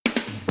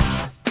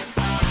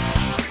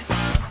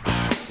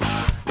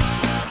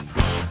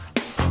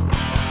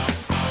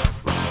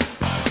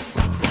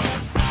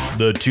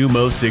The two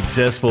most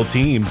successful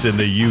teams in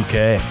the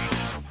UK.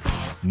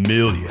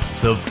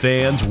 Millions of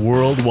fans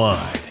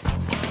worldwide.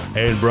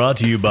 And brought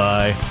to you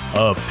by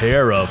a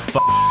pair of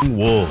f***ing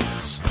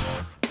wolves.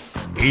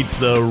 It's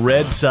the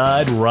Red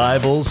Side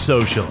Rivals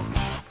Social.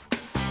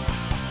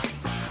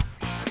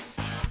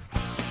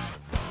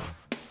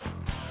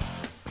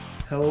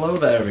 Hello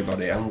there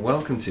everybody and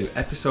welcome to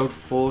episode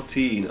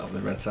 14 of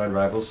the Red Side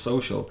Rivals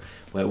Social,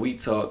 where we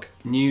talk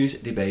news,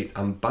 debate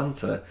and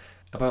banter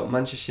about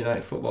Manchester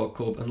United Football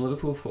Club and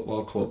Liverpool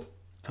Football Club.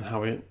 And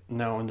how we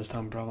now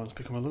understand Bradland's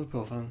become a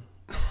Liverpool fan.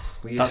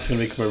 That's going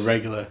to become a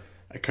regular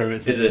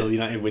occurrence until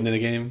United winning a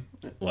game.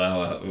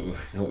 Wow,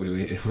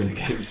 we win a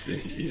game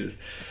soon, Jesus.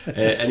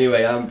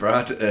 Anyway, I'm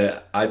Brad,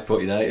 I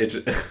support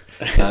United.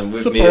 And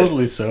with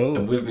Supposedly so.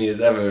 And with me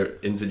as ever,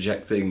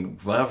 interjecting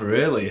rather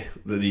early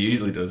than he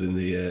usually does in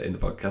the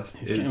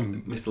podcast, is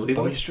Mr. Leeboy.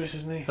 Boisterous,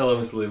 isn't he? Hello,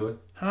 Mr. Leeboy.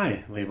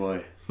 Hi,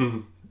 Leeboy.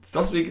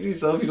 Stop speaking to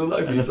yourself, you don't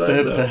like for yourself. As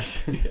a third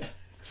person. Yeah.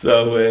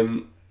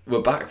 So, we're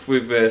back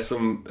with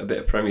a bit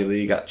of Premier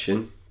League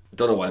action.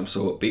 Don't know why I'm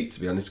so upbeat, to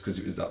be honest, because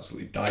it was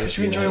absolutely dire. Because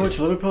you enjoy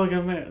watching Liverpool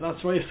again, mate.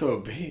 That's why you're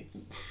so upbeat.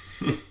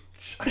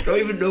 I don't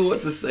even know what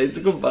to say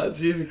to come back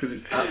to you because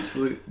it's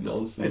absolute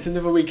nonsense. It's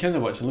another weekend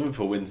of watching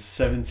Liverpool win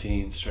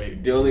 17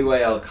 straight. The only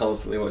way I'll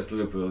constantly watch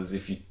Liverpool is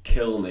if you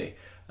kill me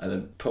and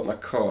then put my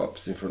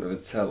corpse in front of a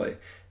telly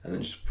and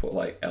then just put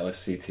like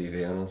LFC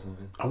TV on or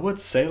something. I would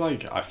say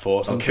I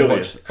force them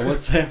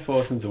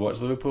to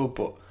watch Liverpool,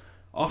 but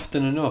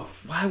often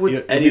enough. Why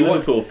would any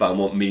Liverpool fan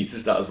want me to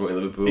start supporting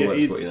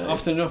Liverpool?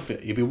 Often enough,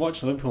 you'd be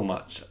watching a Liverpool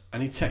match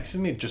and he texted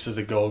me just as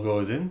the goal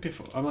goes in.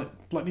 Before I'm like,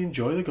 let me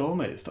enjoy the goal,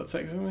 mate. Stop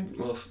texting me.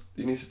 Well,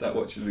 you need to start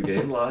watching the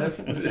game live.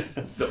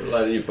 Don't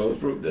rely on your phone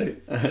for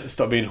updates.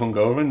 Stop being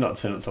hungover and not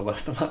turn up to the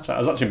Leicester match. I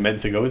was actually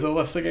meant to go to the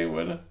Leicester game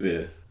winner.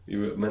 Yeah,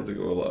 you were meant to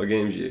go to a lot of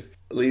games, you.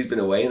 Lee's been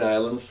away in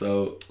Ireland,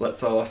 so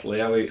let's all ask Lee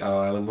how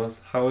Ireland was.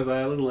 How was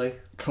Ireland, Lee?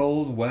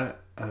 Cold, wet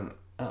and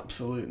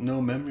absolute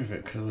no memory of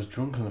it because I was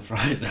drunk on the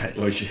Friday night.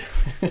 Was you?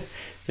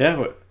 Yeah,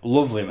 but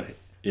lovely, mate.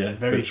 Yeah,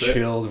 very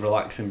chilled,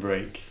 relaxing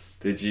break.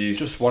 Did you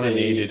just what I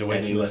needed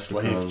away from the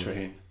slave pounds?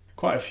 Train?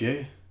 Quite a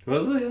few.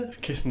 Was there? Yeah.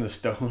 Kissing the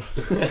stone.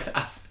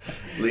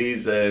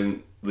 Lee's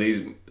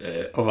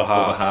other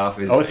half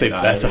is. I would say is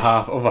better Irish.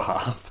 Half. Other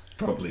half.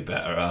 Probably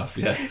better half.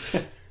 Yeah.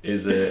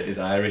 is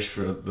Irish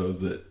for those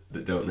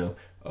that don't know.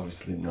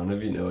 Obviously, none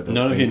of you know.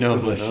 None of you know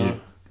unless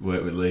you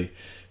work with Lee.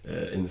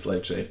 In the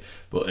slave trade,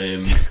 but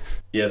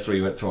yeah, so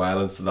we went to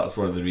Ireland, so that's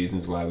one of the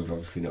reasons why we've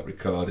obviously not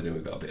recorded and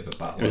we've got a bit of a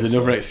battle. It was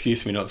another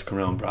excuse for me not to come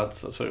around Brad's,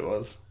 that's what it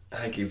was.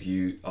 I give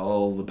you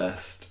all the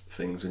best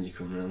things when you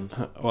come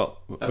round.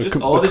 Well, I've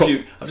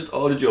just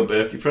ordered your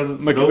birthday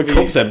presents. My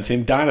cup's empty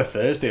and died on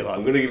Thursday, lad.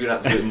 I'm going to give you an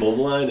absolute mum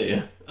line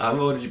here. I've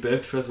ordered your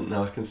birthday present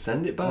now, I can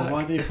send it back. Well,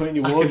 why do you put it in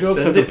your wardrobe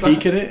so I can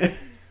peek at it?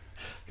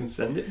 I can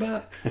send it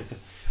back.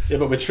 Yeah,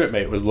 but my trip,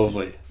 mate, was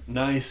lovely.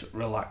 Nice,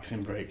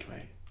 relaxing break,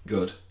 mate.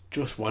 Good.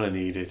 Just what I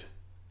needed.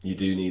 You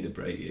do need a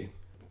break, you.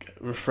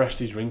 Refresh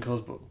these wrinkles,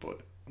 but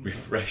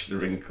refresh the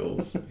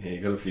wrinkles. Yeah,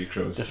 you got a few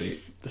crow's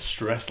feet. The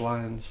stress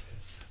lines.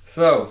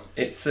 So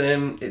it's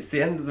the end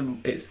of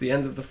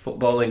the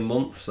footballing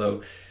month.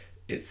 So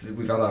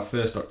we've had our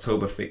first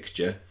October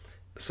fixture.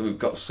 So we've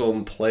got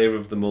some player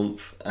of the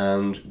month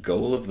and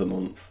goal of the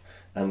month,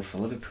 and for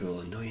Liverpool,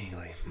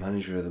 annoyingly,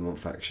 manager of the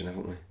month action,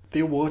 haven't we? The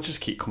awards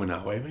just keep coming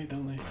our way, mate,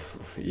 don't they?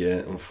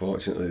 Yeah,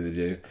 unfortunately they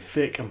do.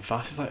 Thick and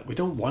fast. It's like, we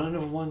don't want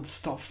another one.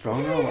 Stop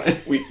throwing it away.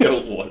 We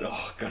don't want...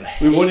 Oh, God,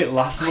 we won it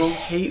last month. I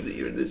hate that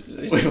you're in this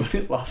position. We won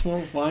it last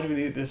month. Why do we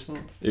need it this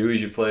month? Who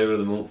was your player of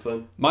the month,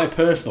 then? My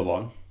personal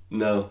one?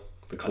 No,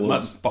 the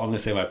club's. But I'm going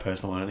to say my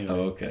personal one anyway.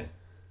 Oh, okay.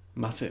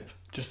 Matip.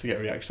 Just to get a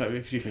reaction out of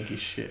you because you think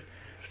he's shit.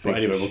 But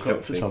anyway, we'll come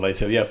to this on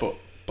later. Yeah, but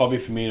Bobby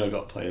Firmino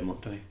got player of the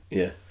month, didn't he?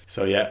 Yeah.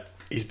 So, yeah.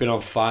 He's been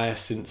on fire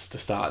since the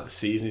start of the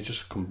season. He's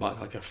just come back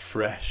like a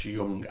fresh,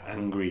 young,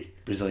 angry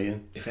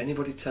Brazilian. If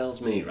anybody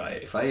tells me,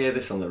 right, if I hear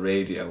this on the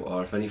radio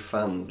or if any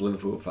fans,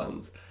 Liverpool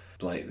fans,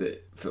 like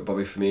that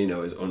Bobby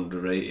Firmino is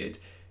underrated,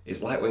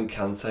 it's like when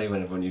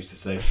everyone used to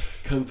say,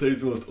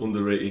 Kante's the most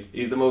underrated.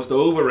 He's the most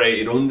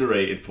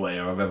underrated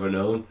player I've ever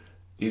known.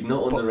 He's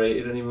not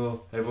underrated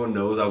anymore. Everyone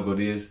knows how good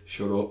he is.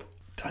 Shut up.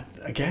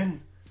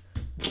 Again,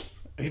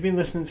 have you been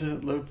listening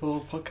to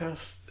Liverpool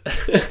podcasts?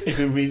 You've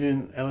been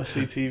reading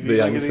LFC TV the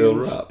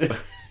magazines? Rap.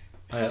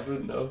 I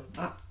haven't, no.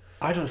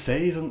 I don't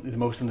say he's the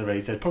most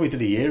underrated. Probably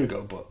did a year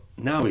ago, but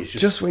now he's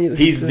just when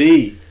he's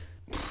the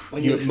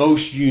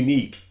most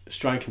unique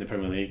striker in the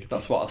Premier League.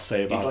 That's what I'll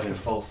say about him. He's like a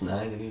false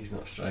nine, and he's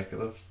not a striker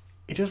though.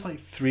 He does like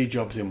 3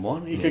 jobs in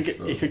one. He could get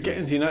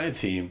into the United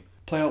team,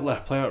 play out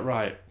left, play out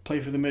right, play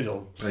for the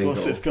middle, score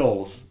 6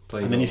 goals,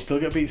 and then you still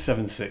get beat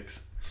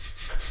 7-6.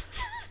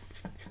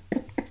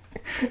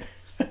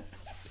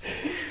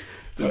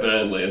 To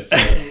Burnley,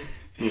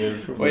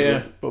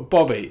 but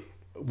Bobby,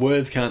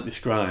 words can't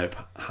describe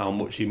how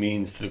much he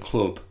means to the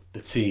club,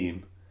 the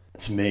team,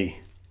 to me.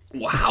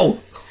 Wow!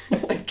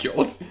 Oh my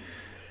God!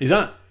 Is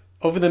that,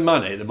 other than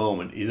Mane at the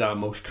moment, he's our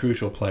most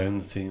crucial player on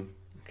the team.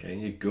 Okay,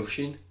 you're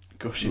gushing,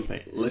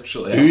 mate.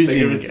 literally,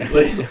 oozing.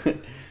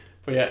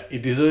 But yeah, he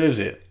deserves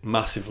it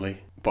massively.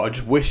 But I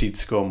just wish he'd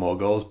score more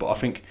goals. But I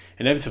think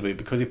inevitably,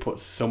 because he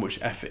puts so much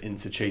effort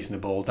into chasing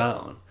the ball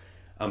down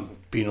and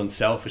being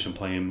unselfish and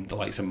playing the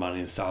likes of Mane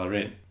and Salah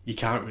in, you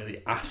can't really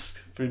ask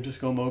for him to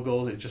score more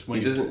goals. It just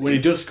when he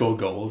does score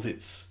goals,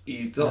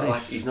 he's not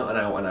nice. He's not an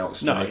out and out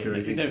striker,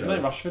 is he?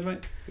 Like Rashford,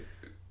 right?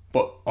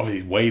 But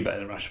obviously, he's way better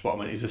than Rashford. But I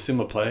mean, he's a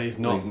similar player. He's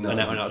not an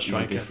out and out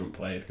striker. He's a different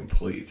player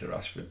completely to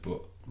Rashford.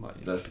 But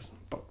let's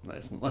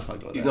not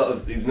go there.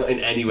 He's not in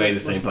any way the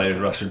same player as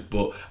Rashford.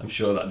 But I'm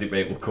sure that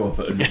debate will come up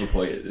at another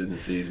point in the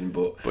season.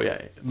 But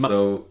yeah,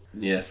 so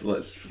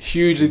let's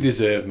hugely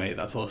deserved, mate.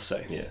 That's all I'll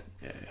say.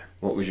 Yeah.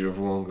 What was your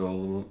other one goal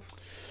of the month?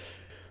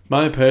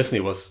 Mine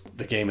personally was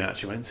the game I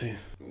actually went to.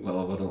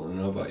 Well, I don't want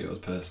to know about yours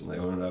personally.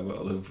 I want to know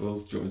about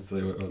Liverpool's. Do you want me to tell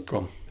you what it was? Go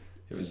on.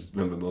 It was,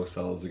 remember, Mo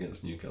Salah's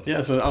against Newcastle.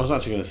 Yeah, so I was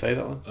actually going to say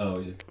that one. Oh,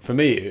 yeah. For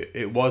me,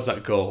 it was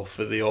that goal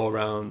for the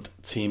all-round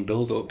team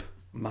build-up.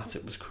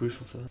 Matip was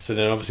crucial to that. So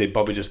then obviously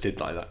Bobby just did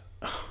like that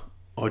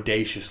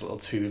audacious little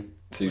two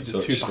back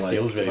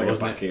heels, really,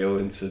 wasn't it? Back heel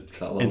into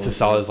Salah. Into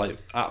Salah's like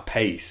at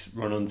pace,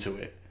 run onto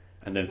it,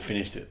 and then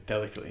finished it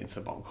delicately into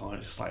the bottom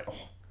corner. Just like,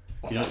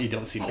 you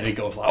don't see many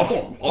goals like,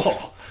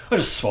 I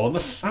just swallowed my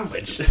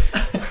sandwich.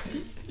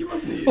 You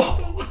wasn't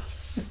eating.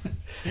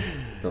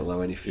 Don't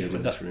allow any food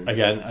in this room.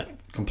 Again, I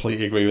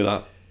completely agree with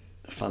that.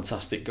 A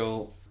fantastic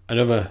goal.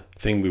 Another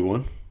thing we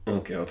won. Oh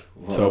God!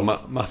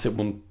 Matip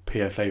won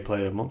PFA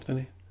Player of the Month,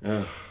 didn't he?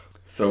 Ugh.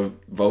 So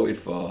voted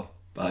for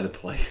by the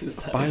players.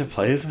 By the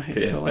players, mate.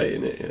 PFA, so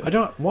innit?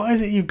 Yeah. What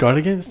is it you got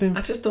against him?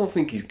 I just don't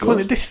think he's good. Come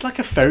on, this is like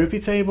a therapy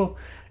table.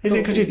 Is it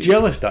because you're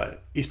jealous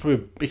that he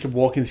could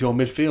walk into your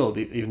midfield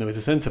even though he's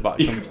a centre back?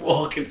 He could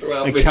walk into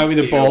our midfield and carry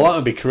the ball out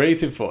and be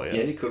creative for you.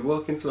 Yeah, he could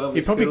walk into our midfield.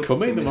 He probably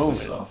could at the moment.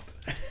 Soft.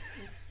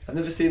 I've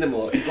never seen him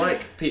walk. He's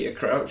like Peter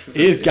Crouch.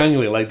 He is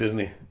gangly legged, isn't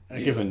he? I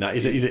give him that.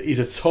 He's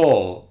a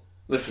tall,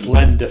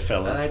 slender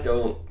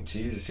fella.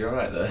 Jesus, you're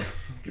right there.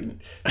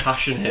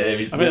 Passion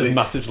here. I mean, it's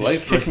Matip's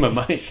legs kicking my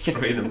mic. He's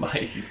throwing the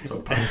mic. He's so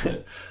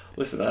passionate.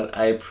 Listen,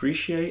 I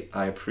appreciate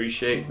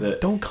that.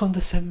 Don't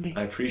condescend me.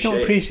 I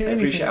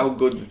appreciate how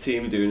good the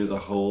team are doing as a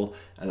whole,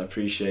 and I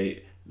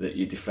appreciate that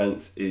your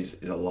defence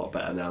is a lot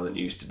better now than it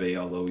used to be,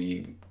 although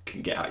you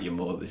can get at you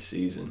more this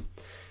season.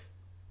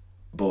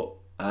 But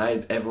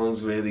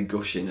everyone's really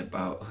gushing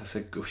about. I've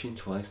said gushing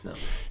twice now.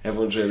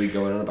 Everyone's really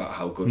going on about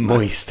how good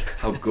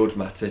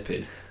Matip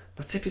is.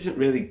 Matip isn't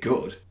really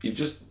good.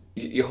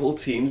 Your whole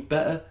team's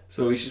better,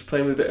 so he's just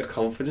playing with a bit of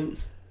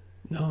confidence.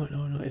 No.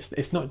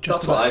 It's not just.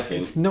 That's what I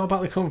think. It's not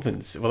about the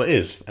confidence. Well, it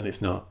is, and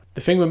it's not.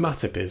 The thing with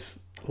Matip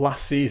is,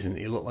 last season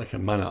he looked like a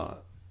man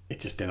out. He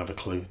just didn't have a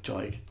clue.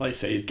 Like you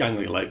say, he's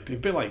gangly legged. A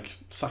bit like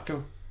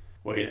Sacco,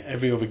 where in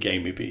every other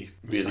game he'd be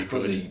really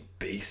Sacco's good. a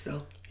beast,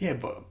 though. Yeah,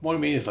 but what I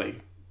mean is like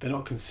they're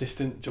not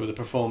consistent with the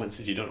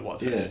performances. You don't know what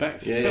to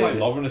expect. Yeah, a bit like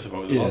Lovren, I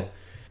suppose, as well.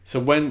 So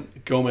when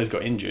Gomez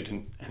got injured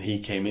and he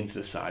came into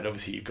the side,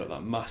 obviously you've got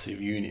that massive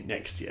unit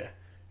next to you.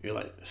 You're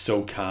like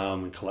so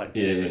calm and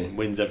collective and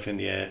wins everything in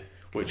the air,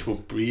 which will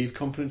breathe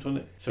confidence on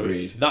it. So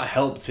that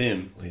helped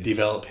him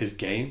develop his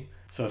game.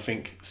 So I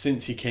think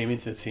since he came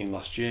into the team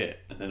last year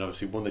and then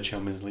obviously won the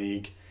Champions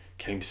League,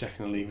 came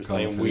second in the league, was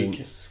playing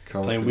week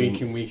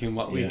in,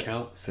 week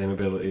out. Same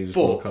ability, just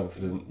more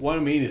confident. What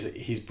I mean is that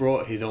he's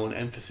brought his own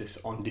emphasis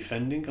on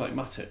defending, like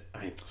Van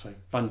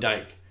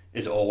Dijk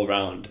is all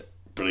round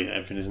brilliant at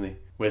everything, isn't he?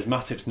 Whereas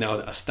Matip's now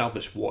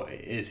established what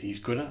it is he's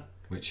good at.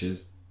 Which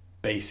is?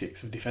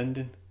 Basics of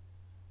defending.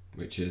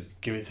 Which is?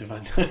 Give it to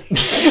Van Dijk.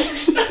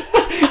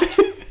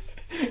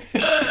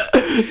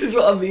 This is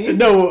what I mean.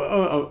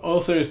 No,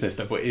 all seriousness,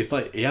 but it's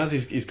like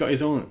he's got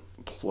his own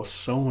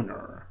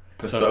persona.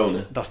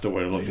 So that's the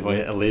word I'm looking for.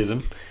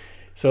 Eliasm.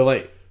 So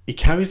like he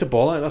carries the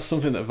ball out. That's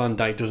something that Van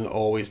Dijk doesn't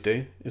always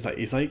do. It's like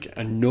he's like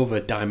another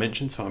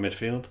dimension to our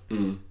midfield.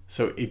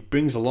 So it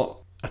brings a lot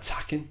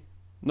attacking,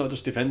 not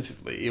just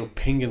defensively. He'll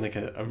ping in like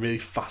a really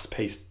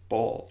fast-paced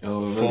ball.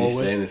 Oh, I remember you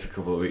saying this a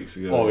couple of weeks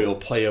ago. Or he'll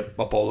play a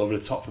ball over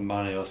the top for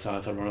Mane or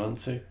Salah to run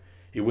onto.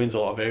 He wins a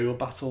lot of aerial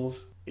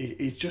battles.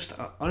 He's just,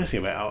 honestly,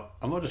 mate,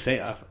 I'm not just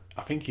saying it,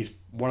 I think he's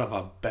one of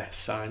our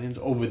best signings,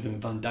 other than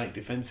Van Dijk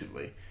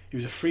defensively. He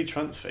was a free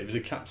transfer. He was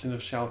a captain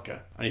of Schalke,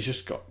 and he's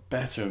just got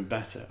better and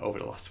better over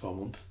the last 12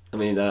 months. I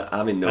mean,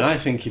 I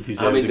think he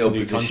deserves a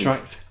new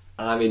contract.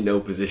 I'm in no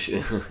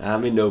position.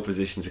 I'm in no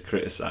position to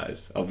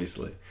criticise,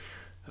 obviously,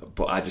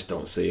 but I just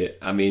don't see it.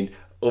 I mean,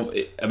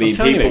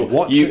 people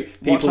watch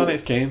our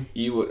next game.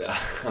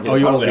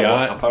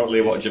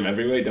 Apparently watch him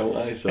every way, don't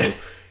I? So.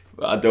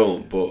 I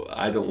don't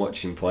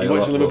watch him play. You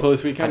watching Liverpool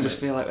this weekend? I just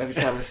feel like every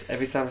time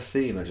I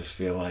see him, I just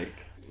feel like.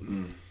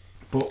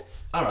 But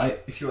all right,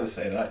 if you want to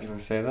say that, you want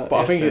to say that. But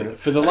I think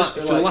for the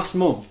last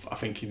month, I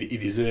think he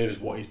deserves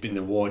what he's been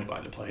rewarded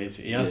by the players.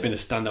 He has been a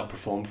standout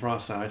performer for our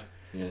side.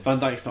 Yeah. Van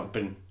Dijk's not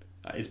been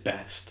at his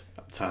best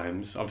at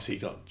times. Obviously,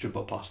 he got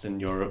dribble passed in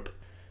Europe.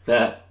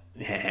 Yeah.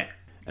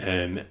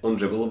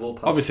 Undribbleable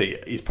pass. Obviously,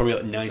 he's probably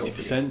at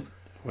 90%,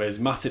 whereas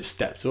Matip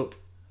stepped up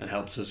and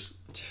helped us.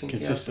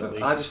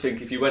 Consistently. I just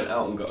think if you went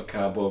out and got a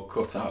cardboard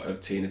cutout of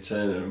Tina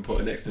Turner and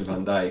put it next to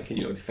Van Dijk in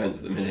your defence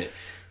at the minute,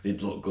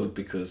 they'd look good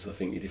because I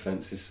think your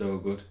defence is so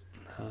good.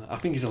 I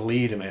think he's a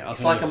leader, mate.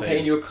 It's like I'm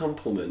paying you a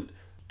compliment,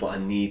 but I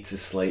need to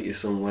slate you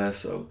somewhere,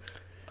 so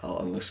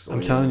I'm going to score.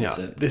 I'm telling you,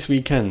 this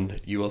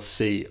weekend you will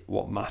see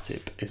what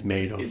Matip is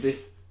made of. Is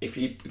this if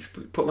you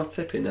put my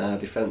tip in our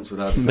defence, would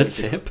our My defence?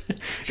 tip?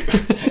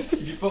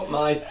 If you put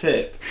my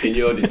tip in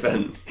your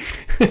defence,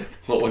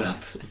 what would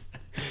happen?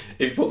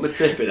 If you put my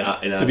tip in our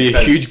There'd be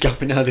defence, a huge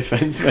gap in our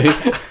defence, mate.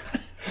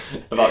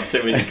 about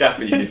 2 inch gap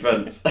in your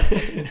defence.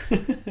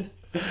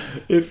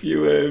 If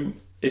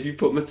you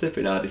put my tip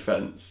in our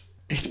defence,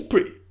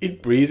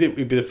 He'd breeze it.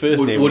 He'd be the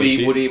first name. Would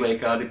he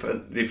make our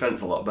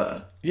defence a lot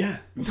better? Yeah.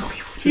 No,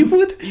 He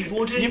would. He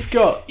wouldn't. You've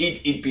got...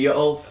 He'd be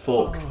all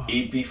fucked.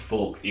 He'd be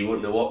fucked. He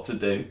wouldn't know what to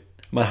do.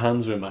 My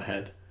hands are in my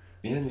head.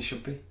 Yeah, they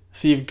should be.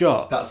 So you've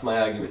got... That's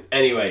my argument.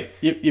 Anyway.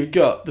 You've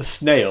got the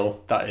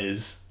snail, that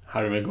is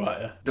Harry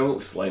Maguire.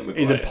 Don't slate Maguire.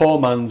 He's a poor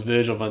man's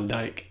Virgil van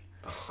Dijk.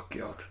 Oh,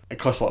 God. It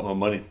costs a lot more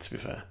money, to be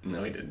fair.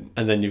 No, he didn't.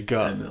 And then you've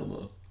got... 10 mil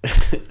more.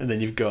 And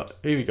then you've got...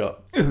 Who have you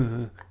got?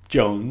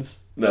 Jones.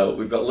 No,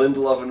 we've got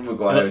Lindelof and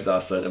Maguire as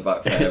our centre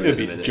back for every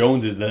minute.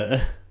 Jones is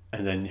there.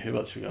 And then who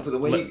else have we got? But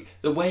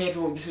the way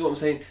everyone, this is what I'm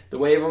saying, the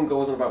way everyone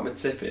goes on about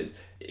Matip is,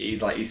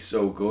 he's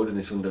so good and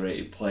this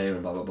underrated player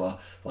and blah blah blah.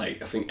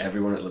 Like, I think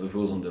everyone at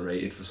Liverpool's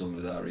underrated for some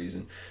bizarre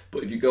reason.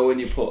 But if you go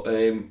and you put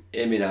him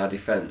in our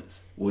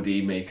defence, would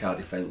he make our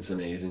defence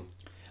amazing?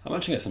 I'm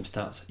actually getting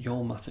some stats.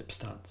 Your Matip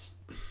stats.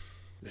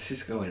 This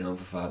is going on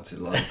for far too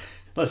long.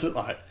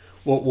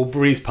 We'll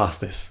breeze past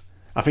this.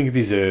 I think he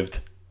deserved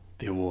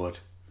the award.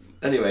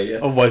 Anyway, yeah.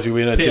 Otherwise, we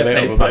win a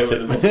debate over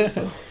Matip.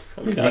 So,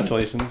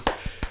 Congratulations.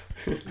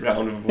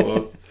 Round of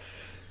applause.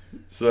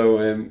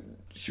 So,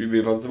 should we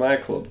move on to my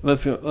club?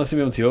 Let's move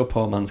on to your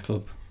poor man's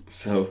club.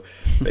 So,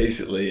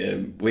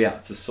 basically, we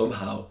had to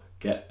somehow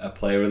get a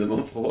Player of the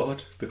Month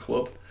award. The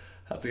club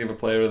had to give a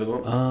Player of the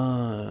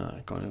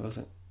Month. Go on, who was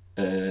it?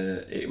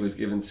 It was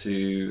given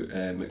to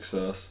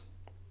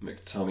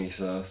McTommy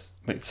Sauce,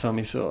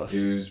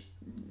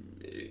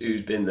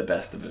 who's been the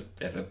best of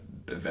a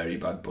very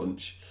bad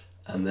bunch.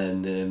 And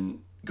then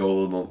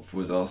goal of the month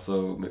was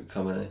also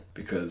McTominay,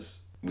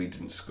 because we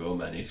didn't score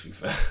many, to be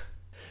fair.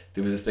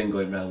 There was a thing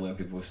going around where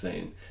people were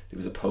saying, there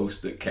was a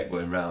post that kept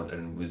going around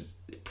and was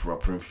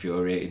proper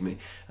infuriated me,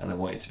 and I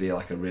wanted to be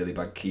like a really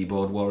bad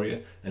keyboard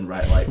warrior and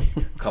write like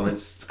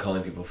comments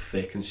calling people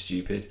thick and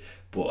stupid.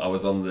 But I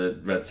was on the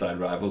Red Side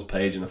Rivals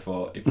page and I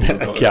thought, if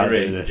people don't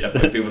agree,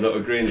 if people don't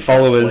agree and they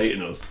start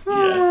slating us,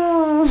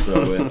 yeah.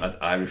 So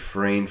I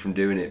refrained from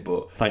doing it.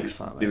 But thanks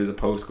for that, mate. There was a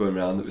post going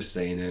around that was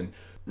saying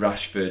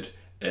Rashford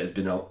has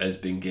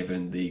been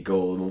given the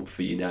goal of the month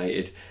for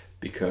United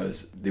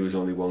because there was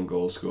only one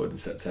goal scored in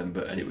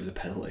September and it was a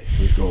penalty.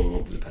 So his goal of the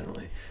month was a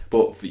penalty.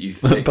 But for you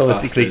thick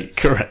politically bastards,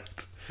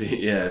 correct. for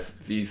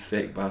you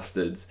thick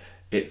bastards,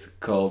 it's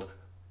called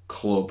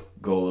Club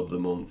Goal of the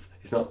Month.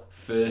 It's not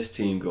first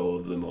team goal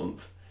of the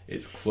month.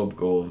 It's club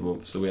goal of the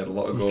month. So we had a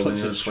lot of goals in the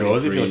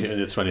 23s. If you're looking at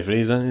the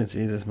 23s, aren't you?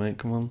 Jesus, mate,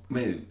 come on.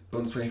 Mate,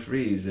 on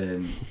 23s,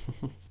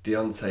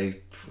 Deontay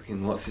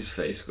fucking what's his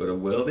face scored a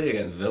worldie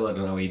against Villa. I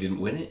don't know how he didn't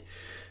win it,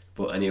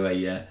 but anyway,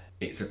 yeah,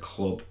 it's a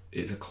club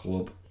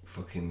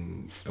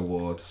fucking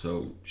award.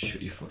 So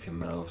shut your fucking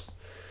mouths.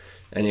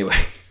 Anyway,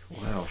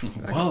 wow,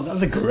 that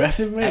was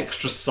aggressive, mate.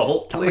 Extra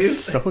salt,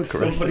 please. That was so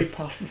aggressive. Somebody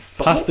pass the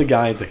salt. Pass the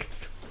guy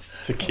the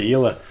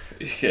tequila.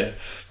 Yeah,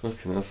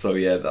 fucking hell. So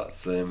yeah,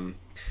 that's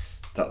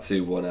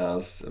who won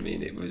ours. I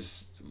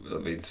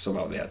mean,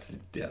 somehow they had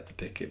to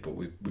pick it, but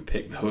we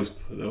picked those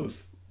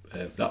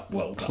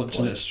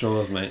clutching at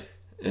straws, mate.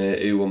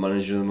 Who won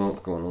manager of the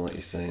month? Go on, I'll let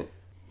you say it.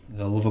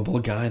 The lovable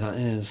guy that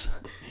is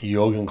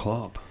Jurgen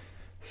Klopp.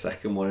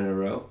 Second one in a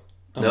row.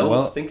 Oh, no,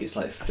 well, I think it's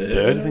like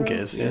third. I think it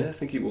is. Yeah, I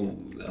think he won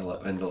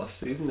end of last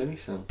season, didn't he?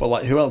 So. But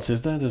like, who else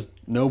is there? There's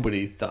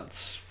nobody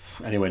that's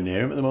anywhere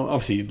near him at the moment.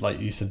 Obviously, like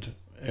you said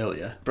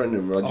earlier,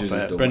 Brendan Rodgers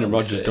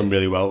has done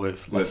really well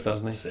with Leicester,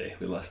 hasn't he?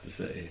 With Leicester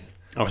City.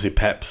 Obviously,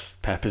 Pep,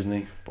 isn't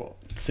he? But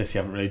City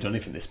haven't really done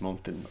anything this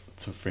month,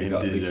 so for him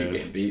They deserve. keep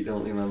getting beat,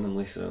 don't they,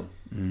 randomly? So.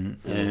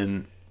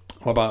 Yeah.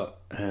 What about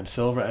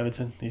Silva at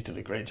Everton? He's done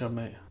a great job,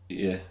 mate.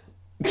 Yeah.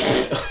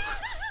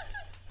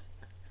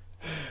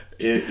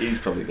 He's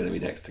probably going to be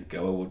next to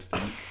go, I would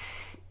think.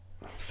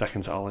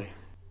 Second to Ollie.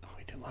 Oh,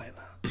 he didn't like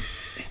that.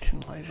 He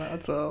didn't like that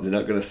at all. They're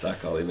not going to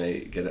sack Ollie,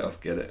 mate. Get it off.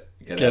 Get it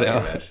out of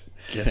your head.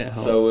 Get it out.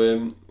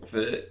 So,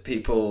 for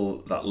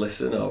people that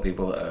listen or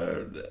people that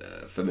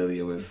are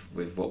familiar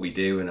with what we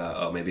do and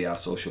or maybe our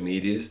social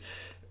medias,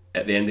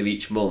 at the end of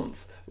each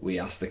month, we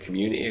ask the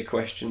community a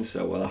question.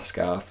 So we'll ask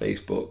our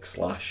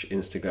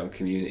Facebook/Instagram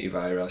community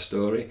via our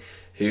story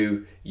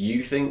who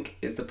you think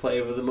is the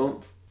player of the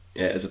month,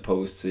 as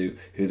opposed to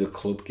who the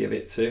club give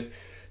it to.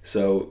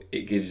 So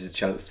it gives a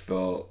chance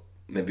for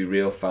maybe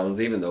real fans,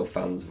 even though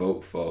fans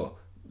vote for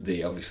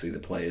obviously the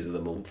players of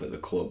the month at the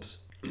clubs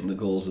and the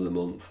goals of the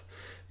month.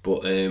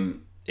 But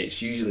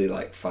it's usually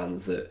like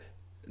fans that,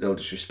 no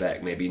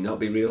disrespect, maybe not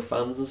be real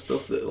fans and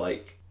stuff, that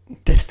like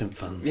distant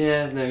fans.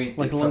 Yeah, maybe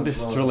like a long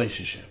distance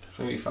relationship.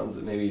 Maybe fans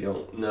that maybe you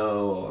don't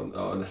know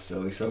or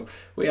necessarily. So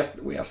we ask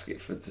it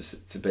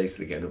to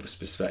basically get another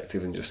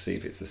perspective and just see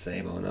if it's the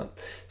same or not.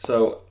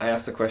 So I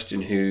asked the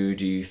question: who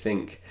do you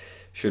think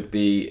should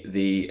be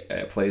the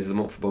players of the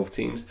month for both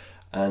teams?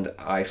 And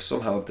I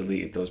somehow have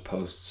deleted those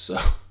posts. So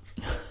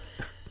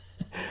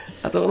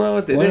I don't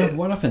know.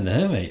 What happened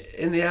there, mate?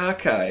 In the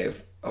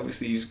archive,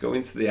 obviously you just go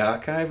into the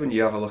archive and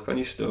you have a look on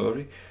your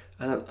story,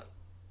 and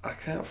I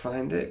can't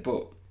find it.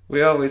 But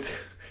we always.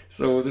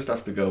 So we'll just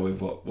have to go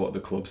with what the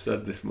club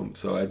said this month.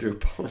 So I do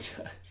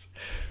apologise,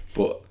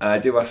 but I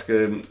do ask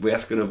we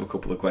ask another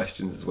couple of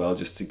questions as well,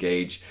 just to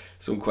gauge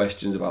some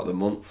questions about the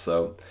month.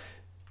 So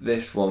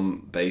this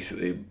one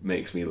basically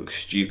makes me look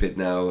stupid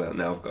now.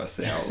 Now I've got to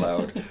say it out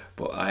loud.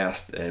 But I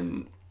asked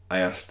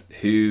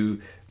who.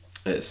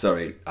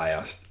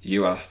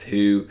 You asked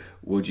who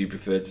would you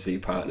prefer to see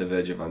partner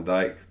Virgil van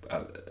Dijk.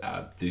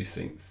 I do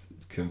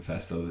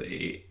confess though that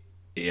he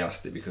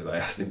asked it because I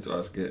asked him to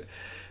ask it,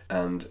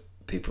 and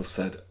people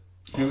said,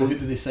 who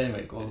did they say,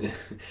 mate? Go on.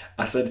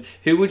 I said,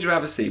 who would you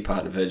rather see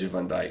partner Virgil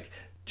van Dijk,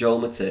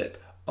 Joel Matip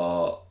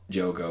or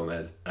Joe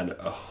Gomez? And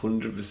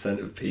 100%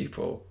 of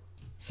people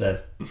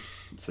said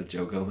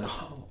Joe Gomez.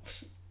 Oh,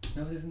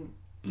 no, they didn't.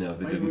 No,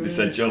 they didn't. They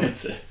said Joel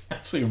Matip.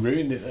 Absolutely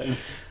ruined it then.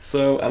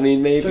 So I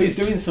mean, maybe. So he's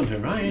doing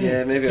something right. Isn't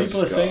Yeah, maybe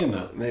people are saying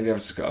that. Maybe I've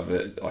just got a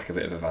bit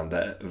of a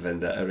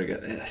vendetta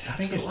again. I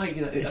think it's like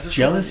it's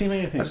jealousy,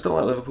 mate. I think. I just don't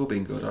like Liverpool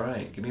being good. All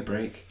right, give me a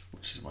break.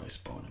 Which is why it's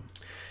spawned him.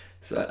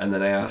 So, and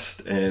then I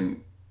asked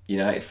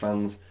United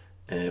fans,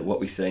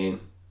 what we saying,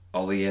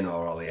 Ollie in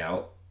or Ollie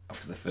out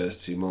after the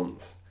first 2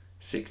 months.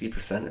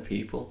 60% of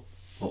people,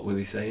 what were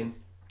they saying?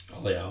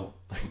 Ollie out.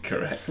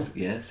 Correct,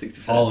 yeah,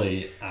 60%.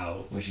 Ollie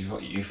out. Which is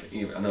what you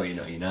think. I know you're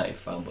not a United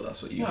fan, but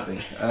that's what you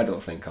think. I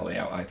don't think Ollie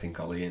out, I think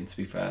Ollie in, to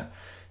be fair.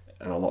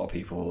 And a lot of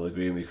people will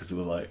agree with me because they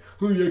were like,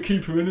 oh yeah,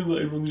 keep him in and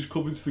let him run his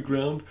club into the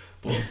ground.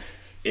 But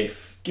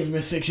if... Give him a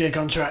 6-year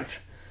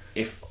contract.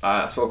 If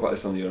I spoke about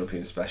this on the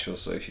European special,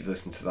 so if you've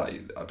listened to that,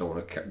 I don't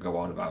want to go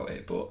on about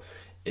it, but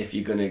if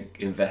you're going to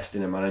invest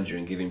in a manager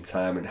and give him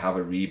time and have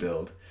a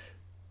rebuild,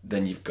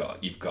 then you've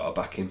got to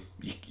back him.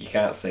 You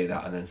can't say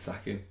that and then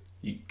sack him,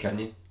 can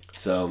you?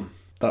 So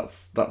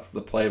that's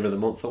the Player of the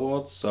Month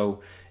awards.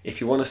 So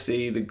if you want to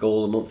see the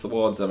Goal of the Month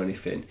awards or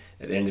anything,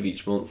 at the end of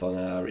each month on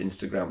our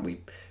Instagram, we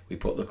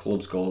put the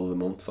club's Goal of the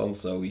Month on,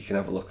 so you can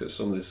have a look at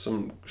there's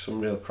some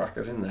real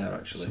crackers in there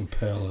actually. Some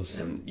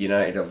pearlers.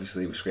 United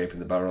obviously were scraping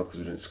the barrel because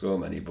we didn't score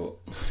many, but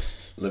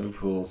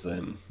Liverpool had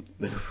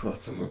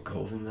some good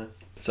goals in there.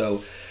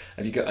 So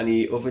have you got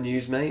any other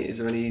news, mate? Is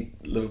there any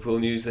Liverpool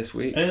news this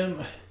week?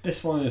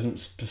 This one isn't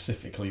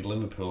specifically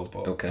Liverpool,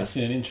 but okay. I've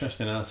seen an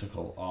interesting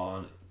article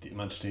on the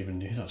Manchester Evening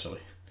News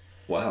actually.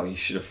 Wow, you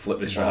should have flipped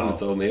this round and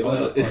told me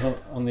about it. I was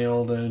on the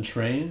old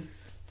train,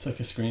 took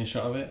a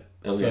screenshot of it.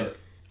 Oh, so yeah.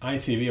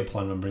 ITV are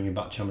planning on bringing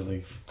back Champions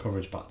League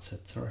coverage back to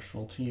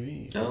terrestrial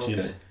TV, which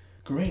is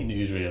great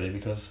news really,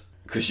 because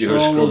you're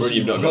a scrubber and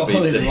you've not got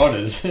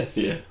BT.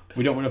 Yeah.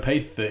 We don't want to pay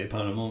 £30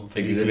 a month for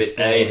Exhibit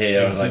A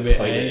here, Exhibit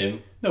like A.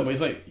 in. No, but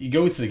it's like you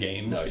go to the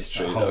games. No, it's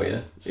true at though, home,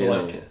 yeah. So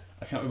yeah,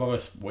 I can't be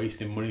bothered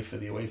wasting money for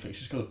the away fixtures.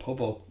 Just go to the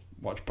pub or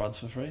watch Brads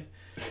for free.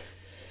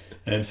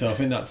 So I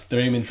think they're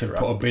aiming to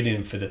put a bid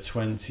in for the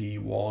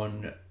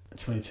 21-22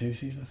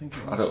 season, I think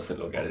it was. I don't think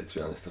they'll get it, to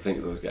be honest. I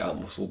think they'll get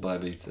out-muscled by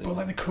BT. But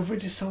like the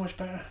coverage is so much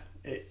better.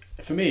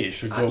 For me, it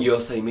should go...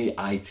 You're saying me,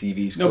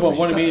 ITV's coverage. No, but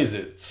what I mean is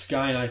that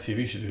Sky and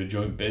ITV should do a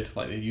joint bid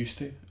like they used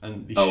to,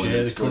 and they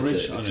share the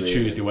coverage on a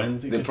Tuesday,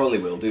 Wednesday. They probably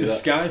will do that. Because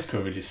Sky's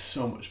coverage is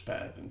so much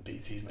better than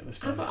BT's, mate.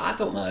 But I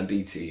don't mind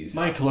BT's.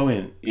 Michael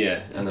Owen.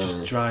 Yeah, I know. It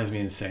just drives me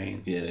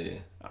insane. Yeah.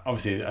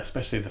 Obviously,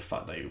 especially the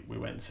fact that we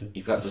went to...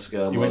 You've got the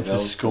scale. You went to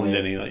Scum,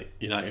 didn't he? Like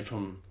United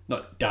from...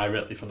 Not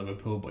directly from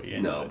Liverpool, but he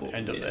ended up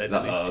there,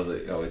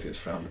 that always gets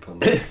frowned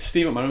upon.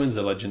 Steve McManaman's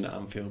a legend at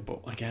Anfield, but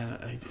again,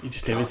 he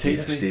just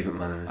irritates me. Steve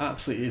McManaman.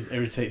 Absolutely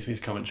irritates me, his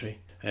commentary.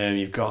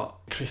 You've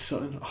got Chris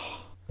Sutton.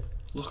 Oh.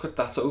 Look at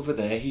that over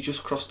there. He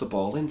just crossed the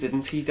ball in,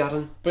 didn't he,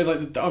 Darren? But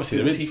like, obviously,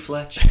 didn't he,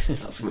 Fletch?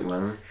 That's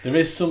McManaman. There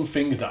is some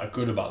things that are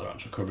good about their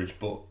actual coverage,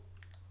 but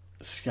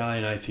Sky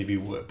and ITV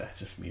work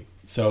better for me.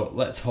 So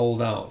let's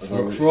hold out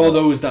for all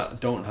those that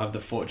don't have the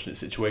fortunate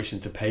situation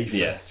to pay for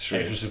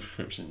extra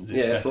subscriptions.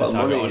 It's better to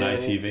have it on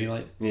ITV.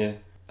 Like,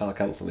 I'll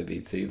cancel my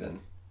BT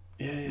then.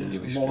 Yeah.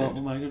 What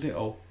am I going to do?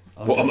 Oh,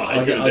 what am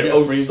I going to do?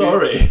 Oh,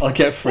 sorry. I'll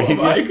get free. What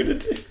am I going to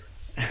do?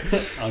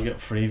 I'll get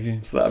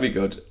Freeview. So that'll be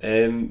good.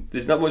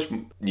 There's not much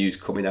news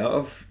coming out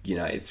of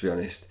United, to be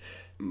honest.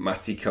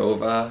 Mati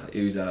Kovar,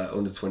 who's our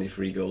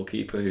under-23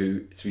 goalkeeper,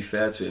 who, to be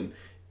fair to him,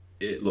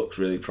 it looks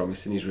really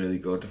promising. He's really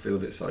good. I feel a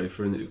bit sorry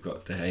for him that we've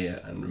got De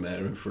Gea and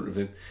Romero in front of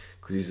him,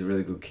 because he's a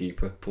really good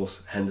keeper.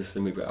 Plus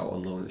Henderson, we've got out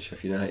on loan at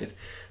Sheffield United,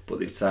 but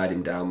they've tied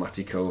him down.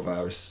 Mati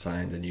Kovar has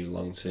signed a new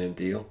long-term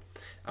deal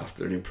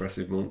after an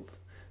impressive month.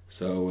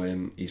 So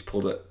he's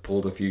pulled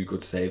a few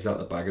good saves out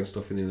the bag and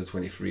stuff in the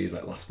under-23s,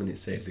 like last-minute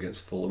saves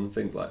against Fulham and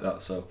things like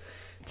that. So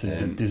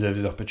deserves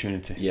his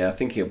opportunity. Yeah, I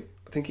think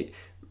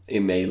he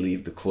may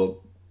leave the club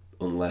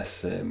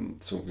unless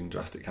something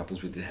drastic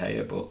happens with De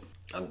Gea, but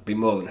I'd be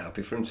more than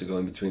happy for him to go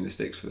in between the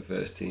sticks for the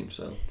first team.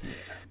 So,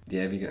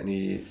 yeah, have you got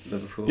any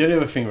Liverpool? The only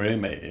other thing really,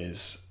 mate,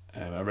 is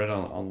I read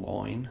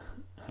online,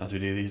 as we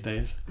do these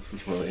days,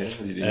 Well, yeah,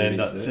 as you do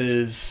that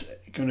there's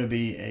going to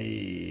be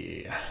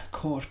a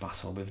court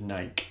battle with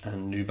Nike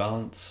and New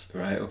Balance.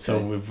 Right, okay. So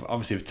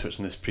we've touched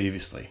on this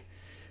previously,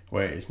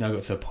 where it's now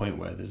got to a point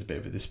where there's a bit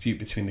of a dispute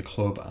between the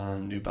club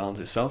and New Balance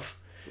itself.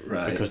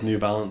 Right. Because New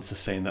Balance are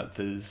saying that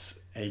there's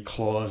a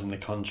clause in the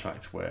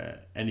contract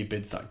where any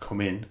bids that come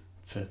in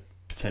to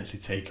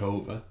potentially take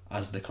over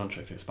as the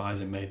contract expires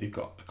in May, they've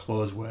got a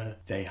clause where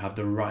they have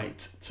the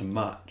right to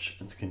match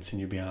and to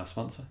continue being our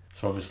sponsor.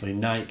 So obviously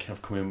Nike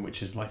have come in,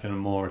 which is like a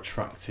more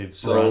attractive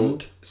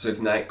brand. So if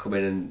Nike come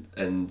in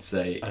and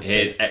say,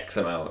 here's X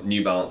amount,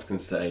 New Balance can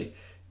say,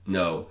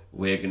 no,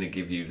 we're going to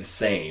give you the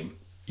same.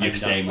 You're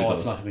staying with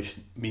us.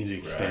 Automatically means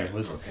you can stay with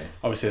us. Okay.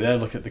 Obviously they're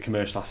looking at the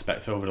commercial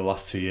aspect over the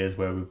last 2 years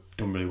where we've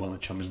done really well in the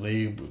Champions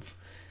League, we've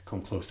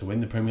come close to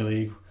win the Premier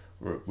League,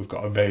 we've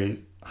got a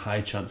very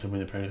high chance of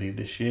winning the Premier League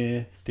this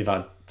year. They've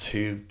had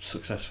 2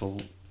 successful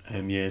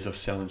years of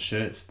selling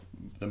shirts,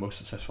 the most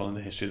successful in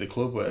the history of the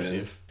club, where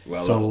they've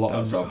sold a lot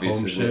of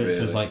home shirts. Really?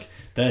 It's like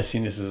they're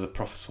seeing this as a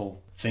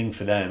profitable thing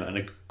for them and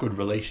a good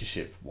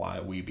relationship. Why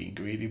are we being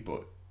greedy?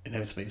 But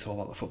inevitably it's all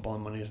about the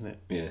footballing money, isn't it?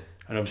 Yeah.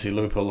 And obviously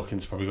Liverpool looking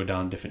to probably go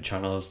down different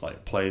channels,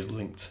 like players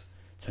linked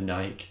to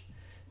Nike.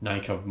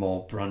 Nike have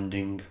more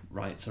branding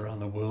rights around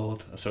the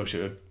world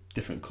associated with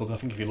different clubs. I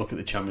think if you look at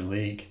the Champions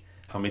League,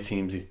 how many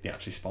teams they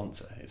actually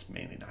sponsor, it's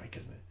mainly Nike,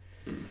 isn't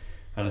it? Mm.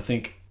 And I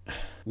think,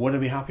 would I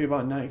be happy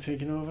about Nike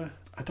taking over?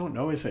 I don't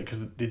know, is it?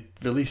 Because they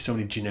release so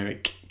many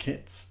generic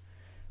kits.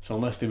 So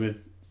unless they were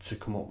to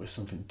come up with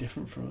something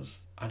different for us,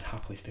 I'd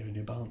happily stay with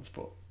New Balance.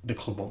 But the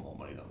club want more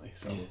money, don't they?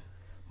 So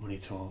money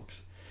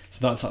talks.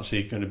 So that's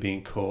actually going to be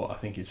in court. I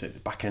think it's at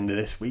the back end of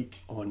this week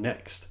or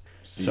next.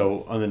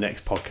 So on the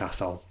next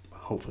podcast, I'll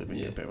hopefully bring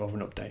you a bit of an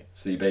update.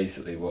 So you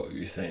basically, what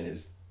you're saying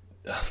is,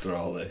 after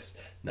all this,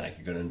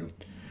 Nike are going to end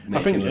up I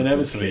think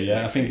inevitably,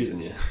 I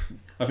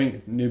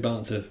think New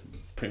Balance are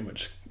pretty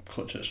much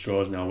clutching at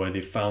straws now, where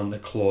they've found the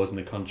clause in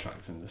the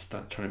contract and they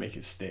start trying to make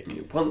it stick.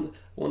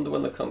 Wonder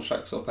when the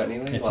contract's up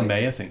anyway. It's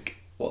May, I think.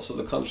 What, so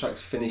the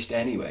contract's finished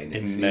anyway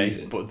next in May,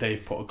 season? but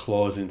they've put a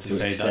clause in to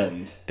say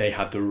extend. That they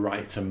have the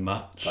right to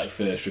match, like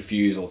first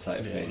refusal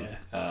type thing.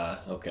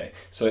 Okay.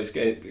 So it's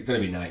going to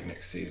be Nike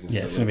next season.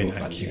 Yeah, so it's going to be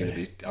Nike. You're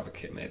going to have a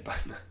kit made by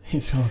now.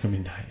 It's all going to be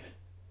Nike.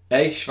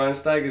 Hey,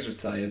 Schweinsteiger's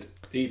retired.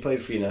 He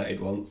played for United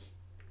once.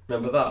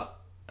 Remember that?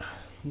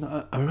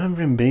 No, I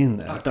remember him being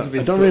there. I don't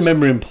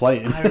remember him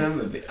playing. I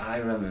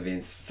remember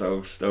being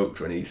so stoked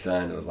when he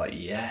signed. I was like,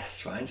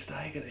 yes,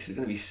 Schweinsteiger, this is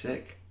going to be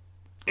sick.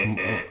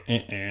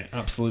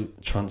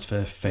 Absolute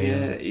transfer fail.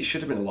 Yeah, he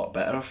should have been a lot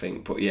better, I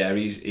think. But yeah,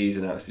 he's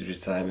announced his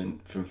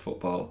retirement from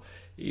football.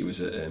 He was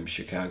at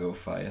Chicago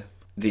Fire.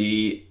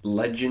 The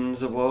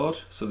Legends Award.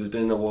 So there's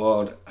been an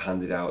award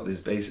handed out. There's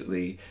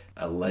basically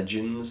a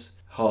Legends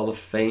Hall of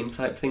Fame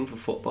type thing for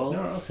football.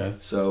 Oh, okay.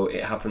 So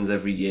it happens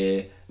every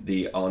year.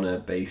 They honour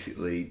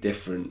basically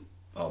different,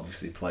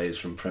 obviously, players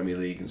from Premier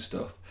League and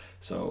stuff.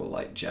 So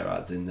like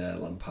Gerrard's in there,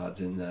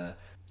 Lampard's in there,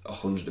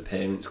 100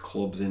 appearance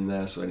clubs in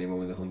there. So anyone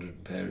with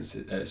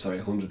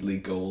 100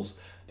 league goals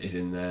is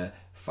in there.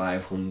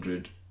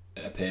 500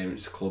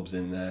 appearance clubs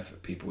in there for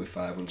people with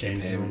 500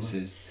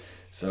 appearances.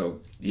 So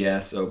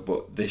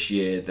but this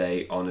year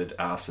they honoured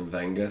Arsene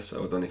Wenger.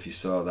 So I don't know if you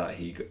saw that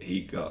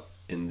he got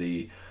in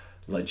the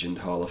Legend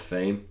Hall of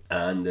Fame,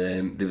 and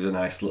there was a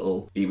nice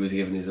little. He was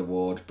given his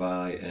award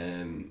by,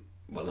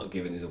 not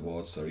given his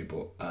award, sorry,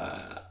 but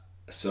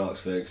Sir Alex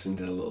Ferguson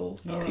did a little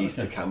piece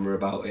to camera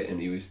about it, and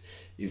he was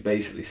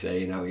basically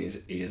saying how he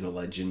is a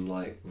legend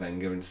like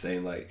Wenger, and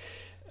saying like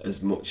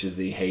as much as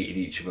they hated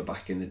each other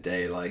back in the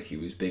day, like he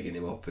was bigging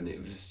him up, and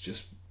it was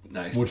just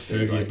nice. Would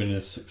Fergie have been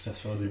as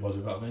successful as he was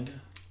without Wenger?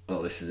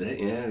 Well, this is it.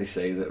 Yeah, they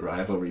say that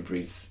rivalry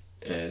breeds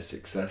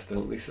success,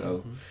 don't they?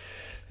 So.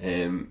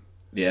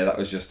 Yeah, that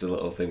was just a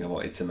little thing I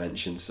wanted to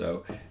mention.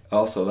 So,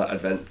 also that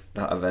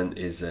event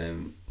is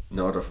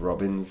Nordoff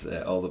Robbins.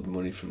 All the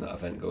money from that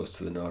event goes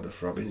to the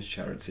Nordoff Robbins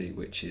charity,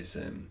 which is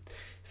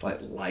it's like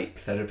light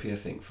therapy, I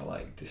think, for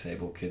like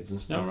disabled kids and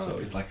stuff. So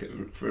it's like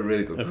for a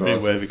really good cause. A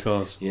really worthy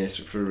cause. Yes,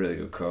 for a really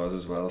good cause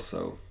as well.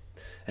 So,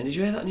 and did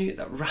you hear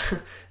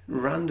that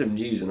random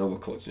news? I know we're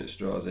clutching at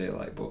straws here,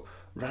 but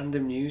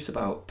random news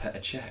about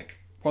Petr Cech.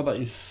 Well, that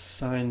he's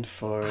signed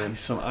for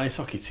some ice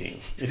hockey team.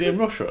 Is it in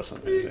Russia or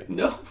something? Is it?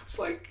 No, it's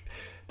like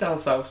down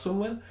south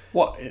somewhere.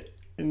 What,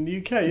 in the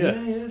UK?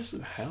 Yeah. Yes.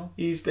 What the hell?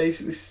 He's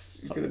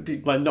basically going to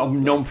be like not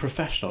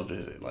non-professional,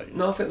 is it? Like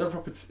no, I think they're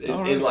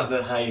probably in like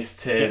the highest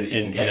tier that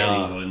you can get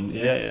in England.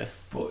 Yeah.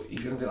 But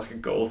he's going to be like a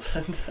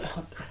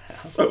goaltender.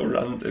 So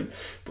random.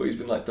 But he's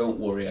been like, don't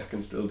worry, I can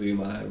still do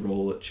my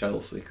role at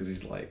Chelsea, because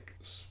he's like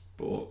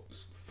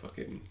sports.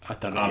 Fucking I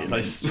don't know.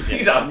 He's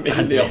admin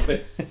in the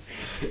office.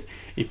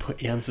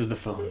 He answers the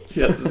phones.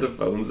 He answers the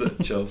phones at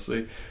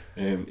Chelsea.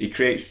 He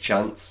creates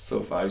chants.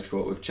 So far he's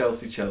caught with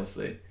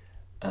Chelsea,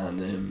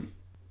 and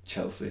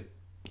Chelsea.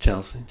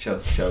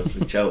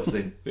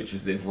 Chelsea, which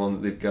is the one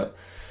that they've got.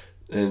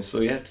 So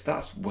yeah,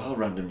 that's well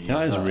random news.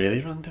 That is really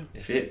random.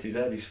 If he hits his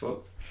head, he's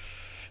fucked.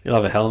 He'll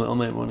have a helmet on,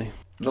 mate, won't he?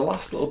 The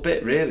last little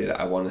bit really that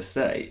I want to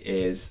say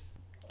is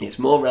it's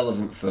more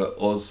relevant for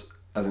us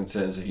as in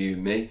terms of you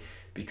and me,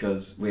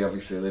 because we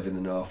obviously live in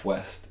the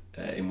Northwest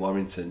in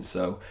Warrington,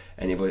 so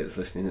anybody that's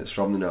listening that's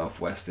from the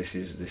Northwest, this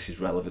is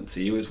relevant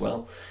to you as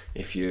well.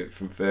 If you're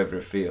from further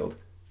afield,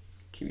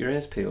 keep your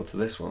ears peeled to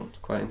this one. It's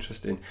quite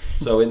interesting.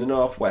 So in the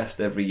Northwest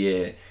every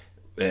year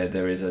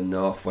there is a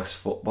Northwest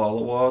Football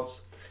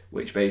Awards,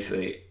 which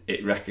basically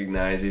it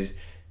recognises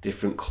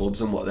different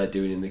clubs and what they're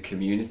doing in the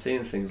community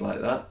and things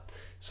like that.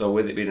 So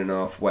with it being a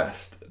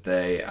Northwest,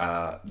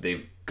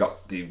 they've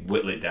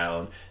whittled it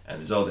down, and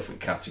there's all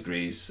different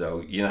categories.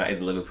 So United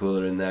and Liverpool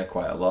are in there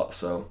quite a lot.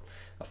 So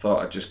I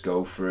thought I'd just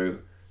go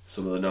through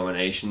some of the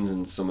nominations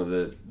and some of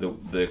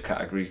the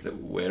categories that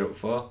we're up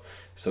for.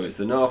 So it's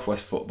the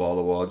Northwest Football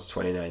Awards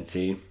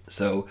 2019.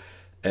 So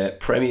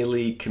Premier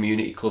League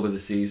Community Club of the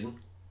Season,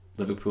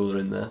 Liverpool are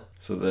in there,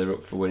 so they're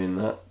up for winning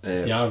that.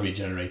 They are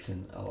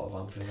regenerating a lot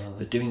of Anfield, aren't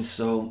they? They're doing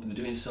so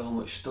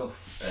much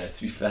stuff.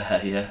 To be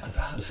fair, yeah,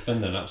 they're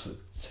spending an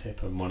absolute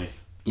tip of money.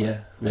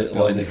 Yeah,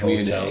 Building in the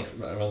community,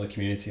 around the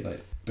community,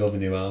 like building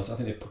new houses. I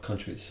think they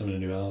contribute to some of the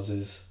new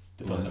houses.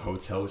 They're building a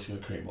hotel, which is going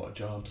to create more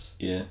jobs.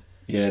 Yeah.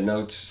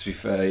 No, to be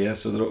fair, yeah.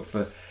 So they're up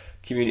for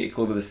Community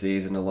Club of the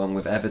Season along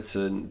with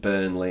Everton,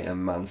 Burnley,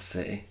 and Man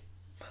City.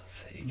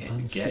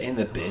 Get in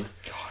the bin.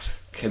 Oh, God.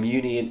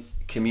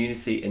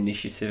 Community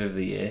Initiative of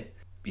the Year.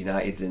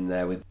 United's in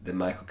there with the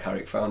Michael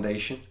Carrick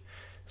Foundation.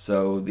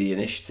 So the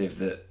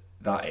initiative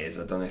that is,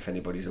 I don't know if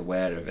anybody's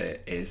aware of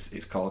it,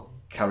 it's called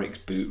Carrick's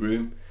Boot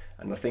Room,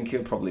 and I think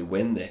he'll probably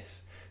win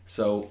this.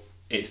 So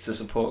it's to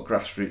support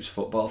grassroots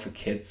football for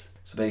kids.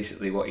 So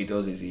basically what he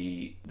does is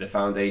the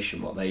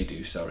foundation, what they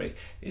do,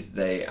 is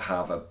they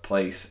have a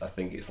place, I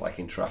think it's like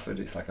in Trafford,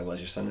 it's like a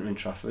leisure centre in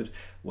Trafford,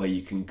 where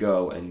you can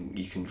go and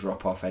you can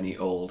drop off any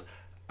old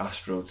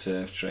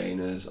AstroTurf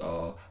trainers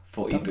or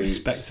footy boots.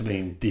 Respectably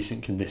in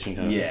decent condition.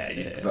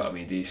 But I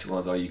mean decent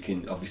ones, or you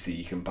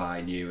can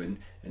buy new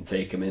and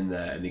take them in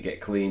there, and they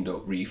get cleaned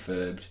up,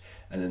 refurbed,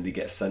 and then they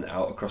get sent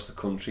out across the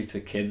country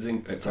to kids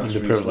and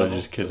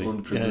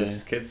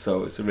underprivileged kids.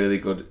 So it's a really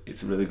good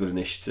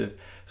initiative.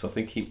 So I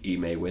think he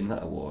may win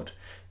that award.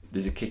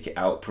 There's a Kick It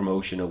Out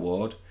Promotion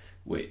Award,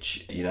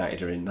 which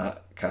United are in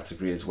that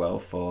category as well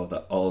for the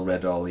All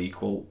Red All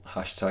Equal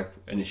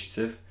 #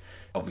 initiative.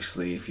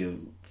 Obviously, if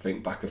you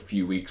think back a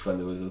few weeks when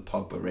there was the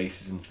Pogba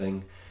racism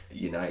thing,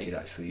 United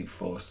actually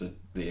forced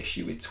the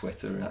issue with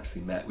Twitter and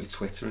actually met with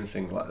Twitter and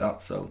things like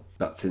that. So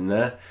that's in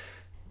there.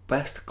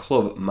 Best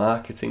club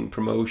marketing,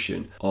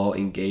 promotion or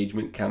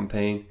engagement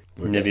campaign.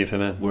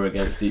 We're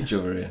against each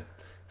other here.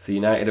 So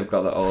United have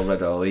got the All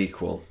Red All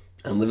Equal,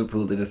 and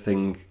Liverpool did a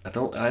thing. I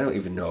don't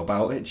even know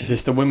about it. Is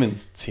this the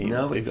women's team?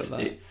 No,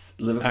 it's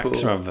Liverpool.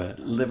 AXA advert.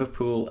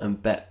 Liverpool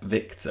and Bet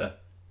Victor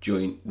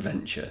joint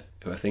venture,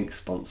 who I think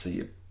sponsor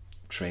your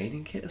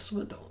training kit or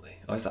something, don't they?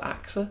 Or is that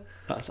AXA?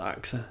 That's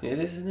AXA. It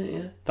is, isn't it?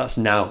 Yeah. That's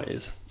now it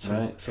is.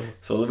 Right.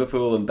 So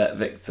Liverpool and Bet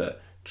Victor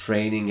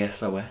training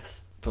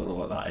SOS. Don't know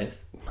what that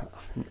is.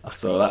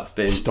 So that's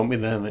been... Stump me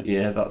there, mate.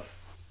 Yeah,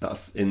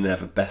 that's in there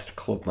for best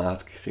club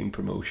marketing,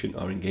 promotion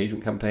or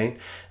engagement campaign.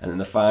 And then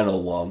the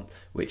final one,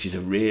 which is a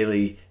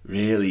really,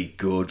 really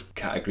good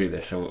category of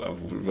this,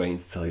 I've been waiting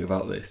to tell you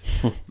about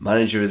this.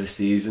 Manager of the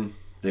Season.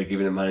 They're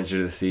giving a Manager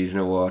of the Season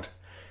award.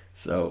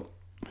 So...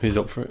 Who's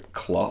up for it?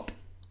 Klopp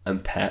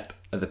and Pep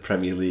are the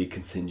Premier League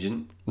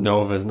contingent.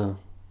 No others now.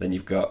 Then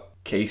you've got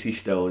Casey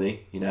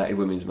Stoney, United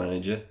Women's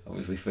Manager,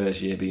 obviously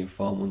first year being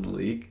form won the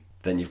league.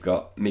 Then you've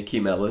got Mickey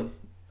Mellon,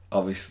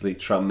 obviously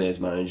Tranmere's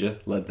manager,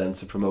 led them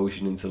to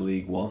promotion into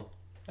League One.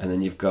 And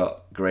then you've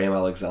got Graham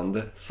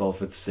Alexander,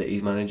 Salford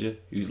City's manager,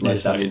 who's led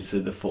them into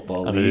the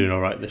Football League. And they're doing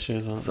alright this year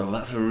as well. So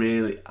that's a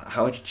really...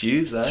 How would you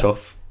choose that?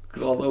 Tough.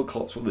 Because although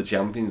Klopp's won the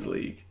Champions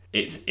League,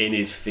 it's in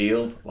his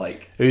field.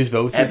 Like who's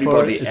voting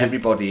for it?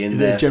 Everybody in there.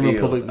 Is it the general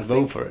field, public that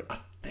vote for it? I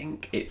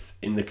think it's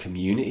in the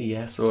community,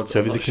 yeah. So if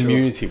it's a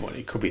community one,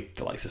 it could be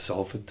the likes of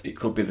Salford. It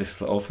could be the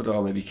Salford,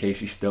 or maybe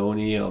Casey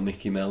Stoney or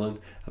Mickey Mellon.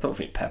 I don't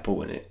think Pep will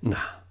win it. Nah.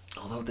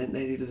 Although didn't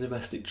they do the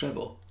domestic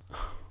treble?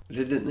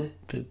 Didn't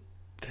they? They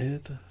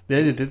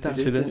did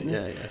actually, didn't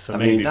they? Yeah. So I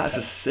mean, that's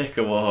a sick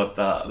award.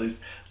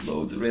 There's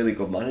loads of really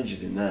good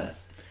managers in there.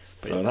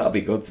 So that'll be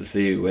good to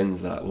see who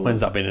wins that. When's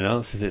that been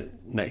announced? Is it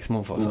next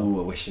month or so?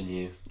 Ooh, I wish I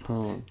knew.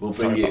 We'll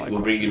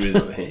bring you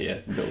results. Yeah,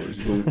 no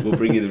worries. We'll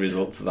bring you the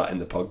results of that in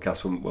the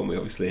podcast when we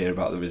obviously hear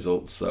about the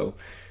results. So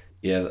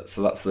yeah,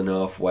 so that's the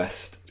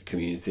Northwest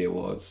Community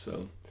Awards.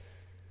 So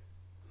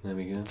there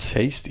we go.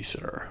 Tasty,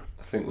 sir.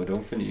 I think we're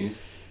done for news.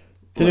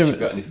 Unless you've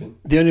got anything.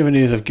 The only other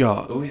news I've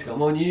got. Oh, he's got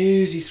more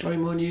news. He's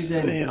throwing more news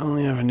in. The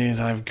only other news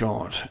I've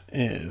got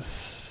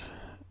is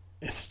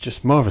it's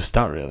just more of a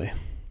stat, really.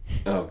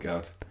 Oh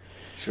God.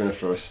 Just going to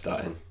throw a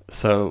stat in.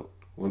 So,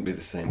 wouldn't be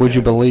the same. Would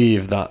you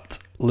believe that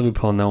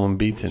Liverpool are now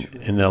unbeaten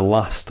in their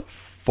last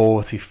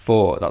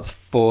 44? That's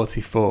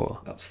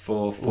 44. That's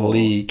 4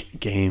 league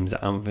games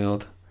at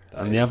Anfield.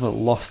 and they haven't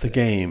lost a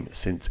game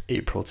since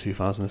April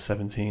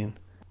 2017.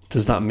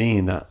 Does that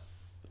mean that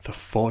the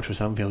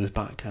Fortress Anfield is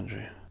back,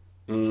 Andrew?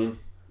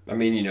 I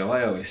mean,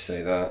 I always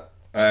say that.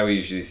 I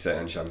usually say it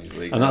on Champions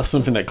League. And that's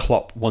something that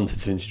Klopp wanted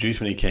to introduce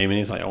when he came in.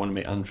 He's like, I want to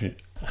make Anfield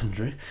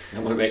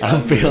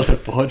a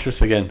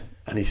fortress again.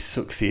 And he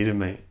succeeded,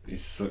 mate. He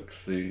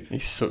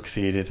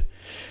succeeded.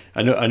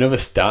 Another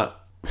stat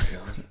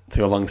God. to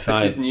go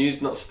alongside. This is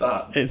news, not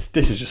stats.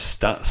 This is just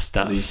stat.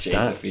 Please change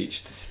the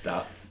feature to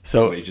stats.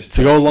 So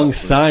to go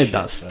alongside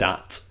that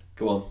stat.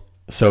 Go on.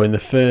 So in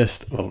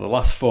the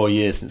last 4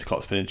 years since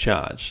Klopp's been in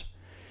charge,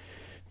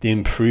 the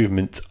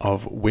improvement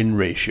of win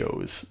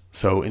ratios.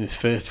 So in his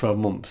first 12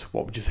 months,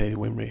 what would you say the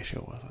win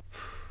ratio was?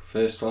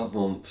 First 12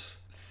 months,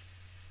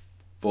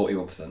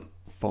 41%.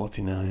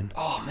 49.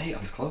 Oh, mate, I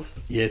was close.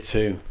 Year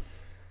 2.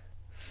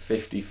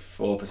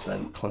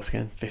 54%. Close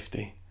again,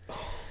 50.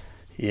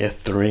 Year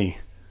 3.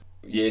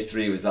 Year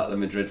 3, was that the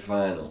Madrid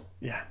final?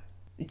 Yeah.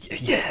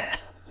 Yeah.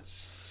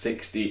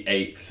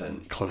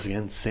 68%. Close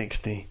again,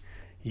 60.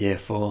 Year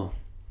 4.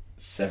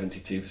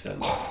 72%.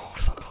 Oh,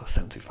 so close,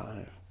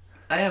 75.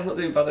 I am not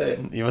doing bad here.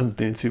 He wasn't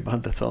doing too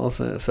bad at all,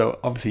 sir. So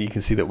obviously you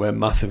can see that we're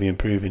massively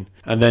improving.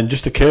 And then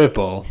just a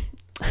curveball.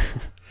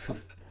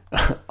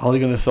 Ole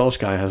Gunnar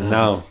Solskjaer has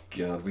now...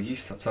 God, we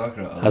used to talk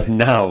about Ole. Has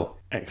now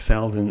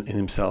excelled in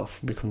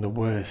himself, become the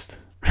worst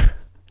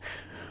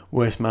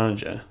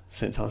manager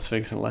since Alex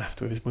Ferguson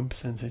left with his win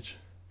percentage.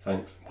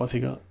 Thanks. What's he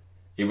got?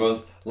 He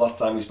was, last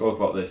time we spoke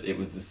about this, it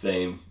was the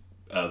same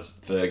as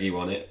Fergie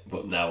won it,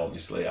 but now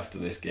obviously after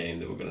this game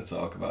that we're going to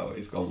talk about,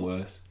 it's gone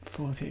worse.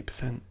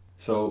 48%.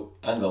 So,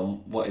 hang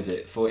on, what is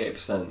it?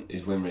 48%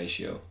 is win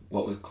ratio.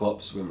 What was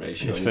Klopp's win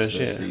ratio His in first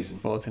his first year, season?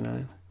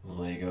 49. Well,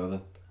 there you go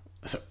then.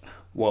 So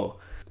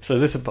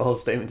is this a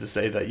bold statement to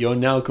say that you're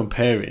now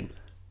comparing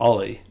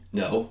Ollie?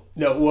 No.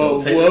 No, whoa, Don't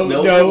say whoa, that.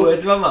 No, no. put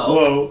words in my mouth.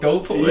 Whoa.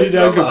 Don't put You're words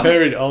in now my mouth.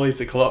 comparing Ollie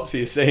to Klopp, so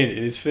you're saying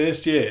in his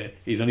first year,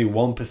 he's only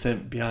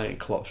 1% behind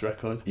Klopp's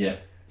record. Yeah.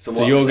 So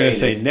what you're I'm going to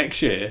say is,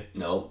 next year,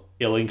 no.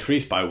 he'll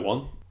increase by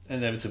 1,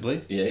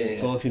 inevitably. Yeah.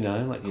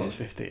 49, like Klopp's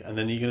 50. And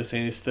then you're going to say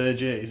in his third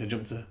year, he's going to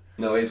jump to...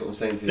 No, here's what I'm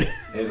saying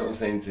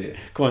to you.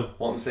 Come on.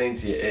 What I'm saying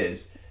to you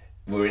is,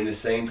 we're in the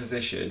same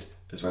position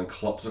as when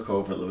Klopp took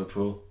over at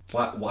Liverpool.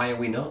 Why are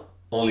we not?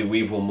 Only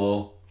we've won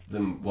more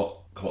than what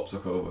Klopp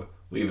took over.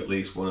 We've at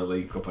least won a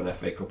League Cup, an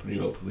FA Cup and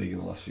Europa League in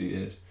the last few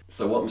years.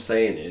 So what I'm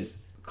saying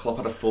is, Klopp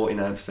had a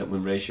 49%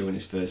 win ratio in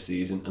his first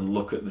season, and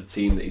look at the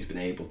team that he's been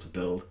able to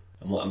build.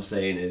 And what I'm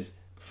saying is,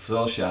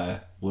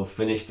 Solskjaer will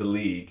finish the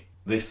league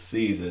this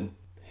season.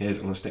 I'm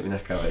going to stick my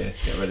neck out here.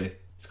 Get ready.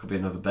 This could be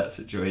another bet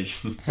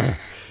situation.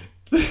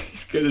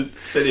 He's going to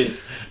finish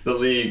the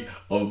league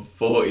on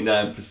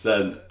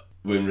 49%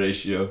 win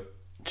ratio.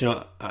 Do you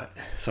know what?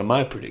 So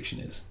my prediction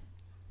is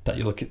that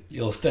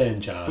you'll stay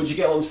in charge. But do you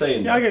get what I'm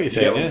saying? Yeah, I get what you're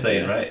saying. You get what I'm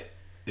saying, right?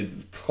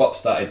 Is Klopp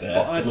started there.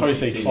 But I'd probably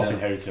say Klopp now.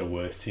 inherited a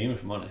worse team,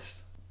 if I'm honest.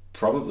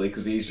 Probably,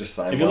 because he's just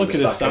signed If you look at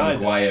his Wan-Bissaka, side,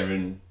 Maguire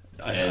and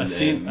I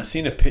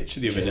seen a picture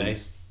the other day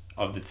James.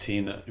 of the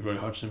team that Roy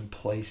Hodgson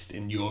placed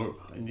in Europe,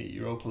 in the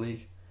Europa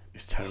League.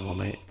 It's terrible,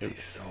 mate.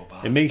 It's so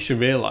bad. It makes you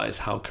realise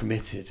how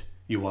committed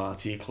you are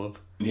to your club.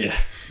 Yeah.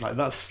 Like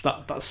that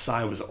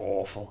side was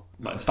awful.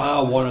 Like Was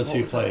bar that- one or what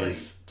two was that,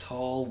 players. like,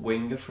 tall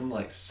winger from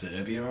like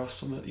Serbia or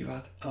something that you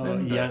had. Oh,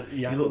 Remember?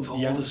 He looked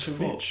old as fuck.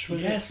 Jankovic,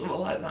 was Yeah, it? something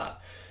like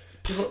that.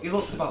 He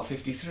looked about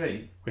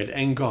 53. We had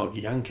Ngog,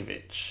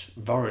 Jankovic,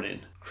 Voronin.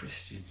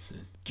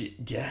 Christensen.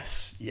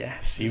 Yes,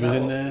 he was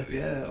in there.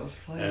 Yeah, that was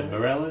playing.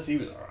 Morelos, he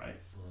was alright.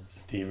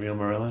 The real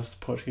Morelos, the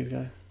Portuguese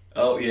guy.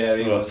 Oh yeah,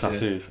 he was.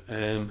 tattoos.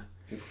 Yeah.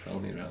 People call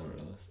me Real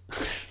Morales.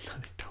 No,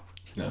 they don't.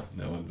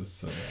 No one does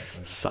say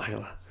that.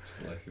 Sila.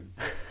 Just like him.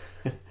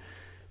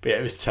 But yeah,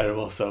 it was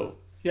terrible. So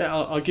yeah,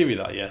 I'll give you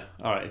that. Yeah,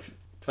 all right.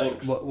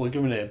 Thanks. We'll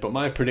give him it. But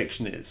my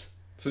prediction is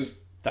So it's,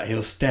 that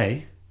he'll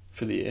stay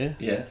for the year.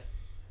 yeah.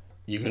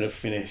 You're gonna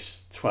finish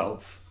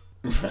 12th.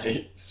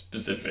 Right.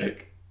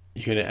 Specific.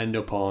 You're gonna end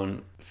up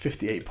on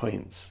 58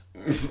 points.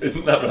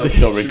 Isn't that right? This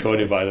is all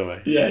recorded, by the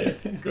way. Yeah.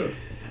 Good.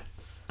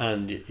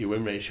 And your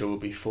win ratio will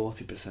be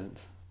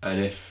 40%. And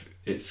if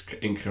it's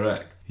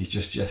incorrect, he's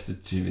just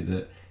gestured to me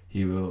that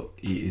he will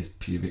eat his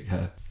pubic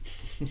hair.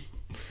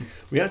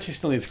 We actually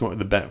still need to come up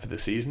with a bet for the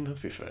season,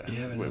 to be fair.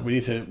 Yeah, we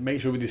need to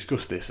make sure we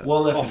discuss this.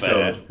 One off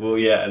air. episode. Well,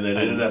 yeah, and then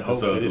in And an hopefully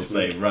episode we'll this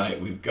say, week-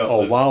 right, we've got.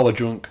 Or the- while we're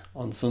drunk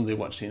on Sunday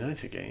watching the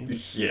United game.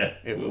 Yeah,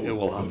 It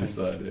will happen.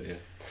 Decide it, yeah.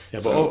 Yeah,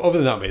 but So, other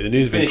than that, mate, the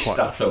news has been finished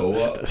quite... Stato or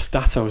what?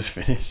 Stato's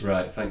finished.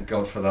 Right, thank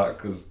God for that,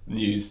 because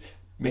news,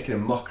 making a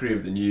mockery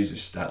of the news with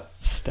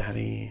stats.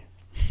 Statty.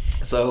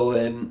 So,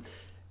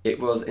 it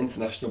was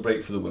international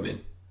break for the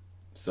women.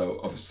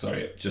 So,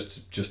 sorry,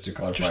 just to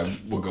clarify,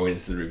 we're going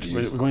into the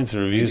reviews. We're going to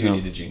We reviews do now.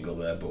 need a jingle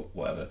there, but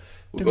whatever.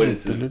 We're going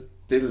into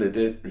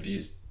the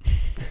reviews.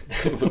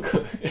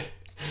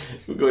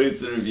 We're going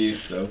into the reviews.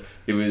 So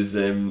there was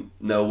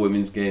no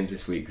women's games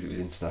this week because it was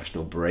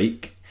international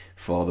break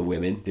for the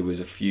women. There was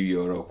a few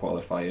Euro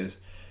qualifiers,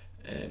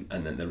 and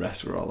then the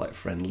rest were all like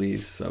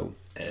friendlies. So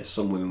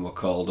some women were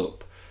called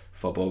up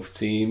for both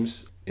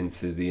teams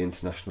into the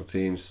international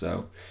teams.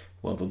 So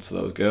well done to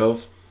those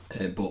girls.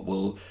 But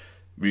we'll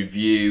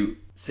review.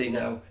 See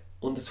now,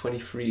 under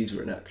 23s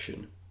were in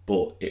action,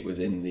 but it was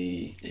in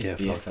the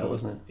EFL,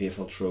 wasn't it?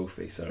 EFL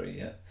trophy, sorry,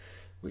 yeah,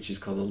 which is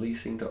called the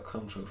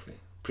leasing.com trophy.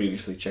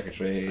 Previously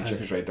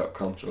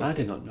checkertrade.com trophy. I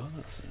did not know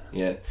that, sir.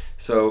 Yeah,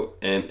 so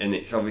and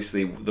it's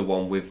obviously the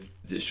one with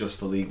it's just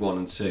for League 1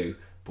 and 2,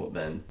 but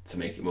then to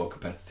make it more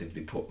competitive,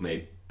 they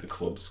made the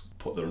clubs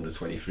put their under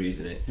 23s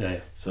in it. Yeah.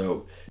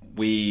 So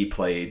we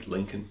played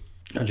Lincoln.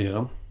 How'd you get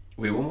on?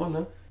 We won one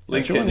though.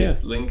 Lincoln, yeah.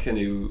 Lincoln,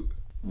 who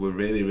were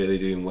really, really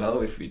doing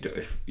well. If you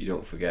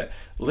don't forget,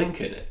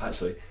 Lincoln,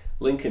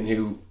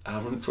 who our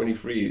under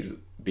 23s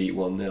beat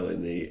 1-0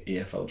 in the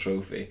EFL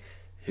Trophy,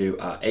 who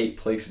are 8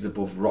 places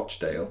above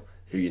Rochdale,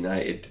 who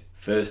United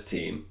first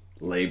team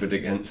laboured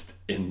against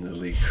in the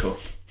League Cup.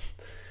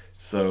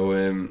 So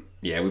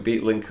we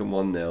beat Lincoln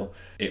 1-0.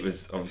 It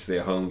was obviously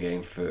a home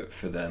game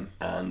for them,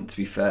 and to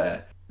be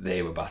fair,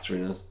 they were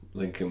battering us.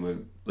 Lincoln were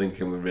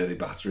really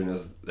battering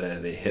us.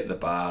 They hit the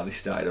bar. They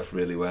started off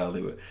really well.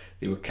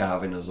 They were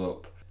carving us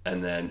up,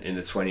 and then in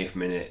the 20th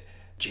minute,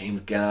 James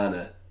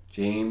Garner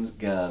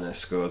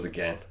scores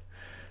again.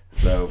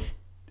 So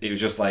it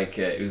was just like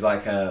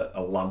a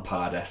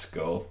Lampard-esque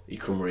goal. He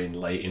come in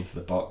late into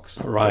the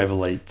box, arrival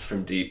late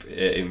from deep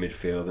in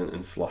midfield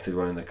and slotted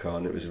one in the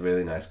corner. It was a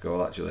really nice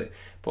goal actually.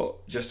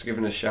 But just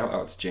giving a shout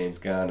out to James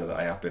Garner that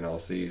I have been all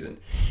season.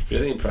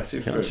 Really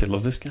impressive. I actually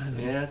love this guy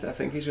though. Yeah, I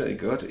think he's really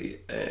good.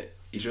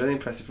 He's really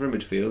impressive for a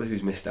midfielder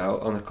who's missed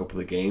out on a couple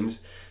of games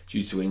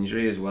due to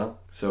injury as well.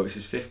 So it's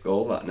his 5th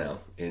goal that now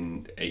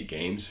in 8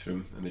 games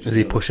from a midfielder. Is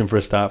he pushing for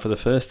a start for the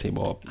first team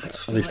or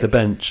at least the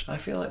bench? I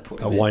feel like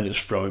putting him in. Why not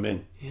just throw him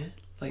in? Yeah,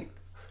 like,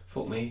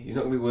 fuck me. He's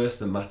not going to be worse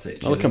than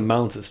Matic. Look at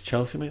Mount at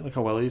Chelsea, mate. Look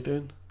how well he's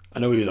doing. I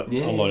know he was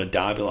on loan at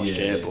Derby last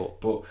year,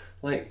 but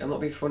like, I'm not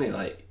being funny,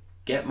 like,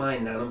 get my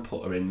nan and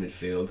put her in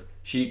midfield.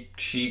 She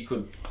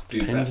could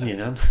do better. Depends on your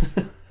nan.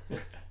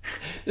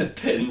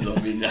 Depends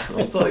on me now.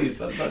 I'll tell you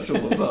something. I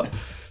love that.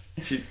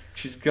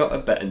 She's got a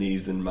better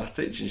knees than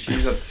Matic, and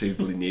she's had 2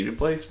 bloody knee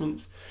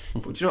replacements.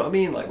 But do you know what I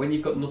mean? Like, when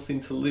you've got nothing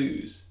to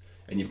lose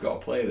and you've got a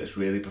player that's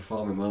really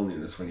performing well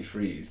in the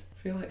 23s, I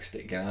feel like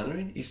stick Garner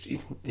in.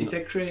 He's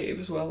dead creative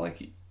as well. Like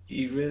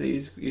he really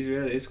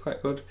is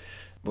quite good.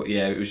 But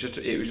yeah, it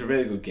was a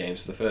really good game.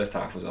 So the first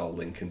half was all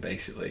Lincoln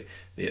basically.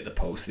 They hit the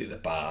post, they hit the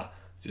bar,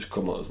 just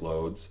come at us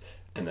loads.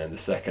 And then the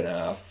second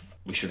half,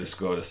 we should have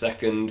scored a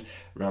second.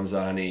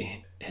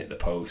 Ramzani hit the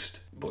post,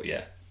 but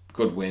yeah,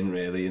 good win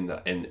really in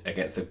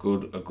against a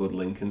good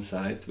Lincoln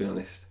side, to be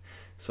honest.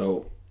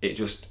 So it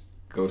just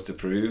goes to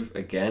prove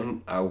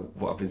again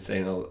what I've been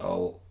saying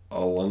all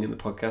along in the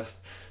podcast.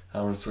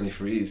 Our under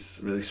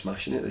 23s really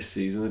smashing it this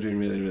season. They're doing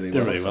really, really well.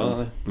 They're really well,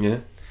 aren't they? Yeah.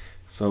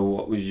 So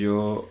what was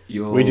your?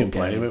 We didn't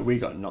play. We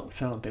got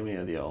knocked out, didn't we?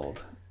 At the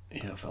old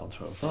EFL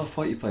Trophy. Oh, I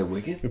thought you played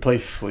Wigan. We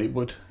played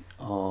Fleetwood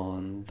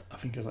on, I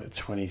think it was like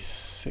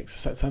 26th of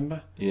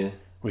September. Yeah.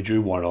 We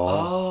drew 1-1.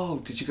 Oh,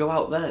 did you go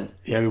out then?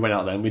 Yeah, we went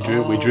out then. We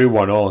drew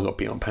 1-1 and got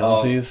beat on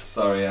penalties.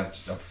 Oh, sorry, I've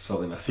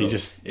totally messed up.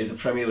 It's a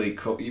Premier League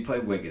Cup. You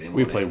played Wigan, didn't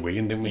we? We played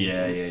Wigan, didn't we?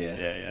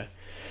 Yeah.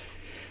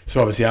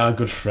 So obviously our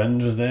good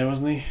friend was there,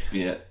 wasn't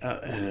he? Yeah.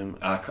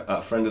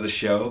 Our friend of the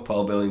show,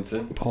 Paul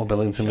Billington. Paul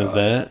Billington was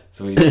there.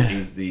 So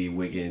he's the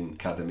Wigan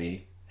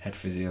Academy head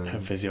physio.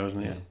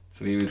 Isn't he? Yeah.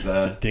 So he was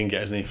there. Didn't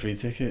get us any free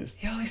tickets.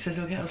 He always says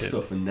he'll get us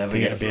stuff and never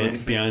gets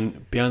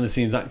anything. Behind the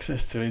scenes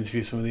access to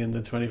interview some of the under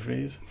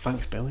 23s.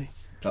 Thanks, Billy.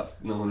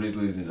 That's no wonder he's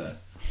losing there.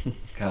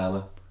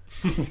 Karma.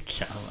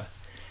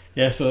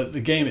 Yeah, so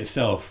the game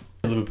itself,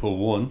 Liverpool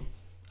won.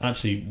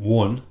 Actually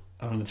won.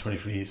 Our under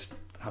 23s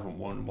haven't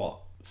won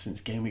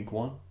since game week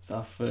 1. It's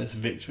our first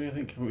victory, I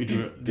think. We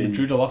drew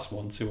the last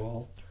one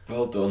 2-2.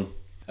 Well done.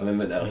 I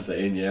remember now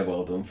saying,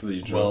 well done for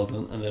the draw. Well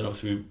done. And then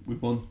obviously we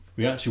won.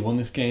 We actually won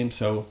this game.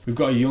 So we've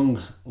got a young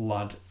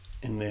lad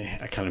in the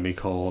academy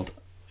called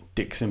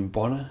Dixon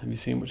Bonner. Have you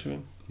seen much of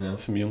him? No.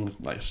 Some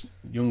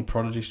young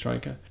prodigy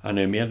striker. And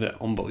he had an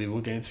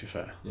unbelievable game, to be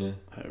fair. Yeah.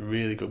 A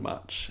really good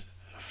match.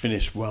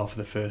 Finished well for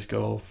the first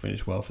goal.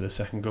 Finished well for the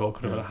second goal.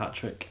 Could have had a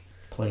hat-trick.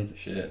 Played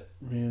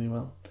really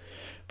well.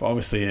 But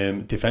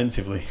obviously,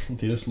 defensively,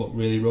 they just look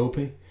really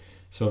ropey.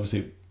 So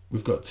obviously,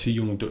 we've got 2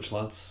 young Dutch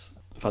lads,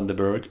 Van der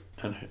Berg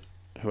and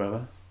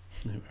whoever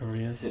he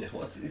is.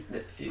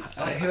 It's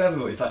like whoever,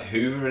 but it's like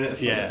Hoover in it or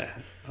something. Yeah,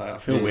 I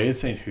feel weird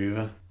saying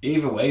Hoover.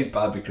 Either way is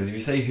bad, because if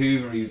you say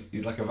Hoover,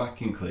 he's like a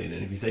vacuum cleaner,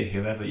 and if you say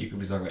whoever, you could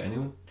be talking about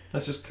anyone.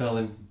 Let's just call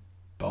him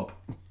Bob.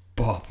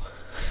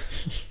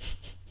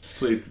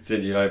 Please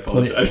continue, I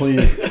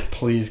apologise.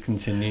 Please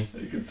continue.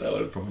 You can tell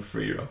what a proper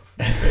 3-year-off.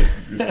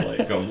 This is just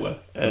like gone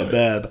west.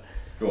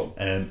 Go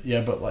on.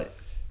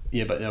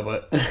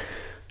 But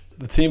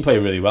the team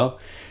played really well.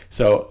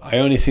 So I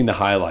only seen the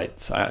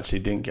highlights. I actually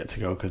didn't get to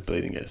go because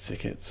Billy didn't get his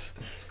tickets.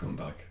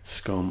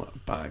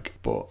 Scumbag.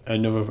 But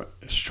another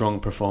strong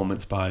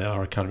performance by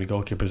our academy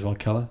goalkeeper as well,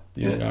 Keller,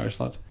 the young Irish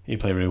lad. He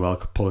played really well,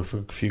 pulled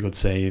a few good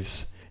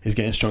saves. He's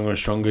getting stronger and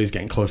stronger. He's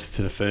getting closer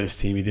to the first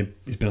team.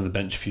 He's been on the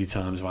bench a few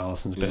times while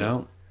Allison's been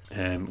out.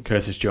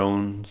 Curtis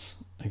Jones,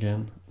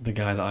 again, the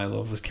guy that I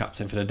love, was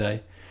captain for the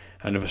day.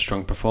 another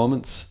strong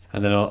performance.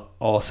 And then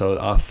also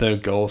our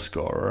third goal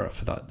scorer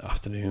for that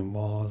afternoon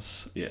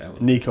was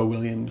Nico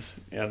Williams.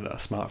 He had a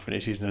smart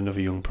finish. He's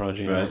another young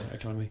prodigy in our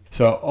academy.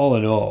 So all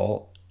in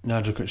all,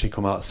 Nigel Crutchley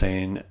come out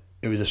saying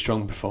it was a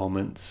strong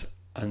performance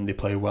and they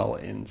play well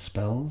in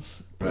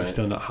spells. But we're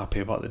still not happy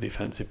about the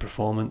defensive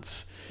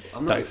performance.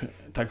 That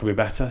could be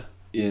better.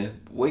 Yeah,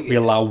 we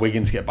allow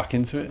Wigan to get back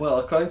into it. Well,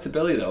 according to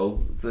Billy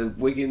though, the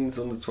Wigan's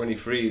under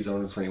 23s,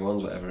 under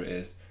 21s, whatever it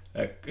is,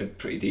 are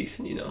pretty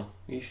decent. You know,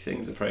 he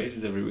sings the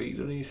praises every week,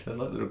 doesn't he? He says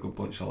like they're a good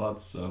bunch of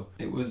lads. So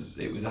it was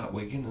at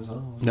Wigan as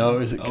well. No, it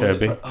was at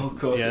Kirby. Of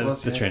course it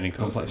was. The training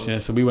complex. Yeah,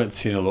 so we went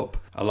 2-0 up,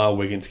 allowed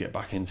Wigan to get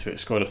back into it.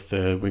 Scored a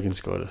third. Wigan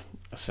scored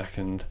a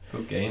second.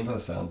 Good game by the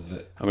sounds of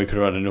it. And we could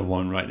have had another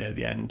one right near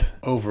the end.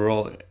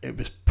 Overall, it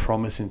was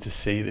promising to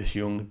see this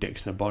young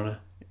Dixon Bonner.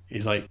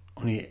 He's like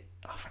only,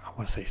 I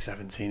want to say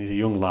 17. He's a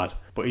young lad,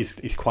 but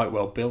he's quite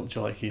well built.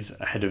 Like he's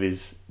ahead of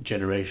his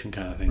generation,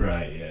 kind of thing.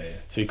 Right. Yeah.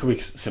 So he could be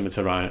similar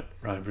to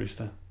Ryan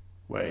Brewster,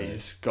 where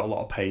he's got a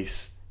lot of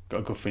pace, got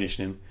a good finish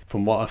in him.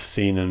 From what I've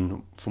seen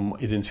and from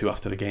what he's into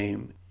after the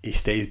game, he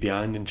stays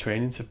behind in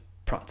training to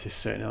practice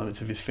certain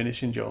elements of his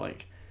finishing.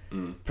 Like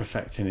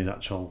perfecting his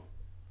actual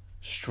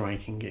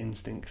striking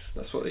instincts.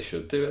 That's what they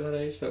should do at that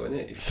age, though, isn't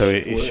it? So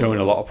he's showing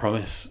a lot of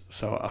promise.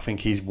 So I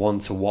think he's one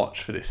to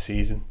watch for this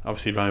season.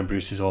 Obviously, Ryan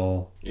Bruce is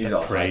all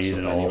praise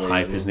and all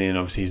hype, isn't he? And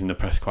obviously, he's in the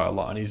press quite a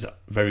lot, and he's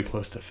very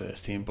close to the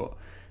first team. But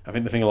I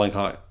think the thing I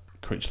like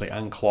Critchley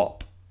and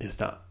Klopp is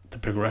that the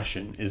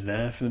progression is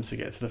there for them to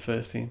get to the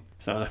first team.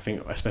 So I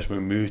think, especially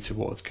when we move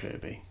towards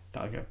Kirby,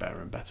 that'll get better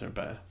and better and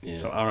better. Yeah.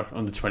 So our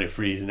under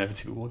 23s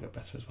inevitably will get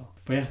better as well.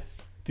 But yeah,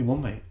 they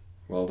won, mate.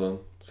 Well done.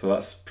 So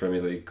that's Premier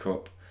League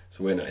Cup.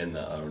 So we're not in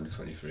that, our under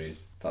 23s.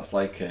 That's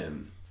like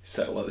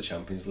set up like the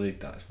Champions League.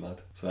 That's mad.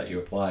 So like you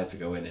apply to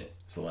go in it.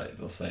 So like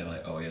they'll say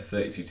like, oh yeah,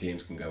 32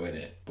 teams can go in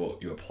it,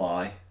 but you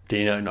apply. Do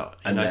you know not?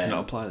 And then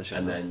not apply the shit.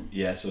 And then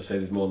so say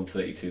there's more than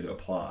 32 that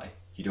apply.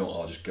 You don't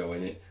all just go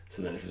in it.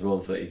 So then if there's more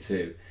than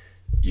 32,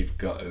 you've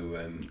got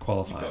to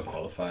qualify. You've got to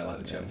qualify like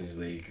the Champions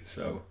League.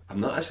 So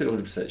I'm not actually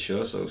 100%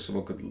 sure. So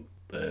someone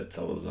could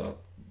tell us or.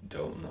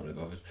 I'm not really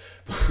bothered.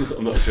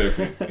 I'm not sure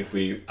if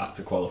we had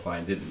to qualify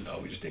and didn't, or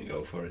we just didn't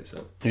go for it.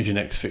 So who's your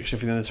next fixture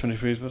for the under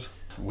 23s, bud?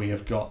 We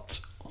have got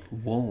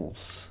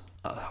Wolves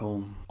at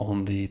home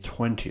on the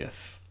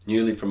 20th.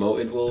 Newly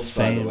promoted Wolves,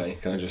 by the way,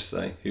 can I just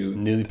say, who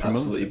newly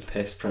promoted, absolutely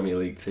pissed Premier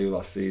League 2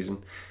 last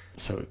season.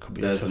 So it could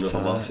be there's another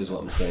loss, is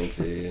what I'm saying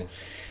to you.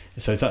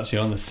 So it's actually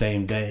on the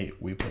same day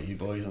we play you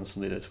boys on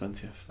Sunday the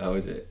 20th. Oh,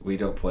 is it? We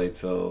don't play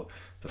till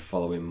the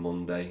following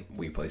Monday.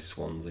 We play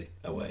Swansea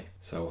away.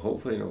 So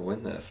hopefully another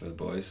win there for the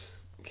boys.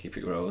 Keep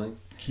it rolling.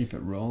 Keep it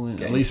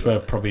rolling. At least we're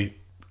probably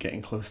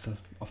getting close to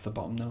off the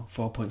bottom now.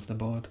 4 points on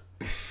the board.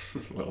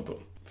 Well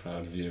done.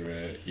 Proud of your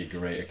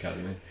great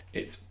academy.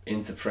 It's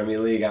into Premier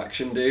League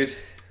action, dude.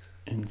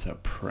 Into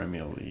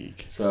Premier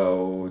League.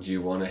 So do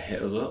you want to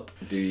hit us up?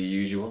 Do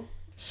your usual?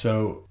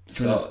 So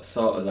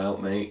sort us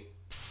out, mate.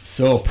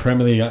 So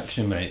Premier League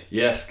action, mate.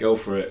 Yes, go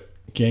for it.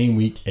 Game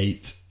week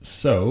 8.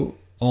 So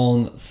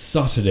on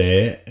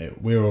Saturday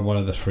we were one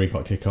of the 3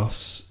 o'clock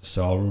kickoffs.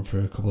 So I'll run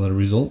through a couple of the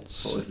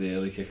results. What was the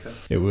early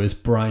kickoff? It was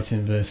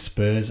Brighton versus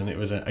Spurs, and it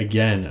was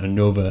again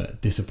another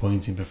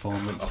disappointing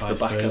performance by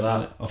Spurs. Off the back of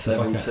that,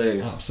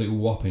 7-2. Absolute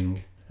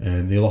whopping.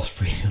 They lost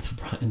 3-0 to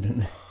Brighton, didn't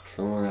they?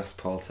 Someone asked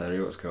Paul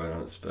Terry what's going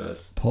on at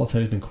Spurs. Paul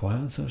Terry's been quiet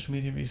on social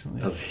media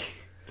recently. Has he?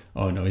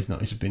 Oh no, he's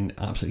not. He's been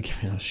absolutely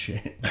giving us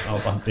shit. How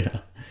bad they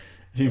are.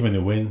 Even when they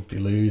win, they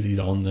lose. He's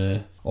on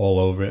there, all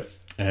over it.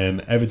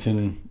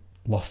 Everton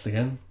lost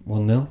again,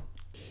 1-0.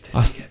 Did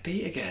they get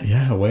beat again?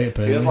 Yeah, away at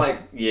Burnley. Feels like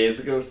years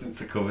ago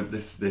since I covered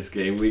this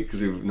game week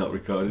because we've not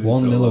recorded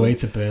 1-0 away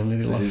to Burnley.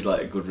 So this is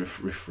like a good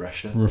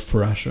refresher.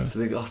 So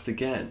they lost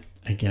again?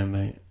 Again,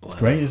 mate. It's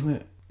great, isn't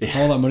it? Yeah.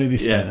 All that money they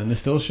spent and they're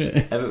still shit.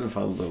 Everton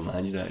fans don't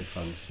mind United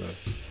fans, so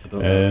I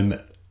don't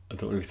want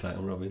to be tight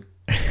on Robin.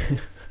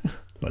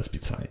 Let's be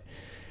tight.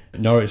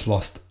 Norwich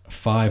lost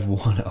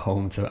 5-1 at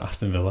home to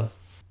Aston Villa.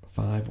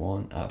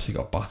 5-1.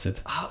 Absolutely got battered.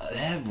 Oh,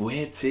 they're a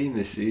weird team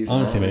this season.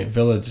 Honestly, mate,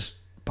 Villa just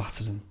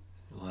battered them.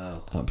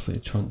 Wow.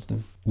 Absolutely trounced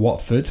them.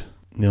 Watford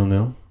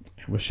 0-0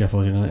 with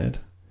Sheffield United.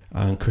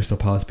 And Crystal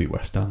Palace beat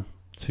West Ham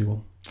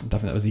 2-1. I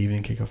think that was the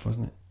evening kickoff,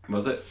 wasn't it?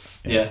 Was it?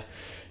 Yeah.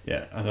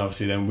 Yeah, and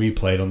obviously then we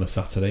played on the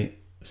Saturday.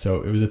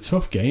 So it was a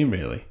tough game,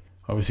 really.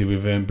 Obviously,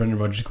 with Brendan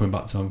Rodgers coming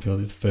back to Anfield,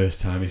 it's the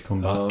first time he's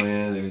come back. Oh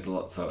yeah, there was a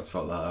lot talked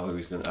about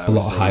that. A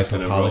lot of hype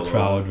of how the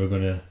crowd were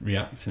going to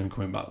react to him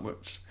coming back,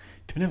 which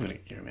they were never going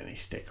to give him any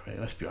stick, really,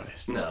 let's be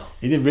honest. No.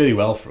 He did really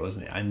well for us,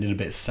 and it ended a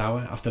bit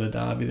sour after the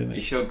derby, didn't he?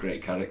 He showed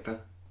great character.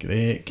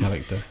 Great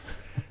character.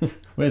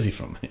 Where's he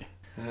from,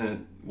 mate?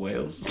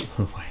 Wales.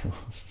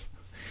 Wales.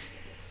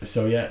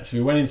 So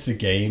we went into the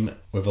game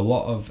with a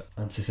lot of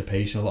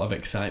anticipation, a lot of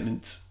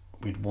excitement.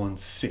 We'd won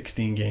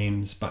 16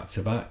 games back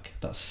to back.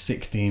 That's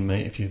 16,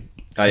 mate. If you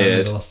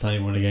remember the last time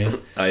you won a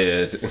game. I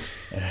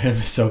heard.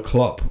 So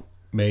Klopp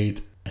made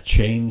a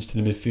change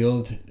to the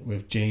midfield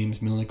with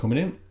James Milner coming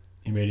in.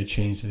 he made a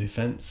change to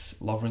defence.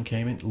 Lovren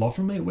came in.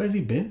 Lovren, mate, where's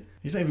he been?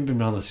 He's not even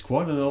been around the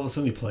squad, and all of a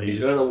sudden he plays. He's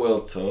been on a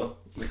world tour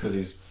because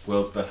he's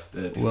world's best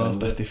defender. World's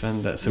best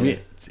defender. So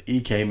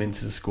he came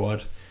into the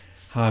squad.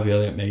 Harvey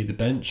Elliott made the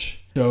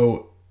bench.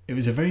 So it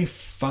was a very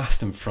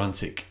fast and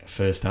frantic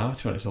first half.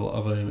 To be honest, a lot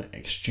of them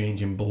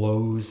exchanging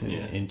blows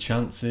in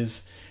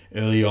chances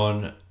early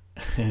on.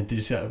 Did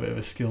you see that a bit of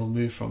a skill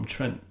move from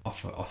Trent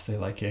off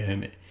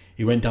the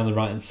he went down the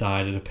right hand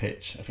side of the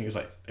pitch. I think it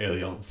was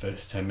early on,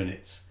 first 10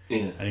 minutes.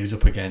 Yeah. And he was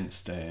up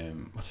against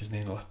what's his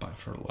name, the left back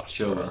for last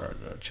year,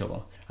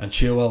 Chilwell. And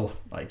Chilwell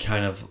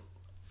kind of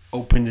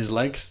opened his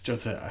legs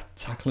just to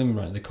tackle him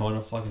right in the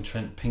corner flag, and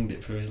Trent pinged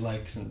it through his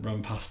legs and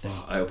ran past him.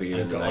 I hope he gave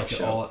him a nice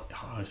shot.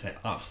 I would say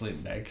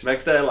absolute megs.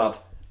 Megs there, lad.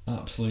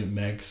 Absolute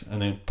megs,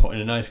 and then put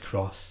in a nice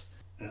cross.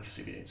 And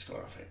obviously we didn't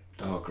score off it.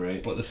 Oh,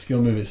 great. But the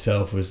skill move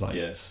itself was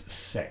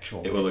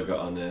sexual. It will have got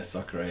on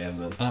Soccer AM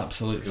then.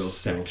 Absolute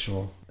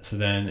sexual. So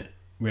then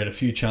we had a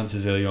few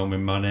chances early on with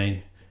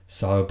Mane,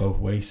 Salah both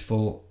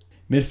wasteful.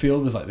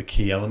 Midfield was the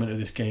key element of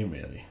this game,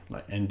 really.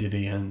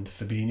 Ndidi and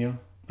Fabinho,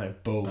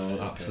 both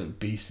absolute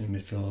beasts in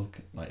midfield.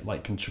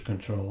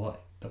 Control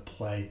the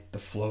play, the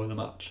flow of the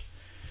match,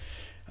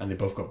 and they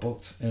both got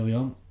booked early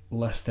on.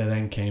 Leicester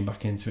then came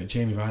back into it.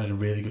 Jamie Vardy had a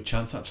really good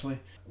chance actually,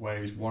 where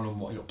he was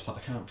one-on-one. He got I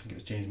can't think it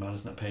was James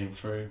Maddison that paid him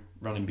through,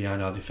 running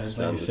behind our defence.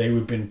 Like you say,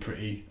 we've been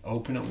pretty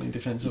open up in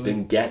defensively.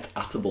 Been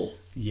get-atable.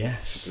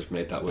 Yes. Just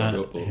made that word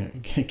up.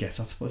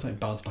 Get-atable. It's like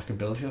bounce back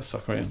ability or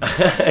soccer.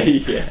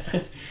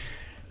 Yeah.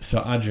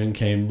 So Adrian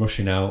came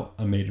rushing out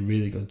and made a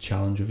really good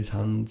challenge with his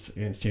hands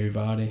against Jamie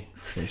Vardy.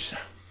 Which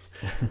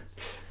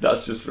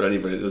that's just for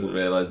anybody that doesn't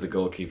realise the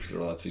goalkeepers are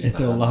allowed to use the hands.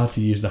 They're allowed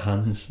to use the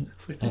hands.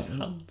 With his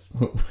hands.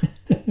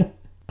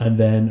 And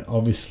then,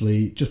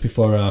 obviously, just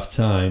before half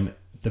time,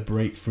 the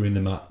breakthrough in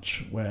the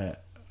match where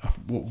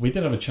we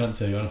did have a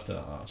chance early on after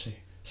that, actually.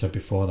 So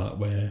before that,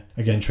 where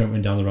again Trent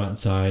went down the right hand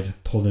side,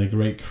 pulled in a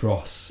great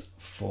cross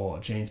for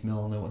James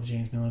Milner. What did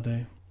James Milner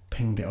do?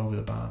 Pinged it over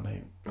the bar,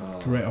 mate. Oh.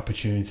 Great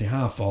opportunity,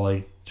 half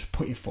volley. Just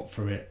put your foot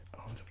through it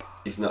over the bar.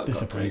 He's not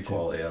got great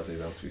quality, has he?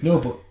 Though, to be fair.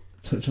 But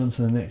touch on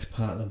to the next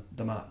part of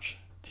the match.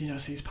 Do you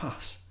not see his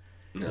pass?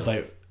 No. It's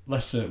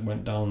Leicester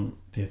went down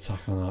the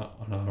attack on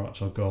our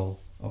actual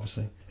goal.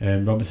 Obviously,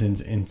 Robertson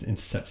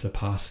intercepts the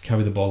pass,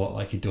 carried the ball out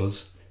like he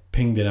does,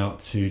 pinged it out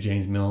to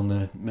James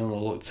Milner. Milner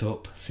looked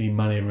up, see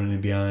Mane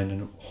running behind,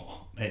 and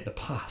mate, the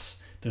pass.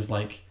 There's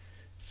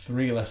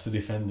 3 Leicester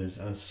defenders,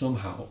 and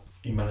somehow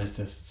he managed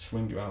to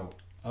swing it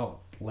out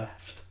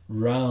left,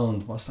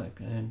 round. What's that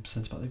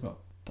centre back they've got?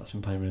 That's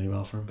been playing really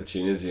well for him. The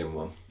Tunisian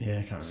one. Yeah,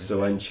 I can't remember.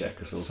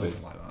 Soenchek or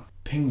something like that.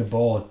 Ping the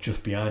ball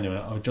just behind him.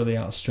 A jolly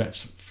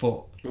outstretched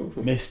foot. Ooh.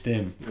 Missed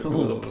him.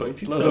 Little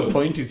pointy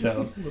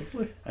toe.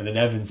 Lovely. And then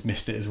Evans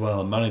missed it as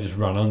well. And Mane just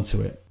ran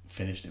onto it.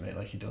 Finished it, mate,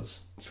 like he does.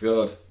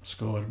 Scored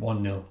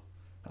 1-0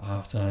 at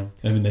half time.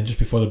 And then just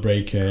before the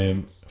break,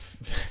 and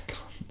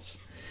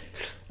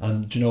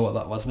do you know what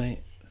that was, mate?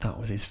 That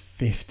was his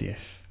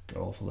 50th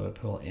goal for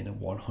Liverpool in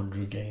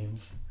 100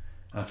 games.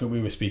 I think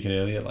we were speaking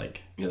earlier,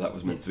 yeah, that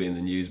was meant to be in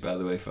the news, by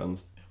the way,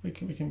 fans. We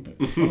can.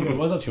 It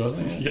was actually,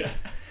 wasn't it? Yeah.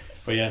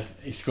 But yeah,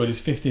 he scored his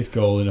 50th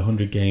goal in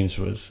 100 games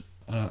for us.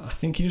 I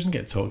think he doesn't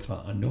get talked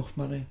about enough,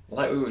 Manny.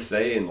 Like we were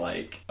saying,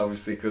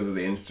 obviously because of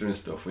the Insta and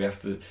stuff, we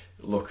have to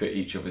look at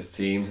each other's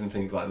teams and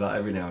things like that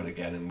every now and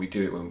again, and we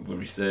do it when we're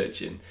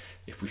researching.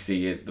 If we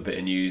see the bit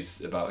of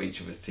news about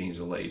each of his teams,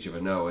 we'll let each other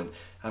know. And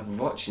I've been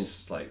watching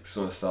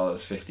some of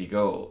Salah's 50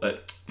 goals,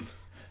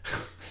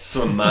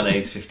 some of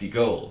Mane's 50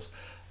 goals.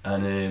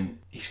 And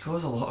he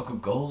scores a lot of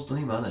good goals, doesn't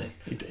he, Mane?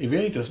 He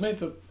really does, mate.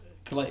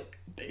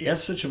 He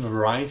has such a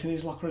variety in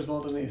his locker as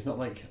well, doesn't he? It's not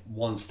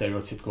one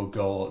stereotypical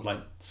goal.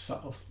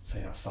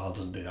 Saying that Salah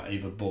doesn't do that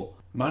either, but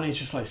Mane's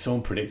just so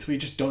unpredictable. You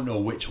just don't know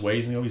which way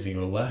he's going to go. Is he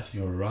going to go left? Is he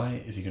going to go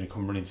right? Is he going to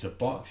come running to the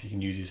box? He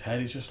can use his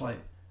head. It's just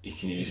he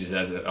can use his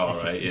head. All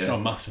right, He's got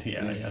a massive.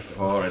 Yeah, his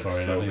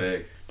forehead's so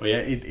big. But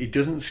yeah, he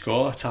doesn't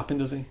score a tapping,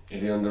 does he?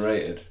 Is he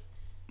underrated?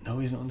 No,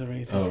 he's not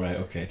underrated. Oh right,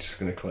 okay. Just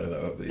going to clear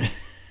that up.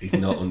 He's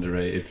not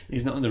underrated.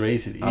 He's not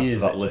underrated. Add to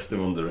that list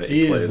of underrated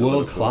players. He is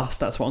world class.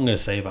 That's what I'm going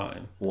to say about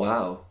him.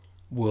 Wow.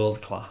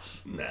 World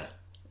class. Nah.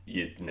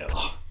 You'd know.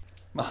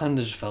 My hand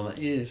has just fell out.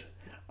 He is.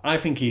 I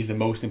think he's the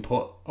most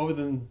important, other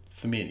than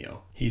Firmino,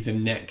 he's the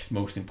next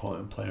most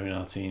important player in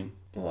our team.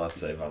 Well, I'd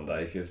say Van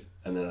Dijk is,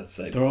 and then I'd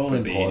say they're all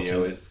Fabinho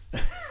important. Is.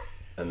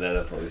 And then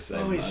I'd probably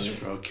say he's just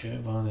throw a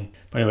curve, aren't he?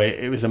 But anyway,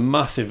 it was a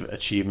massive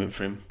achievement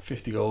for him.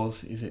 50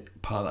 goals. He's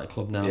part of that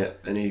club now. Yeah,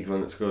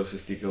 anyone that scores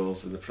 50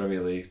 goals in the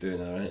Premier League's doing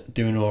alright.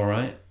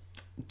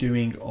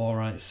 Doing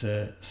alright,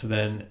 sir. So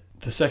then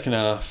the second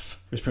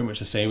half was pretty much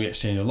the same. We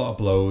exchanged a lot of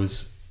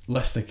blows.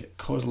 Leicester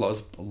caused a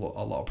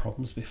lot of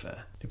problems, to be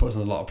fair. They put us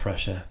under a lot of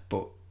pressure,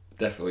 but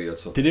definitely your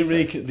toughest they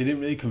didn't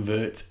really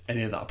convert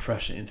any of that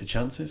pressure into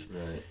chances.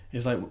 Right.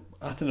 It's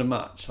after the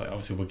match,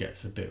 obviously we'll get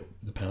to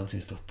the penalty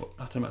and stuff, but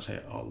after the match,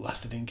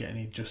 Leicester didn't get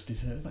any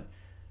justice. It's they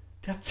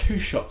had 2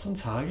 shots on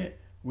target.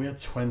 We had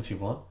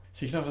 21.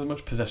 So you can have as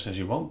much possession as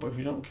you want, but if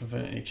you don't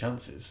convert any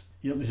chances,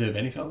 you don't deserve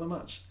anything out of the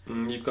match.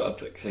 You've got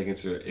to take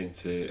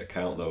into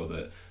account though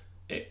that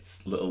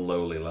it's little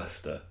lowly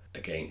Leicester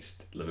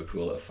against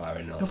Liverpool at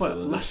firing No, but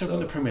Leicester won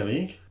the Premier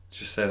League.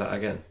 Just say that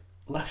again.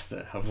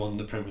 Leicester have won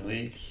the Premier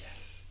League.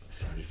 Yes, that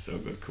sounded so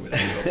good coming out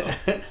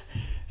of that.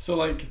 So,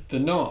 like, they're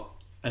not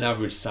an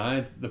average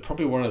side. They're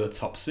probably one of the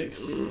top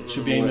 6.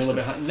 Should be aiming a little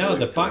bit high. Now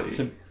they're back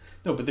to...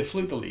 No, but they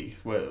fluked the league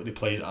where they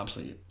played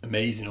absolutely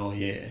amazing all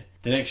year.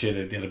 The next year they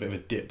had a bit of a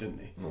dip, didn't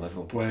they? Well,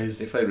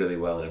 they played really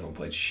well and everyone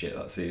played shit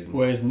that season.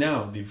 Whereas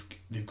now they've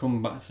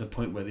come back to the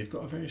point where they've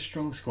got a very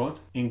strong squad.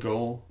 In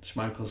goal,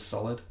 Schmeichel's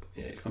solid.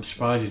 Yeah, I'm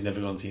surprised he's never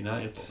gone to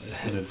United.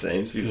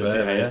 Same, to be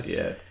fair.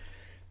 Yeah.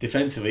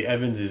 Defensively,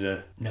 Evans is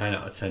a 9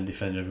 out of 10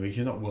 defender every week.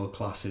 He's not world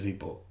class, is he?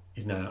 But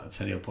he's 9 out of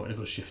 10. He'll put in a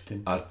good shift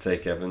in. I'd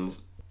take Evans.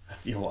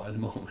 You know what, at the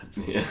moment?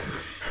 Yeah.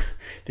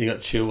 They got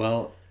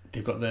Chilwell.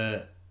 They've got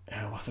the...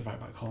 what's the right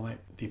back called, mate?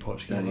 The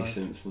Portuguese Danny lad.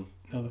 Simpson.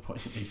 No,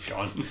 he's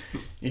gone.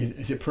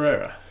 Is it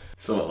Pereira?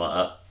 Something like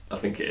that. I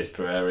think it is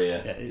Pereira,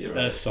 yeah. They're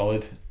right.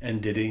 Solid.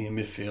 Ndidi in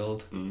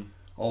midfield.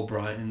 All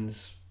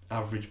Brighton's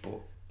average, but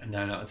a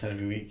 9 out of 10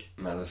 every week.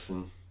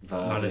 Madison,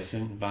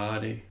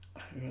 Vardy.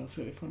 Who else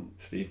at the front?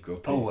 Steve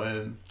Guppy.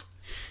 Oh,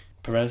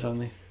 Perez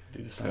only.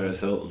 Perez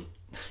Hilton.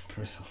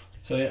 Perez Hilton.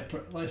 So yeah,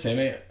 like I say,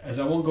 mate, as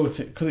I won't go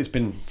to... Because it's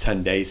been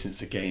 10 days since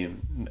the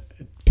game...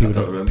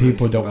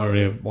 People don't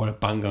really want to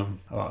bang on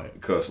about it.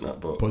 Of course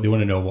not, but they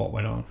want to know what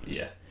went on.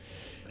 Yeah.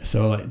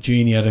 So, like,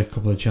 Gini had a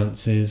couple of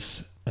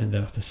chances, and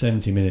then after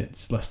 70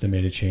 minutes, Leicester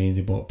made a change.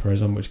 They brought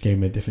Perez on, which gave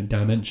him a different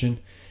dimension.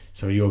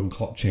 So Jurgen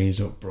Klopp changed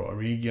up, brought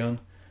Origi on.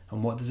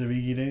 And what does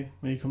Origi do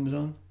when he comes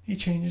on? He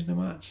changes the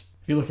match.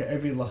 If you look at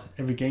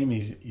every game,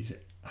 he's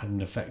had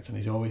an effect, and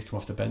he's always come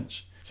off the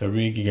bench. So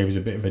Origi gave us a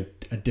bit of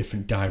a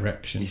different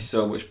direction. He's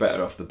so much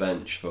better off the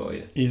bench for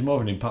you. He's more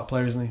of an impact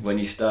player, isn't he? When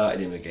you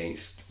started him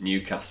against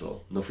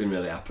Newcastle, nothing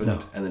really happened. No.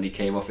 And then he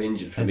came off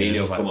injured.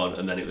 Firmino's come on,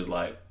 and then it was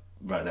like,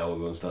 right now we're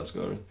going to start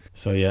scoring.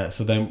 So yeah,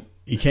 so then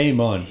he came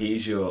on.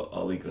 He's your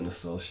Ole Gunnar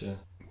Solskjaer.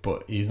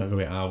 But he's not going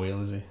to be at our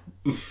wheel, is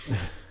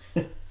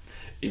he?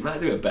 He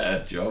might do a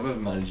better job of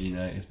managing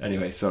United.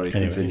 Anyway, sorry,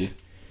 continue.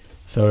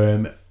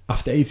 So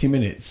after 80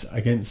 minutes,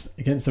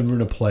 against a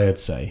run of play, I'd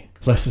say,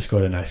 Leicester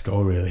scored a nice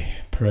goal, really.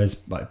 Perez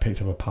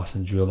picked up a pass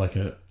and drew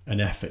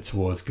an effort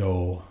towards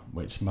goal,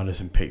 which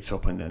Maddison picked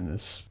up, and then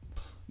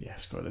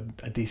scored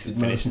a decent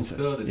finish.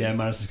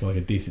 Maddison scored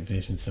a decent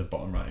finish into the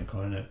bottom right-hand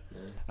corner.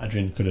 Yeah.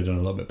 Adrian could have done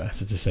a little bit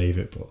better to save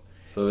it, but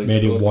so they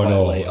made it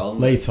 1-0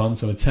 late on,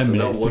 so in 10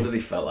 minutes. No wonder they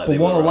felt like but they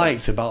what were I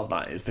liked about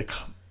that is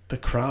the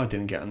crowd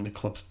didn't get on the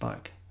club's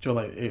back. Do you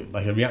know,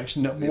 like a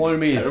reaction? No, what I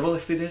mean is terrible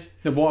if they did.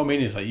 No, what I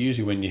mean is, like,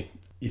 usually when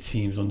your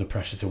team's under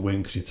pressure to win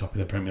because you're top of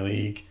the Premier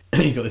League,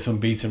 you've got this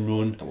unbeaten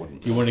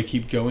run, you want to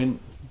keep going,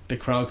 the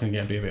crowd can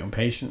get a bit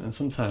impatient, and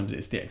sometimes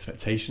it's the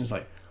expectations,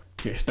 like,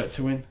 you expect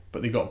to win,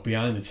 but they got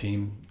behind the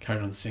team,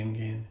 carried on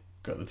singing,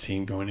 got the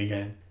team going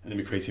again, and then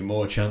we created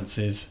more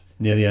chances.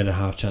 Nearly had a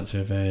half chance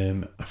with,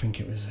 I think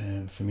it was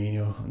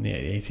Firmino on the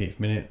 88th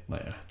minute,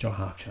 like a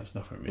half chance,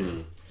 nothing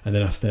really. And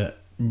then after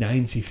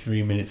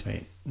 93 minutes,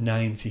 mate,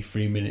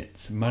 93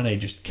 minutes, Mane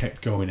just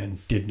kept going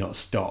and did not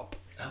stop.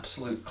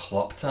 Absolute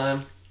Klopp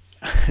time.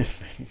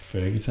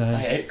 Fergie time. I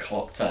hate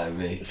Klopp time,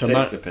 mate. So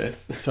takes the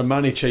piss. So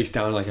Mane chased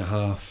down like a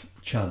half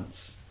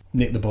chance,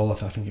 nicked the ball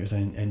off, I think it was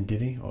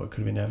Ndidi, or it could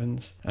have been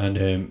Evans,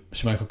 and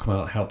Schmeichel come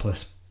out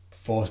helpless,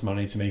 forced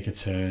Mane to make a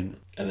turn,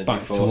 and then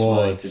back forced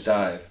Mane to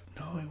dive.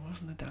 No, it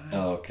wasn't a dive.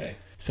 Oh, okay.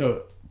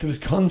 So there was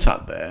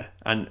contact there,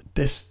 and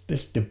this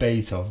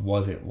debate of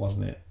was it,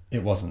 wasn't it?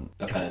 It wasn't.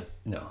 A pen?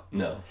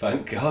 No,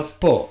 thank God.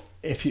 But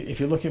if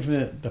you're looking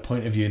from the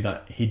point of view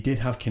that he did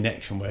have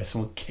connection where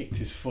someone kicked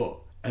his foot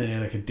and then he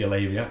had like a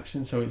delay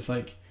reaction, so it's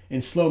like in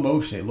slow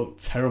motion it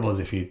looked terrible as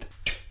if he'd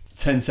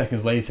 10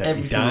 seconds later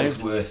everything he dived.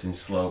 looks worse in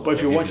slow. But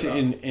if you watch it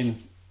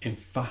in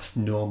fast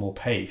normal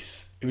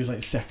pace, it was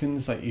like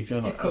seconds. Like he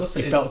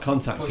felt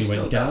contact, he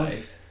went down.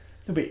 Dived.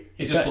 No, but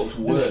it just looks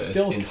worse.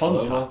 Still in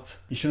contact. Slow-mo.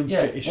 You shouldn't.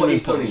 Yeah.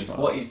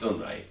 What he's done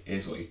right.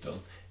 Here's what he's done.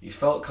 He's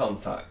felt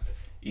contact.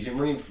 He's been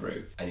running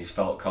through and he's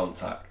felt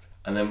contact.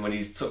 And then when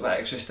he's took that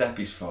extra step,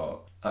 he's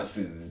thought,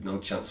 actually, there's no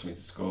chance for me to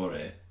score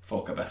here.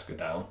 Fuck, I best go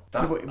down.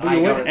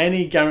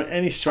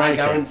 Any striker. I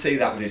guarantee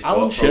that was his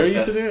Alan thought Shearer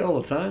process. used to do it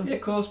all the time. Yeah,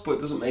 of course, but it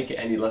doesn't make it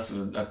any less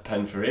of a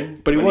pen for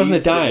him. But it wasn't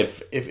a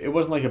dive. If it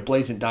wasn't like a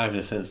blatant dive in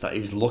the sense that he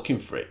was looking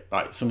for it.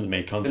 Right, someone's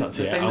made contact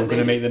here. I'm going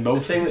to make the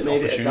most of this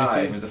opportunity. The thing that made it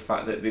a dive was the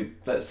fact that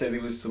let's say there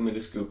was some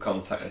minuscule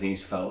contact and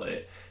he's felt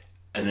it,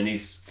 and then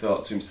he's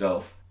thought to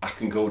himself, I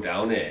can go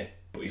down here,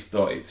 but he's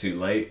thought it too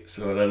late.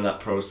 So then that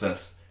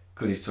process,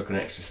 because he's took an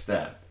extra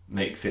step,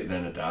 makes it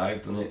then a dive,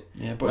 doesn't it?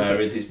 Yeah, but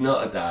whereas it's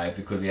not a dive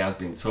because he has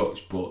been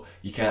touched, but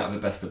you can't have the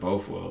best of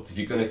both worlds. If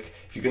you're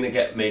gonna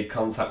get made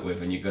contact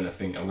with and you're gonna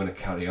think I'm gonna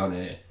carry on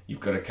here, you've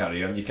got to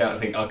carry on. You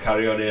can't think I'll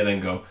carry on here then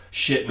go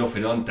shit,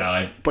 nothing on,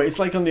 dive. But it's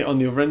like on the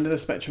other end of the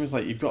spectrum, it's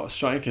like you've got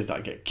strikers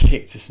that get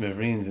kicked to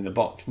smithereens in the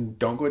box and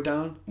don't go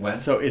down. When?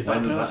 So is that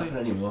when does that happen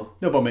anymore?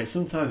 No, but mate,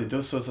 sometimes it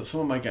does. So it's like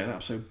someone might get an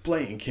absolute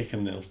blatant kick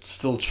and they'll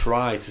still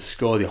try to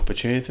score the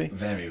opportunity.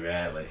 Very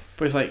rarely.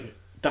 But it's like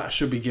that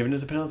should be given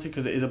as a penalty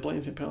because it is a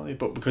blatant penalty.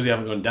 But because they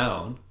haven't gone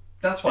down,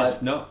 That's why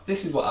it's not.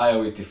 This is what I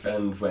always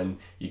defend when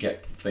you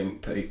get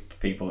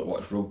people that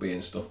watch rugby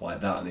and stuff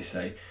like that, and they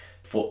say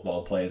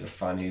football players are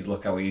fannies.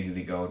 Look how easy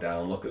they go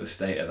down. Look at the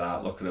state of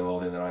that. Look at them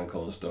holding their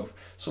ankle and stuff.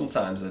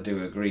 Sometimes I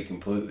do agree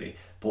completely.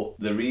 But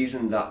the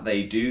reason that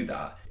they do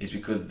that is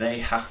because they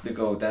have to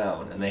go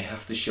down and they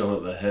have to show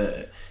that they're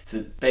hurt.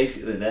 So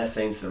basically, they're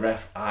saying to the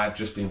ref, "I've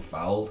just been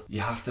fouled." You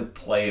have to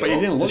play it. But up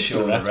you didn't to look show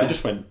to the ref. ref. You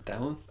just went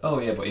down. Oh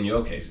yeah, but in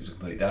your case, it was a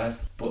complete dive.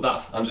 But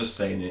I'm just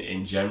saying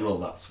in general.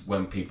 That's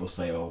when people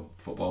say, "Oh,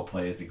 football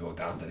players they go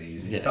down that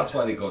easy." Yeah. That's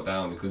why they go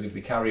down, because if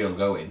they carry on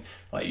going,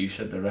 like you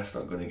said, the ref's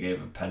not going to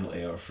give a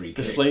penalty or a free kick.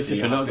 The slated so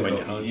you for have not to going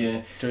go, down.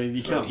 Yeah, You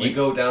so can't you win.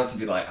 go down to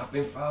be like, "I've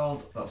been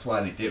fouled." That's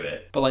why they do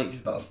it. But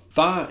like That's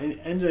VAR, in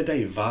the end of the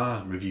day,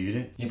 VAR reviewed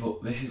it. yeah,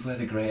 but this is where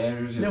the grey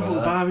areas. No,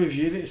 but VAR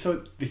reviewed it,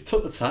 so they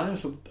took the time.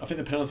 So I think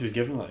the penalty was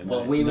given like in the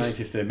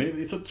 93rd minute, but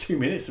they took 2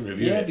 minutes to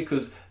review Yeah, it.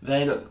 because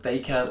they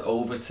can't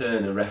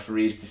overturn a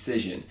referee's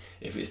decision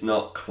if it's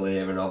not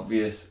clear and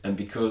obvious, and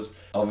because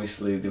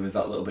obviously there was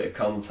that little bit of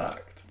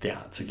contact, They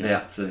had to. they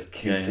had to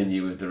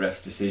continue with the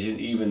ref's decision,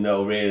 even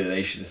though really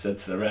they should have said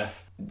to the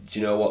ref, "Do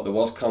you know what? There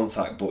was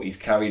contact, but he's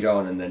carried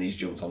on and then he's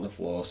jumped on the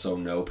floor, so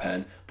no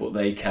pen." But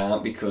they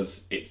can't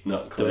because it's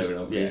not clear and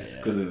obvious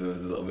because there was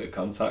a little bit of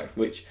contact,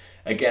 which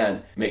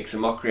again makes a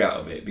mockery out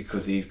of it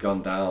because he's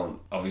gone down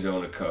of his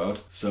own accord,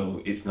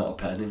 so it's not a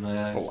pen in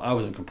my eyes. But I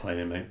wasn't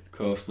complaining, mate. Of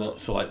course not.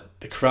 So like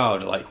the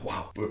crowd are like,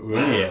 "Wow, we're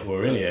in here,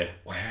 we're in here."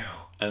 Wow.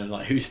 And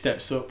like, who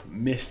steps up?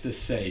 Mr.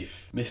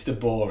 Safe, Mr.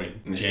 Boring,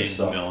 Mr. James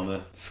Soft.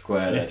 Milner,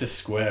 Square Mr.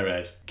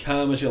 Squarehead,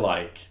 calm as you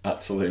like.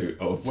 Absolute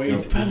old school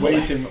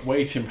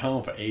Waiting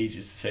around for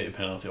ages to take the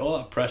penalty. All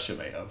that pressure,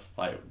 mate, of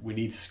like, we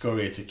need to score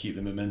here to keep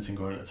the momentum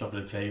going at the top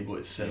of the table.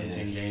 It's 17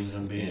 games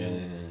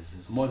unbeaten.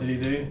 And what did he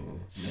do?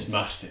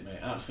 Smashed it, mate.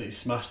 Absolutely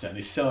smashed it. And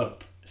his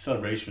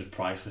celebration was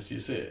priceless. Did you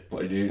see it?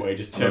 What did he do? Where he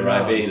just I'm a turned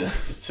around,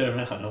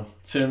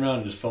 Ribena. turn around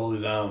and just fold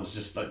his arms,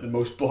 just like the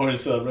most boring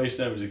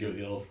celebration ever. Just give it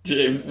the old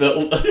James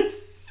Milner.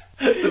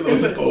 The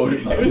most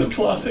boring. It was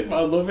classic, but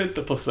I love it.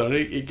 The persona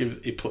he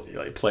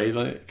plays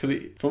on it,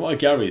 because from what I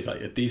gather, he's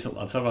like a decent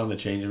lad. Around the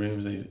changing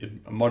rooms, and he's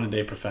a modern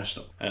day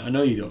professional. And I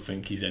know you don't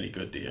think he's any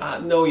good, do you?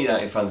 No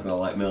United fans gonna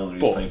like Milner.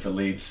 He's playing for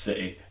Leeds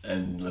City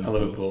and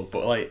Liverpool.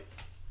 But like,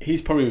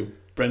 he's probably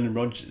Brendan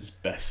Rodgers'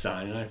 best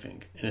signing, I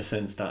think, in a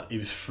sense that he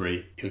was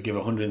free. He'll give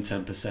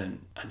 110%,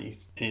 and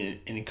he's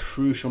in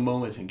crucial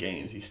moments in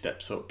games, he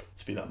steps up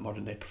to be that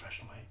modern day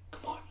professional. Mate,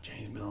 come on,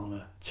 James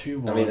Milner,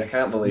 2-1. I mean, I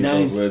can't believe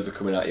those words are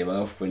coming out of your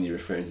mouth when you're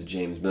referring to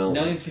James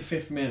Milner.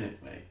 95th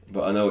minute, mate.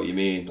 But I know what you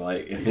mean.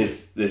 Like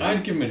this.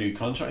 I'd give him a new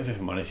contract if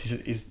I'm honest.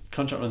 His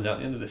contract runs out at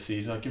the end of the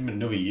season. I'd give him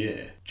another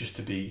year just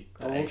to be.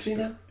 How old is he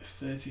now?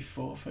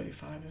 34,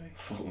 35, is he?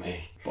 Fuck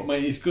me. But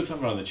mate, he's good to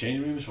have around the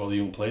changing rooms for all the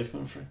young players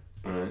going through.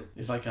 Right.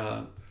 He's like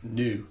a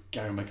new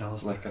Gary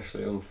McAllister. Like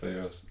actually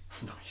unfair.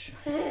 No, he's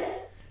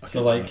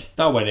So like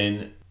that went in,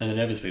 and then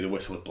inevitably the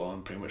whistle was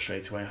blown pretty much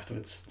straight away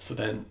afterwards. So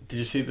then, did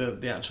you see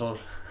the actual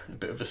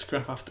bit of a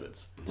scrap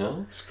afterwards?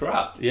 No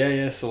scrap.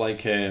 Yeah. So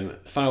like the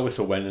final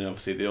whistle went, and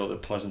obviously all the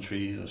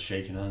pleasantries and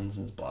shaking hands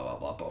and blah blah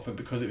blah. But I think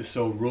because it was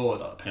so raw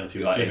that the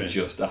penalty was given, it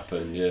just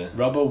happened. Yeah.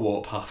 Robbo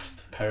walked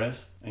past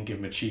Perez and gave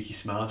him a cheeky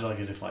smile, like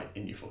as if like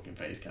in your fucking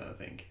face kind of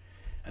thing.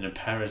 And then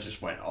Perez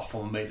just went off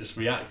on me, just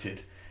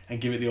reacted and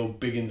give it the old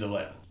biggins of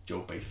like Joe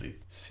basically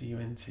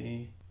CUNT.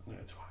 I'm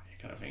gonna twat.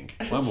 Kind of thing.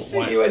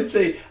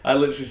 CUNT. I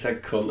literally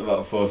said cunt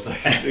about 4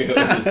 seconds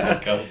ago on this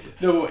podcast.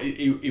 No,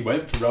 he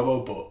went for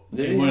Robbo, but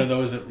in one of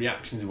those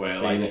reactions where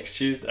See you next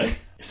Tuesday.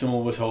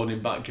 Someone was holding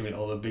him back, giving it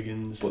all the big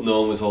uns. But no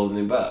one was holding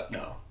him back.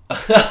 No.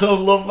 I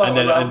love that.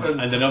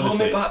 And then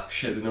obviously, hold me back.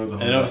 Shit, there's no one to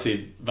hold and then back.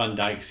 obviously Van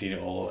Dijk seen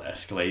it all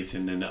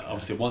escalating, and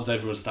obviously once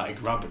everyone started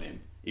grabbing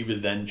him, he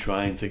was then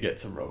trying to get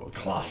to Robbo.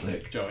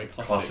 Classic. Joey,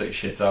 classic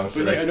shit house.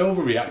 But it's like an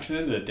overreaction. At the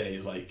end of the day,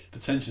 is like the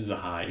tensions are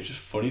high. It was just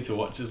funny to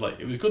watch. It's like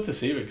it was good to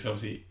see it because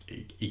obviously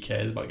he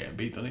cares about getting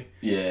beat, doesn't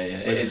he? Yeah.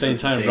 But at the same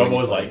time, Robbo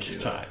was like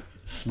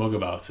smug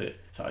about it.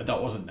 So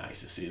that wasn't nice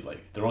to see. It's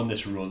like they're on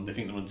this run. They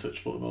think they're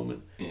untouchable at the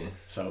moment. Yeah.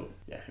 So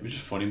yeah, it was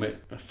just funny, mate.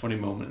 A funny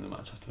moment in the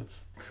match afterwards.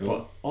 Cool.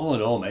 But all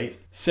in all, mate,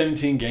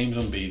 17 games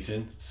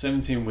unbeaten,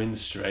 17 wins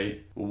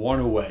straight,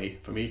 1 away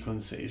from Eastern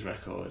City's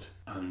record,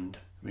 and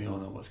we all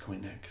know what's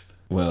coming next.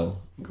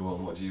 Well, go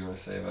on. What do you want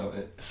to say about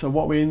it? So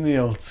what we in the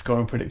old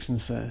scoring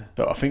predictions say?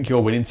 So I think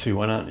you're winning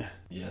 2-1, aren't you?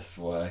 Yes.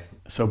 Why?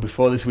 So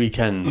before this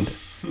weekend,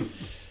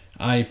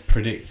 I'm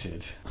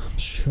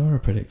sure I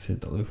predicted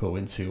that Liverpool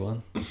win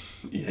 2-1.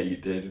 Yeah, you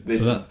did.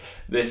 This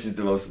is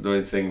the most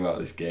annoying thing about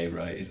this game,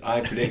 right? Is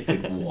I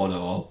predicted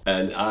 1-1,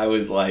 and I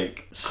was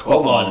like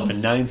spot on for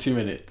 90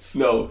 minutes.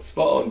 No,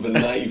 spot on for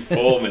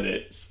 94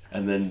 minutes,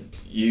 and then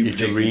your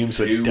dreams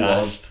were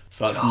dashed.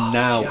 So that's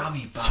now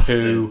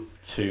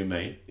 2-2,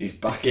 mate. He's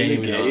back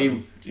in the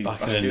game. He's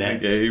back in the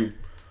game.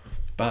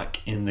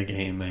 Back in the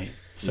game, mate.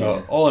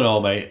 So all in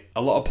all, mate,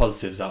 a lot of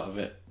positives out of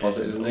it.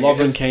 Positives and negatives.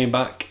 Lovren came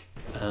back.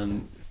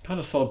 Had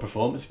a solid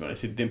performance, to be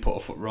honest. He didn't put a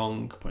foot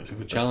wrong, put some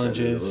good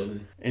challenges,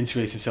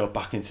 integrated himself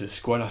back into the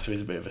squad after he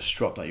was a bit of a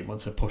strop that he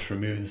wanted to push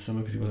remove in the summer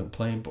because he wasn't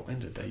playing. But at the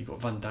end of the day, you've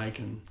got Van Dijk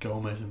and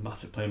Gomez and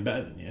Matip playing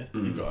better than you.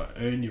 You've got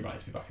to earn your right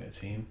to be back in the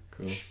team.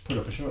 Cool. Put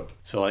up a show up.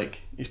 So,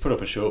 like, he's put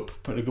up a show up,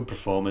 put in a good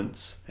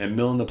performance. And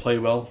Milner played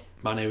well.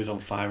 Mane was on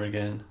fire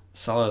again.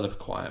 Salah had a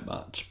quiet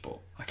match, but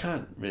I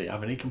can't really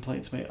have any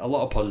complaints, mate. A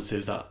lot of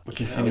positives that we're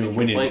continuing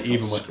winning,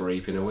 even with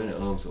scraping a win at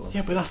home.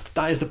 Yeah, but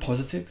that is the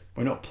positive.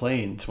 We're not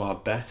playing to our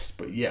best,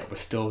 but yet we're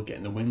still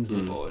getting the wins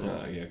on the board. Yeah,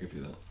 I'll give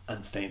you that.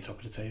 And staying top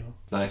of the table.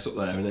 Nice up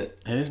there, isn't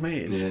it? It is,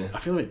 mate. I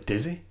feel a bit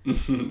dizzy.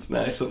 It's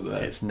nice up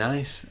there. It's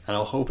nice, and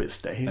I hope it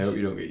stays. I hope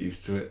you don't get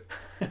used to it.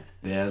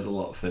 The air's a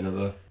lot thinner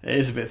though. It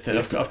is a bit thin.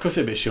 Of course, it's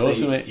a bit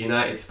shorter, mate.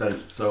 United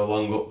spent so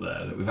long up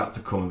there that we've had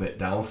to come a bit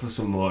down for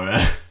some more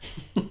air.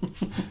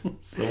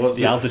 So once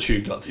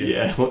altitude got to you.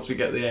 Yeah, once we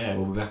get the air,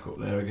 we'll be back up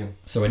there again.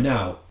 So we're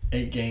now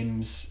 8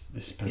 games.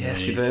 This is Premier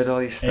League. We've heard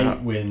all your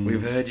stats. 8 wins.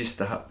 We've heard your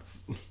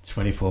stats.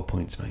 24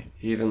 points, mate.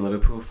 Even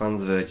Liverpool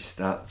fans have heard your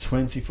stats.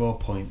 24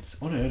 points.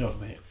 Unheard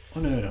of, mate.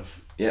 Unheard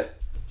of. Yep.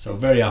 So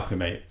very happy,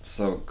 mate.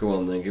 So go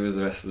on then, give us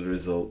the rest of the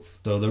results.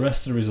 So the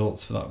rest of the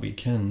results for that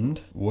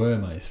weekend were,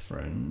 my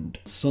friend,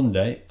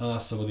 Sunday,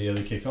 Arsenal with the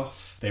early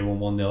kick-off. They won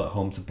 1-0 at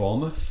home to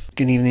Bournemouth.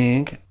 Good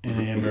evening.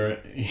 And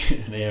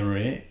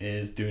Emery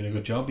is doing a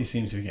good job. He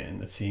seems to be getting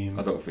the team...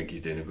 I don't think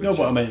he's doing a good job.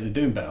 No, but I mean, they're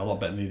doing better, a lot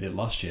better than they did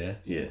last year.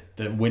 Yeah.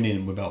 They're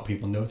winning without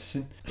people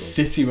noticing. Cool.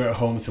 City were at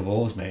home to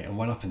Wolves, mate, and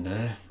what happened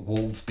there?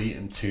 Wolves beat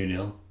them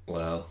 2-0.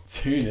 Wow.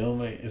 2-0,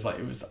 mate. It's like,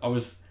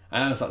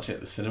 I was actually at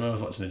the cinema. I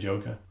was watching The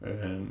Joker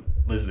with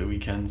Liz at the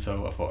weekend,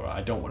 so I thought, right,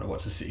 I don't want to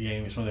watch the City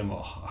game. It's one of them, I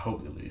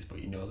hope they lose, but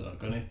you know they're not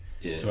going to.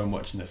 Yeah. So I'm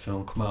watching the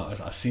film come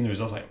out. I seen the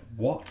results, like,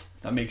 what?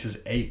 That makes us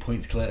 8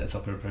 points clear at the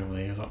top of the Premier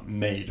League. I was like,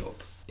 made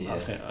up. Yeah.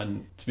 That's it.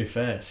 And to be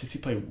fair, City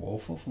played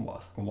woeful from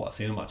what I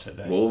seen in the match that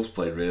day. Wolves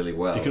played really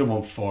well. They could have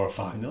won 4 or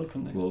 5-0,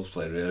 couldn't they? Wolves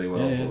played really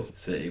well, yeah. But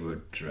City were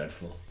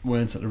dreadful.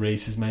 Weren't at the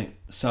races, mate.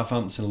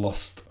 Southampton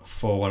lost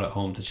 4-1 at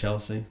home to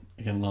Chelsea.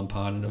 Again,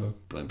 Lampard, another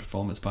brilliant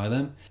performance by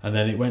them. And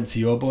then it went to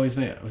your boys,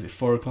 mate. Was it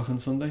 4 o'clock on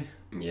Sunday?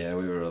 Yeah,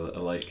 we were a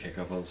late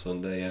kick-off on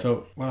Sunday, yeah.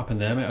 So, what happened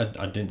there, mate?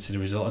 I didn't see the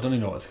result. I don't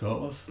even know what the score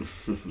was.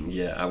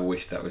 Yeah, I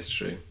wish that was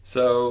true.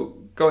 So,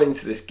 going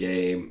into this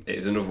game, it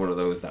was another one of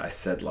those that I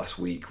said last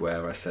week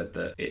where I said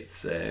that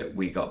it's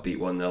we got beat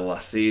 1-0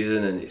 last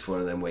season, and it's one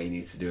of them where you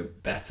need to do a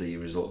better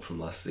result from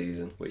last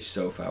season, which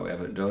so far we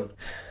haven't done.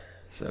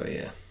 So,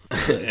 yeah.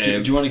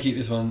 Do you want to keep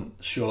this one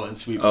short and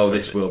sweet? Oh,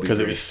 this will be because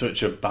brief. it was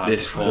such a bad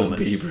this performance.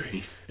 This will be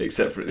brief,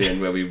 except for at the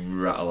end where we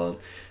rattle on.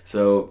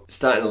 So,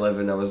 starting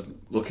 11, I was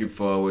looking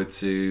forward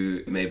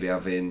to maybe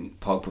having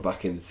Pogba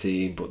back in the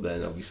team, but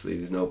then obviously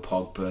there's no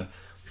Pogba.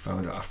 We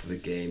found out after the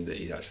game that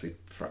he's actually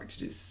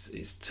fractured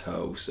his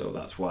toe, so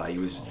that's why he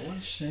was. Oh, what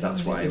a shame.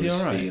 That's why he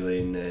was right?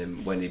 feeling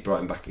when they brought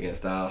him back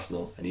against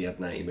Arsenal and he had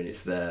 90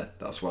 minutes there.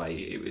 That's why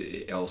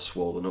it all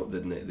swollen up,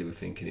 didn't it? They were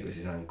thinking it was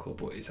his ankle,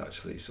 but it's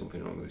actually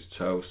something wrong with his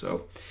toe.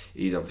 So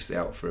he's obviously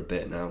out for a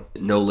bit now.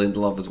 No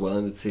Lindelof as well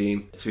in the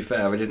team. To be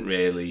fair, I don't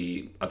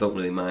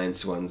really mind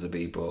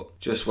Swansea, but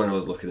just when I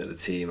was looking at the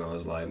team, I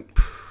was like,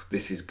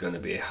 this is going to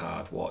be a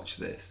hard watch,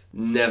 this.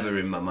 Never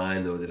in my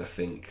mind, though, did I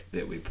think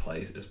that we'd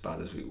play as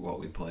bad as what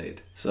we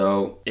played.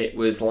 So it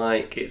was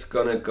like, it's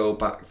going to go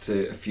back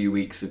to a few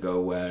weeks ago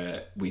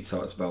where we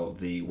talked about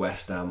the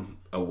West Ham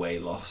away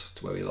loss,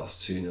 where we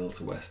lost 2-0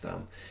 to West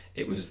Ham.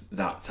 It was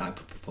that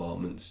type of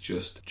performance,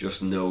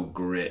 just no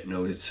grit,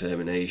 no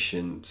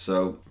determination.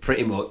 So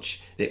pretty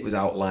much it was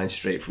outlined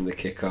straight from the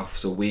kickoff.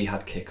 So we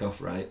had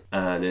kickoff, right?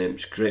 And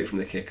straight from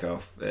the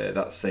kickoff,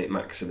 that's St.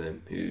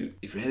 Maximin, who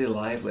is really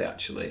lively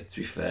actually,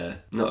 to be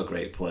fair. Not a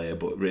great player,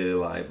 but really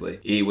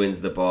lively. He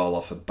wins the ball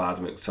off a bad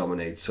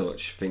McTominay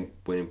touch. I think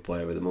winning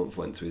player of the month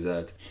went to his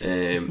head.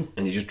 And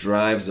he just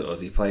drives at us.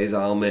 He plays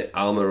Alma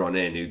on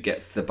in, who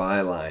gets the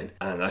byline.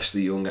 And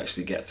Ashley Young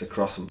actually gets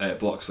across and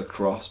blocks the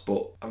cross.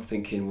 But I'm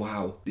thinking,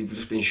 wow, they've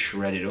just been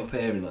shredded up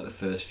here in like the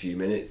first few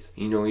minutes.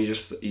 You know, you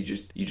just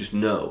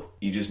know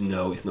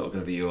it's not going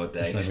to be your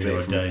day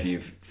straight from a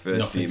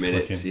first few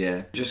minutes. Clicking.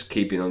 Yeah, just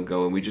keeping on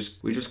going. We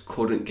just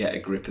couldn't get a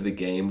grip of the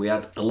game. We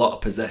had a lot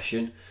of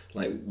possession,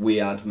 like we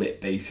had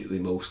basically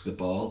most of the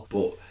ball,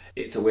 but.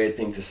 It's a weird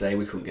thing to say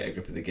we couldn't get a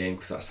grip of the game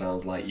because that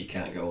sounds like you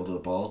can't get hold of the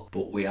ball.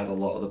 But we had a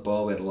lot of the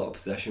ball, we had a lot of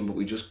possession, but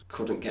we just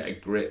couldn't get a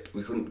grip.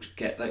 We couldn't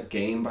get that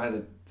game by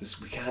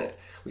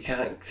we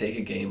can't take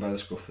a game by the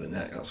scruff of the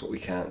neck. That's what we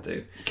can't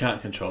do. You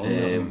can't control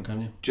them,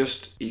 can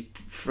you?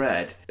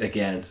 Fred,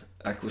 again,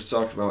 I was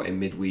talking about in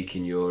midweek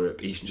in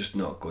Europe, he's just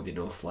not good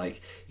enough.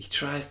 Like, he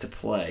tries to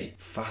play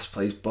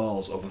fast-paced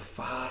balls over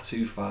far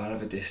too far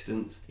of a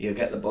distance. He'll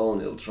get the ball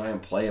and he'll try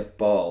and play a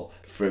ball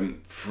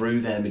from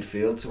through their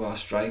midfield to our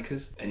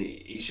strikers. And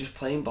he's just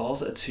playing balls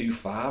that are too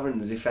far,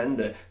 and the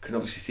defender can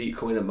obviously see it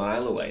coming a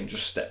mile away and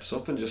just steps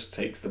up and just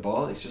takes the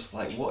ball. It's just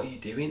like, what are you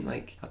doing?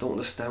 Like, I don't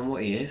understand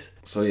what he is.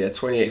 So yeah,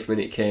 28th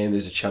minute came,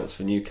 there's a chance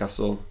for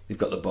Newcastle. They've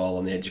got the ball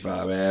on the edge of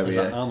our area. Is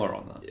that Alma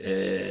on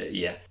that?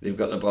 Yeah, they've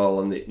got the ball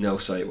on the... No,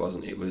 sorry, it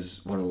wasn't. It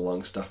was one of the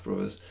Longstaff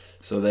brothers.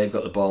 So they've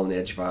got the ball on the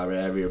edge of our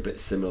area, a bit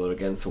similar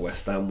again to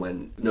West Ham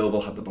when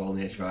Noble had the ball on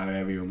the edge of our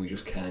area and we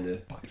just kind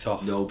of backed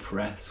off. No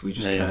press. We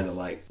just kind of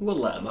like, we'll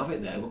let them have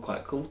it there. We're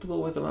quite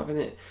comfortable with them having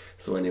it.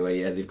 So anyway,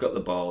 yeah, they've got the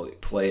ball,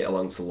 play it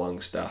along to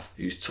Longstaff,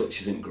 whose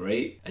touch isn't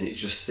great, and it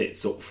just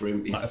sits up for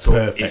him.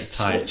 His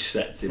touch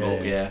sets him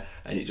up, yeah,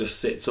 and it just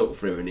sits up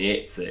for him and he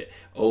hits it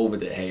over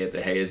De Gea.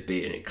 De Gea's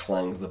beating it,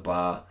 clangs the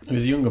bar. It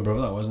was a younger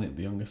brother, that wasn't it?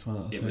 The youngest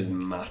one. It was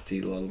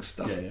Matty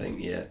Longstaff, I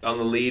think, yeah. On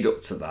the lead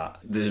up to that,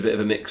 there's a bit of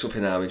a mix-up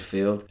in our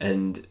midfield,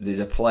 and there's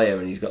a player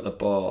and he's got the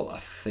ball. I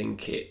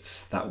think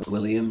it's that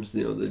Williams,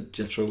 the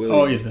Jetro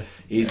Williams. Oh, yes.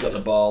 He's got the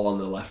ball on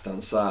the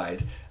left-hand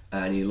side.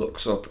 And he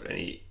looks up and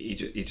he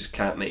just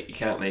can't make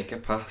a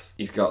pass.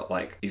 He's got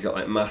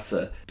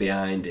Mata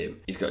behind him.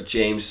 He's got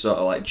James sort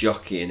of like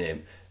jockeying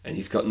him, and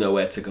he's got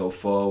nowhere to go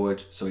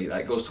forward. So he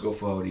like goes to go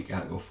forward, he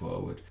can't go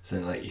forward. So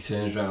then like he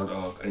turns around,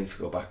 oh, I need to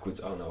go backwards.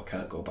 Oh no, I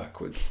can't go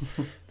backwards.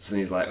 So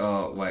then he's like,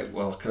 oh wait,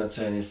 well, can I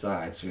turn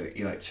inside? So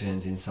he like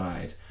turns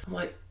inside. I'm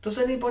like, does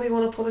anybody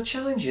want to put a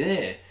challenge in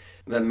here?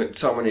 Then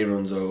McTominay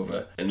runs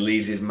over and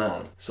leaves his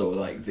man so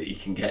like that he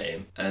can get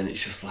him, and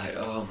it's just like,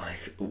 oh my,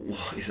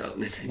 what is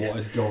happening here? What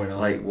is going on?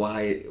 Like,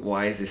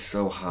 why is this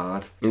so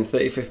hard? In the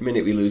 35th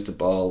minute we lose the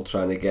ball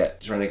trying to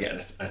get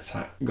an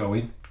attack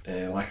going.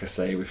 Like I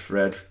say, with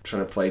Fred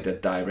trying to play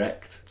dead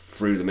direct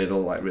through the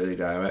middle, like really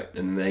direct,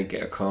 and then they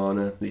get a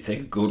corner. They take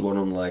a good one,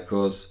 unlike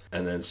us,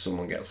 and then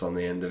someone gets on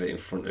the end of it in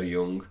front of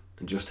Young.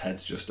 And just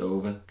heads just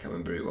over. Can't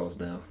remember who it was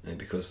now.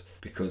 Because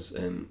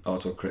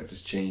autocorrect has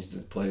changed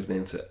the player's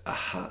name to a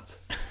hat.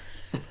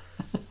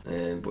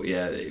 But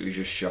yeah, it was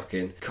just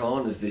shocking.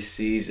 Corners this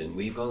season,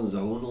 we've gone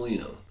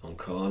zonal, on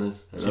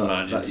corners.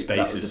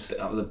 Spaces.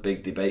 That was a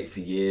big debate for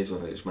years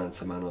whether it was man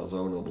to man or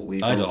zonal. But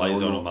we've I gone don't like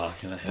zonal zonal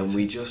marking. And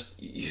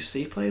you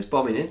see players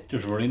bombing in.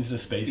 Just run into the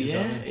spaces.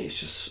 Yeah, it's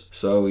just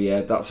so.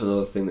 Yeah, that's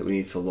another thing that we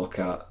need to look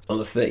at. On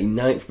the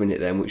 39th minute,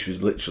 then, which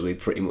was literally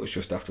pretty much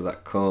just after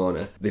that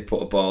corner, they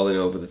put a ball in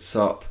over the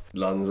top.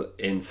 Lands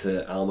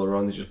into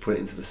Almiron, they just put it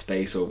into the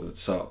space over the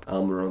top.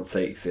 Almiron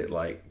takes it,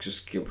 like,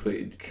 just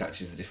completely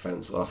catches the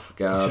defence off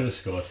guard. Should have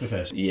scored, to be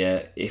fair.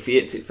 Yeah, if he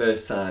hits it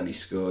first time, he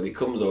scored. He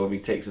comes over,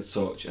 he takes a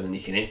touch, and then he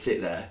can hit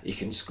it there. He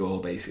can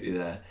score basically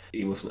there.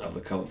 He mustn't have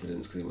the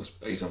confidence because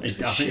he's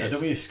obviously shit. I don't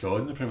think he's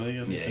scored in the Premier League,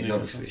 hasn't he? Yeah, he's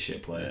obviously a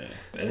shit player.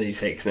 Yeah. And then he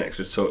takes an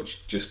extra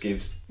touch, just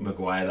gives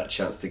Maguire that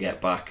chance to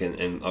get back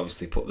and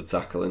obviously put the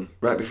tackle in.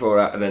 Right before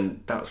that, and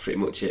then that's pretty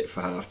much it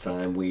for half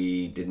time.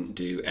 We didn't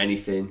do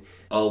anything.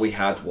 All we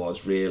had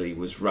was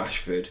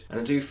Rashford, and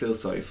I do feel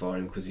sorry for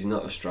him because he's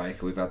not a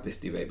striker. We've had this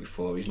debate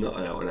before. He's not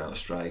an out-and-out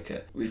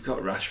striker. We've got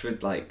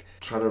Rashford like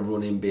trying to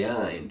run in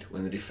behind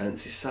when the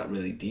defence is sat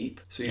really deep.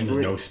 So there's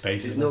no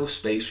space. There's no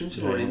space for him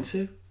to run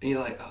into. And you're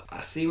like, oh,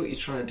 I see what you're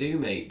trying to do,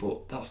 mate,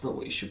 but that's not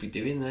what you should be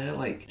doing there.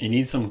 Like, you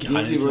need some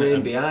guidance. You need to be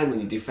running behind when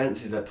your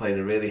defences are playing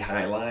a really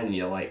high line, and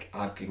you're like,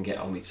 I can get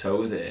on my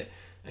toes here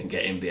and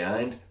get in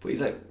behind. But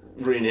he's like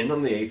running in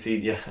on the edge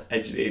of the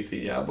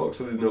 18-yard box,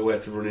 so there's nowhere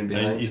to run in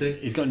behind.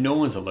 He's got no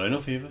one to learn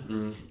off either.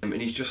 And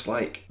he's just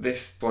like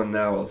this one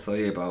now. I'll tell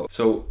you about.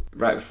 So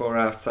right before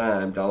half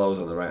time, Dallow's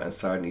on the right hand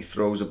side, and he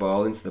throws a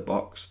ball into the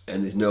box,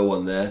 and there's no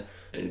one there.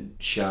 And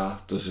Shah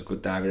does a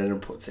good dive in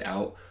and puts it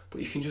out. But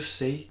you can just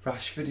see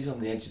Rashford is on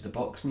the edge of the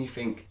box, and you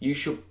think you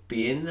should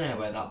be in there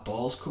where that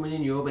ball's coming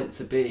in. You're meant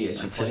to be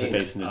as you're playing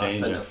the danger.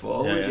 Centre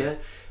forward, yeah.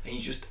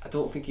 And I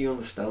don't think he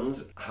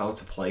understands how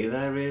to play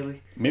there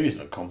really. Maybe he's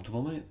not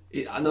comfortable,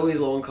 mate. I know he's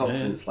low on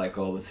confidence, like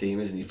all the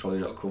team is, and he's probably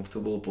not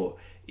comfortable, but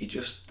he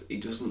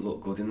doesn't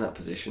look good in that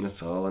position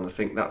at all, and I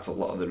think that's a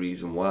lot of the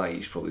reason why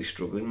he's probably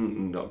struggling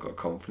and not got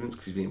confidence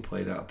because he's being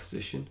played out of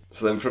position.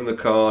 So then from the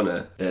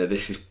corner,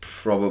 this is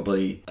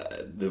probably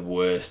the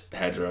worst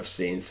header I've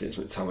seen since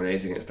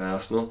McTominay's against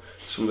Arsenal.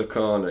 From the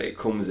corner, it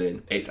comes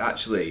in. It's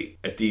actually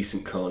a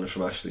decent corner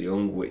from Ashley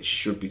Young, which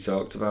should be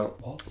talked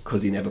about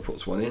because he never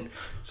puts one in.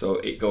 So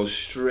it goes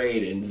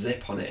straight in,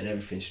 zip on it and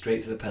everything,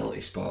 straight to the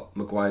penalty spot.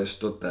 Maguire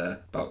stood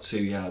there about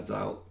 2 yards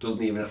out,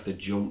 doesn't even have to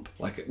jump.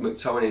 Like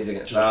McTominay's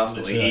against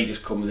Arsenal, he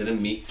just comes in and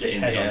meets it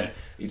in the air.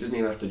 He doesn't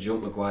even have to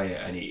jump Maguire,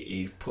 and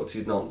he puts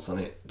his nonce on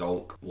it,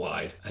 donk,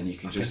 wide, and you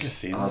can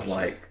I was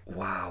like,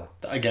 wow.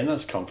 Again,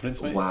 that's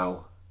confidence, mate.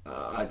 Wow.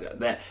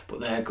 But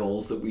they're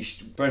goals that we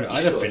should. Brendan,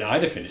 I'd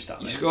have finished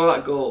that. You score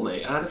that goal,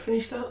 mate. I'd have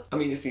finished that. I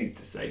mean, it's easy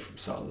to say from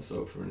sat on the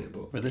sofa, isn't it?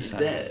 But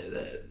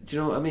do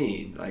you know what I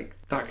mean? Like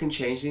that can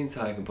change the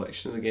entire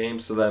complexion of the game.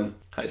 So then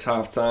it's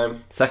half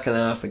time. Second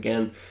half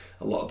again.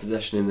 A lot of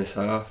possession in this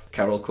half.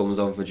 Carroll comes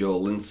on for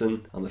Joel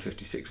Linton on the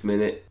 56th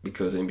minute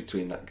because in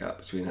between that gap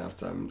between half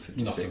time and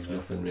 56,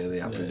 nothing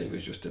really happened. Yeah. It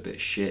was just a bit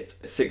shit.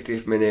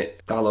 60th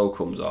minute, Dalot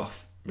comes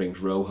off,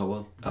 brings Rojo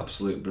on.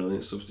 Absolute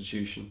brilliant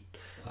substitution.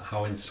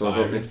 How inspiring. So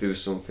I don't know if there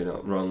was something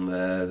wrong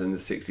there. Then the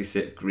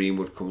 66th,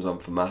 Greenwood comes on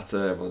for Mata.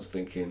 Everyone's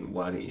thinking,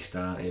 why didn't you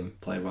start him?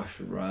 Play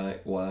Rashford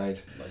right, wide.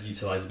 Like,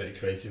 utilise a bit of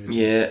creativity.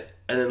 Yeah.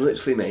 And then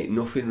literally, mate,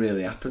 nothing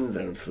really happens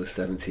then until the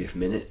 70th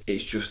minute.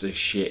 It's just a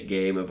shit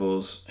game of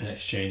us. An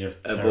exchange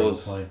of terrible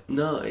play.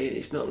 No,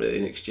 it's not really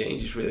an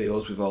exchange. It's really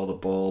us with all the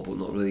ball, but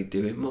not really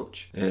doing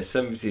much.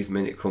 70th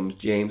minute comes,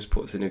 James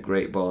puts in a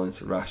great ball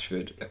into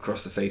Rashford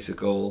across the face of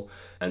goal.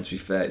 And to be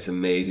fair, it's an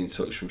amazing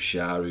touch from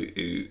Shah,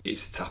 who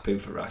it's a tap in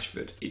for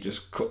Rashford. He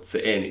just cuts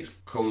it in, it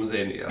comes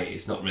in,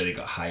 it's not really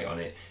got height on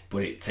it,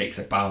 but it takes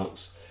a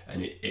bounce,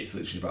 and it's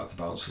literally about to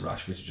bounce for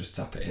Rashford to just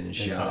tap it in, and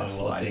Shah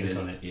slides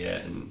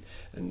in,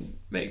 and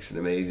makes an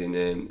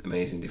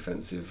amazing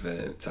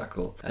defensive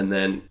tackle. And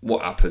then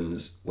what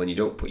happens when you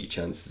don't put your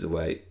chances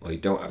away, or you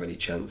don't have any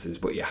chances,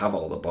 but you have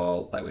all the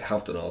ball, like we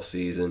have done all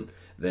season,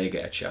 they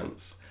get a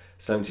chance.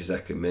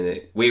 72nd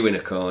minute, we win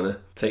a corner,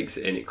 takes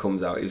it in, it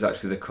comes out. It was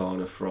actually the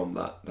corner from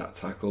that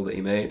tackle that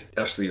he made.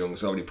 Ashley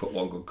Young's already put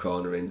one good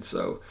corner in,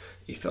 so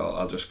he thought,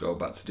 I'll just go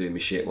back to doing my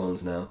shit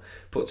ones now.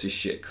 Puts his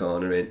shit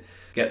corner in,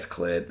 gets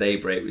cleared, they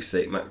break with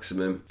St.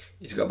 Maximum.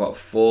 He's got about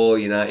 4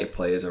 United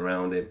players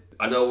around him.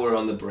 I know we're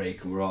on the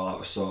break and we're all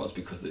out of sorts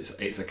because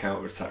it's a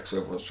counter-attack, so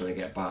everyone's trying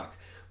to get back.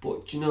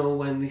 But do you know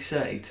when they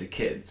say to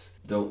kids,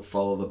 don't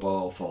follow the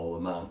ball, follow the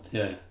man?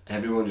 Yeah.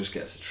 Everyone just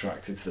gets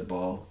attracted to the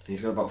ball. And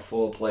he's got about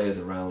 4 players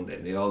around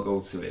him. They all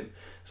go to him.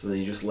 So then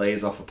he just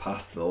lays off a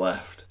pass to the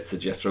left to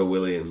Jethro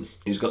Williams,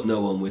 who's got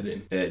no one with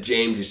him.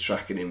 James is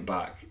tracking him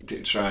back,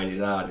 trying his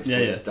hardest to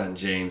understand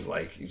James,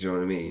 like, you know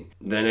what I mean?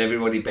 Then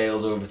everybody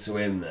bails over to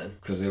him then,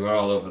 because they were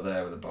all over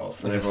there with the ball.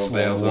 So then everyone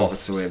bails over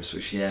to him. So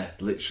it's,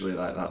 literally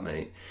like that,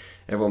 mate.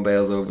 Everyone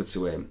bails over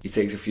to him. He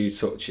takes a few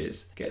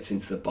touches, gets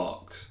into the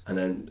box, and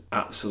then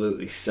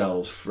absolutely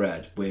sells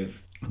Fred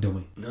with...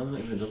 Dummy. No, not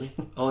even a dummy.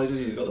 All he does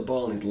is he's got the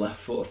ball on his left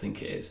foot, I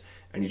think it is,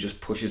 and he just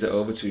pushes it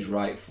over to his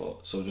right foot.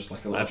 So just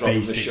like a little drop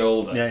of the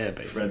shoulder. Yeah,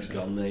 Fred's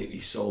gone, mate. He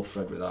sold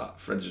Fred with that.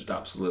 Fred's just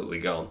absolutely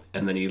gone.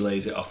 And then he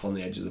lays it off on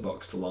the edge of the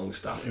box to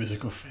Longstaff. It was a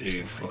good finish.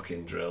 Who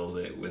fucking drills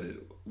it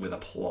with a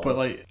plot. But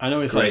like, I know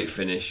it's great like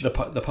finish. The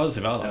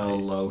positive out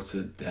down low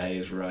to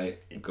Hayes right.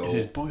 Goal. Is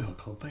his boyhood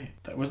club, mate?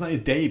 Wasn't that his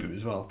debut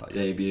as well?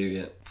 Debut,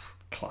 yeah.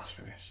 Class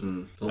finish.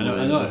 I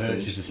know it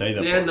hurts you to say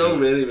that. Yeah, no,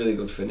 really, really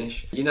good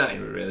finish.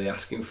 United were really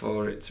asking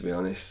for it, to be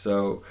honest.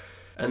 So,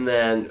 and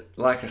then,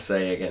 like I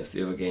say, against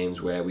the other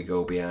games where we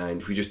go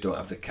behind, we just don't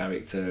have the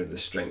character, the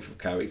strength of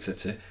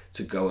character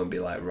to go and be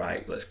like,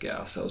 right, let's get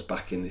ourselves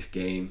back in this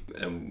game.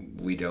 And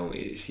we don't.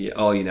 It's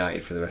all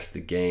United for the rest of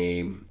the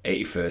game.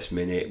 81st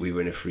minute, we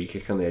win a free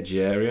kick on the edge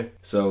area.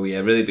 So, yeah,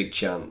 really big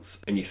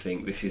chance. And you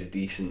think this is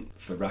decent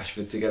for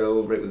Rashford to get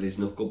over it with his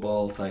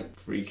knuckleball type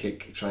free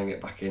kick, try and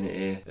get back in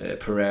it here.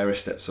 Pereira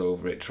steps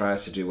over it,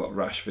 tries to do what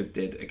Rashford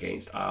did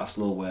against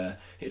Arsenal, where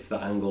it's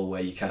that angle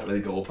where you can't really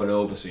go up and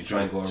over, so you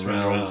try and go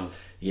around.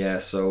 Yeah,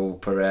 so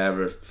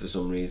Pereira, for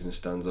some reason,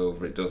 stands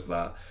over it, does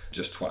that,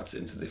 just twats it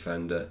into the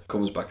defender,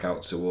 comes back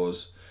out to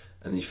us,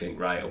 and you think,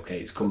 right, okay,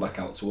 it's come back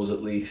out to us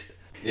at least.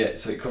 Yeah,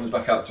 so it comes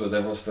back out to us,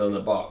 everyone's still in the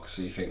box,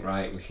 so you think,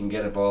 right, we can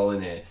get a ball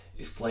in here.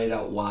 It's played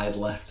out wide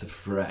left to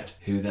Fred,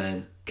 who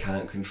then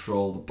can't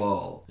control the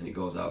ball, and it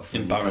goes out for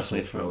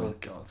embarrassing throw. Oh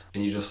God!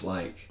 And you're just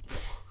like,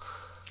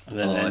 and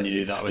then you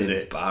knew that was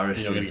it.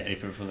 Embarrassing. You're not going to get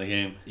anything from the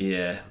game.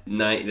 Yeah.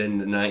 Then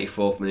the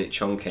 94th minute,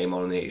 Chong came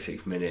on the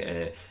 86th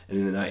minute, and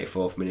in the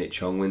 94th minute,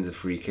 Chong wins a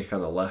free kick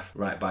on the left,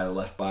 right by the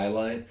left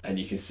byline, and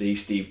you can see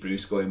Steve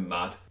Bruce going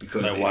mad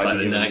because it's like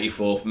the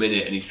 94th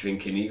minute, and he's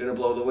thinking, "Are you going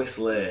to blow the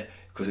whistle here?"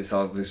 Because this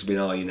has been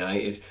all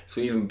United.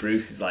 So even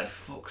Bruce is like,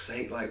 "For fuck's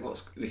sake, like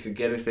they could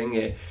get a thing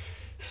here."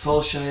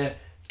 Solskjaer,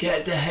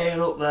 get De Gea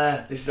up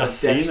there. This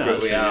is how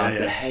desperate we are.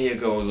 De Gea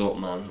goes up,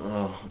 man.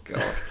 Oh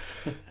God.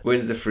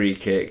 Wins the free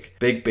kick.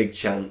 Big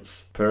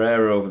chance.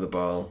 Pereira over the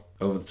ball,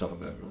 over the top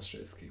of everyone,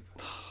 straight to the keeper.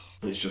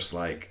 And it's just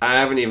like, I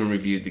haven't even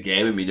reviewed the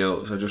game in my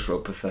notes. I just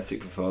wrote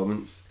pathetic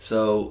performance.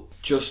 So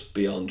just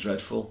beyond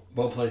dreadful.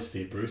 Well played,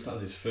 Steve Bruce. That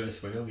was his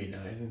first win over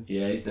United.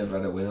 Yeah, he's never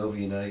had a win over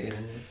United.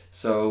 Mm-hmm.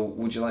 So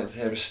would you like to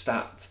hear a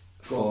stat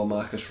for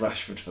Marcus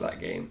Rashford for that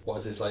game?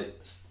 What is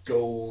his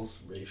goals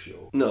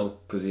ratio? No,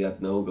 because he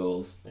had no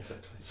goals.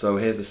 Exactly. So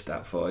here's a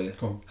stat for you.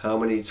 Go on. How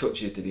many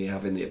touches did he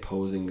have in the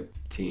opposing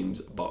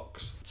team's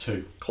box?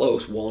 2.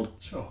 Close, 1.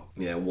 Sure.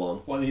 Yeah, 1.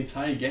 What, the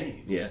entire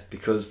game? Yeah,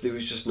 because there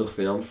was just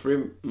nothing on for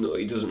him. No,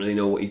 he doesn't really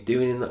know what he's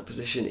doing in that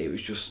position. It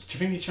was just... Do you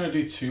think he's trying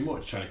to do too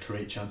much, trying to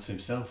create chances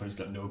himself when he's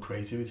got no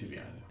creativity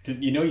behind him?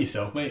 Because you know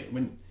yourself, mate,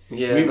 when...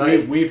 Yeah,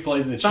 we've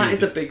played in the Tuesday. That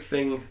is a big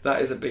thing. That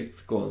is a big...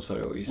 Go on,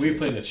 sorry, what were you saying? We've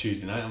played on a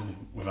Tuesday night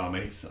with our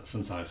mates,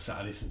 sometimes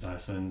Saturday,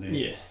 sometimes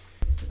Sundays. Yeah.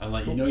 And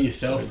like, you know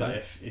yourself that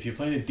if you're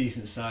playing a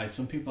decent side,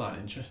 some people aren't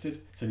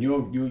interested. So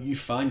you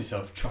find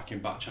yourself tracking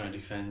back, trying to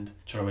defend,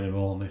 trying to win a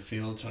ball in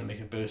midfield, trying to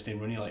make a burst-in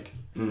run. You're like,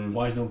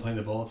 why is no one playing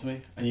the ball to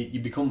me? And you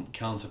become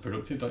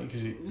counterproductive, don't you?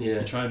 Because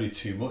you're trying to do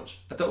too much.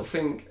 I don't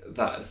think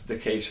that's the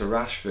case for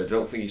Rashford. I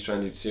don't think he's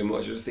trying to do too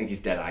much. I just think he's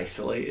dead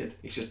isolated.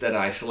 He's just dead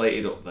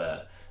isolated up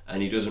there.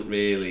 and he doesn't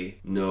really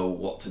know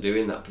what to do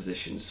in that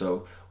position.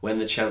 So when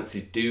the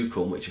chances do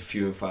come, which are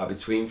few and far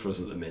between for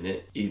us at the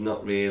minute, he's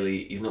not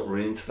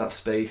running to that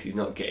space, he's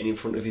not getting in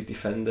front of his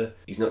defender,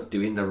 he's not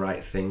doing the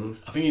right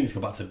things. I think he needs to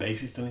go back to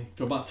basics, doesn't he?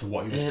 Go back to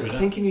what he was good at. I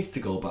think he needs to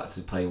go back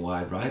to playing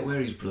wide right,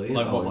 where he's brilliant,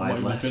 like or wide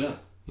what left. He was good at.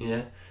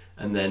 Yeah,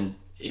 and then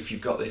if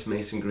you've got this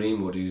Mason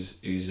Greenwood,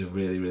 who's a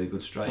really, really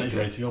good striker, he's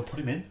ready to go. Put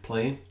him in.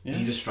 Playing. Yeah.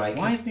 He's a striker.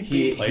 Why isn't he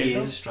being played? He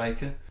is a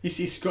striker.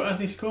 Hasn't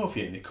he scored for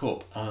you in the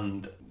Cup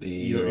and the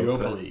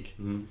Europa League?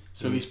 Mm.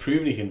 So he's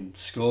proven he can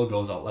score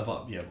goals at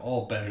level. Yeah,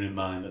 all bearing in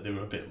mind that they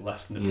were a bit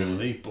less than the Premier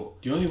League.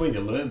 But the only way they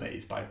learn, mate,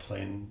 is by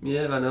playing.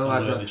 Yeah, I know.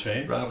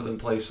 Rather than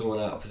play someone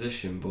out of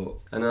position. But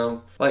I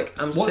know, like,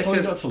 I'm sick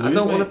of. Got to lose, I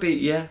don't want to be.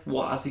 Yeah,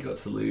 what has he got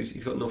to lose?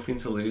 He's got nothing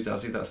to lose,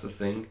 has he? That's the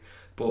thing.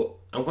 But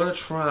I'm going to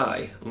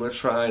try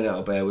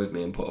now, bear with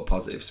me, and put a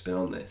positive spin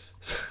on this.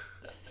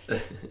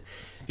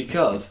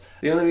 Because,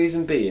 the only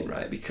reason being,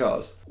 right,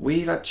 because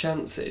we've had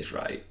chances,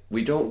 right?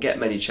 We don't get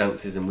many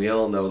chances, and we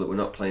all know that we're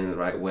not playing the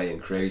right way,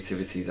 and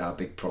creativity is our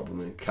big problem,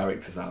 and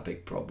character's our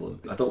big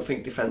problem. I don't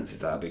think defence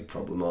is our big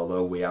problem,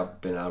 although we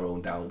have been our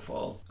own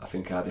downfall. I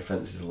think our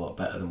defence is a lot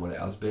better than what it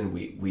has been.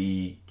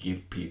 We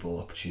give people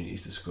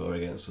opportunities to score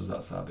against us,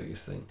 that's our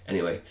biggest thing.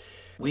 Anyway,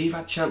 we've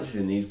had chances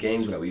in these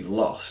games where we've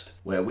lost,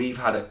 where we've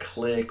had a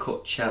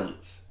clear-cut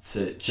chance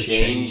to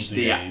change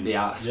the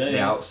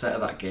outset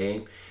of that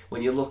game.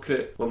 When you look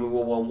at when we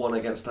were 1-1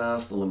 against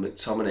Arsenal and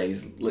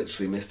McTominay's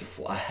literally missed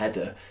a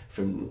header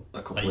from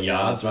a couple of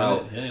yards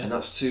out, and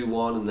that's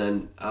 2-1, and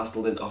then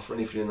Arsenal didn't offer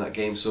anything in that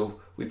game, so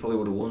we probably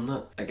would have won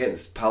that.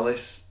 Against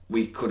Palace,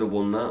 we could have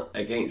won that.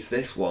 Against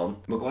this one,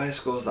 Maguire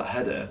scores that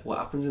header. What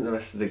happens in the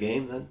rest of the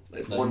game then?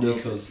 Like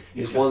 1-0.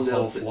 It's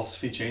 1-0.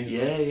 Philosophy changed.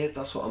 Yeah,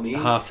 that's what I mean. The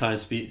half-time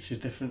speech is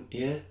different.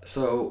 Yeah,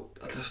 so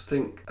I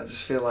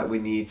just feel like we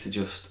need to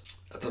just.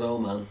 I don't know,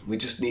 man. We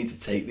just need to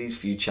take these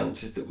few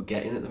chances that we're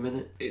getting at the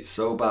minute. It's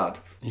so bad.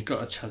 You've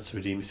got a chance to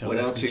redeem yourself.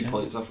 We're now 2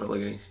 points off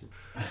relegation.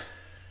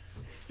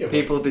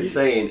 People have been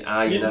saying,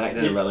 United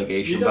in a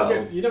relegation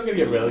battle? You're not going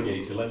to get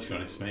relegated, let's be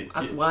honest, mate.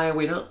 Why are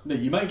we not? No,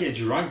 you might get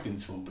dragged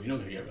into one, but you're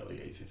not going to get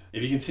relegated.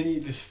 If you continue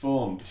this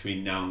form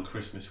between now and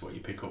Christmas, where you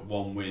pick up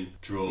one win,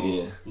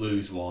 draw,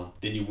 lose one,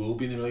 then you will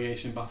be in the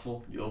relegation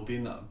battle. You'll be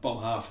in that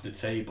bottom half of the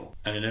table.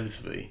 And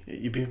inevitably,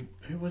 you'd be...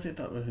 Who was it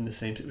that was in the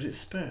same... Was it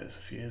Spurs a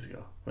few years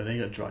ago? Where they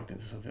got dragged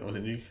into something? Was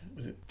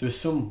it there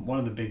was one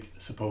of the big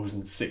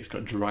supposed six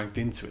got dragged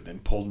into it, then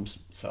pulled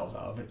themselves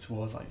out of it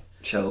towards like...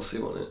 Chelsea,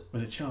 wasn't it?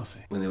 Was it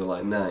Chelsea? When they were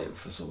like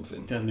 9th or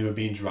something. Then they were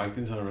being dragged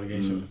into a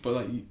relegation. But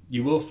like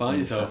you will find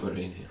yourself.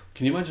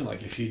 Can you imagine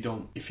like if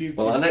you...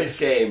 Our next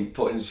game,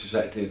 put into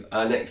perspective,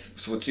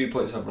 so we're 2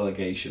 points off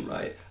relegation,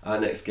 right? Our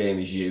next game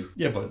is you.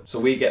 Yeah, but... So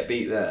we get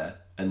beat there,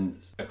 and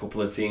a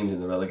couple of teams in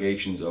the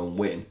relegation zone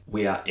win.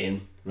 We are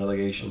in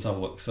relegation. Let's have a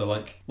look. So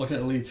like, looking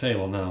at the league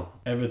table now,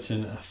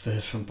 Everton are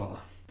third from bottom.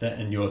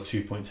 And you're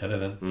 2 points ahead of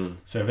them.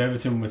 So if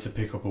Everton were to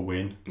pick up a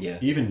win,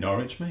 even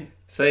Norwich, mate.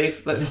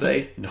 Let's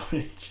say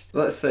Norwich.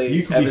 Let's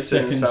say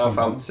Everton and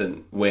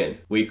Southampton win.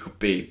 We could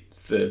be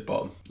third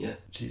bottom. Yeah.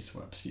 Jeez,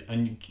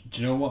 and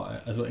do you know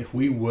what? As well, if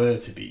we were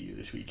to beat you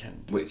this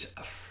weekend,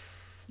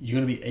 you're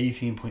going to be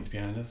 18 points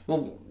behind us.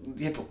 Well,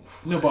 yeah, but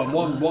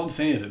what I'm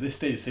saying is at this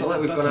stage, it's not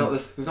like we've not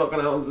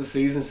gone out into the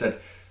season and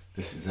said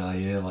this is our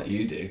year like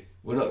you do.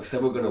 We're not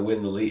said we're going to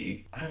win the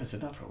league. I haven't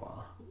said that for a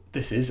while.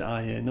 This is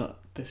our year, not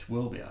this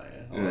will be our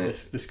year. Or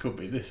this could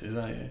be. This is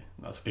our year.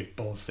 That's a big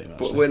bold statement.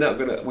 But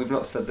we've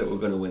not said that we're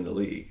going to win the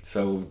league,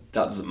 so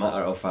that doesn't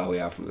matter how far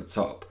we are from the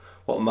top.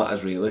 What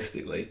matters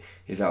realistically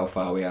is how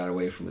far we are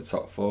away from the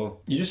top 4.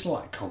 You just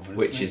lack confidence,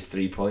 which is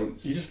 3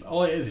 points.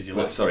 All it is you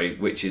lack.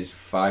 Which is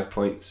 5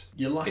 points.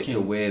 You're lacking. It's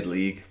a weird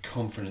league.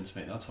 Confidence,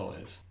 mate. That's all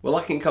it is. We're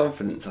lacking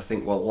confidence. I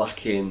think we're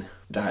lacking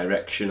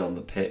direction on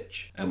the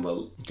pitch, and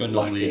we're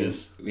lacking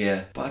leaders.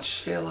 Yeah, but I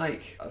just feel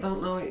like I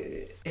don't know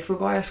if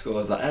Maguire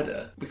scores that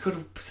header, we could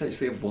have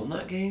potentially have won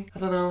that game. I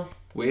don't know.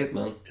 Weird,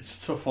 man.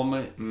 It's a tough one,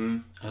 mate.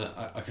 And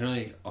I can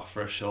only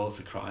offer a shoulder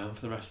to cry on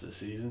for the rest of the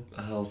season.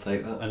 I'll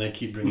take that. And they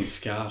keep bringing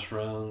scarves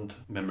round,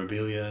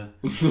 memorabilia,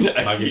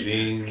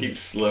 magazines. Keep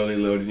slowly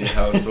loading your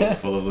house up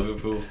full of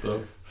Liverpool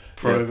stuff.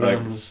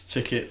 Programmes,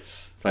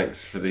 tickets.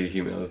 Thanks for the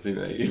humility,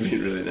 mate. You've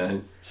been really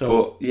nice.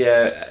 But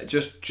yeah,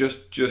 just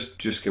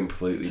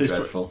completely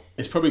dreadful.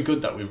 It's probably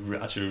good that we've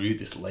actually reviewed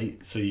this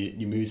late, so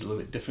your mood's a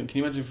little bit different. Can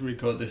you imagine if we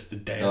record this the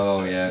day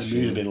after? Yeah, the mood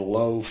would have been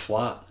low,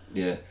 flat.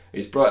 Yeah,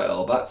 it's brought it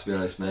all back, to be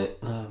honest, mate.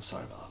 Oh, I'm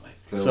sorry about that, mate.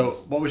 Cool.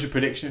 So, what was your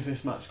prediction if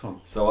this match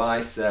comes? So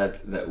I said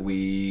that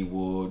we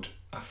would...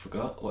 I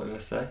forgot. What did I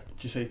say?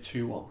 Did you say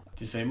 2-1?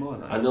 Did you say more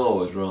than that? I know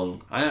I was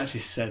wrong. I actually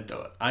said,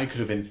 though, I could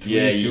have been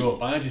 3-2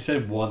 up. I actually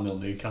said 1-0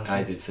 Newcastle.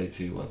 I did say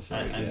 2-1,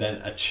 sorry. And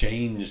then I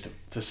changed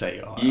to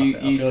say,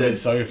 you said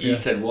sorry for you. You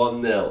said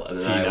 1-0, and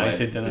then I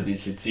went, and you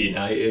said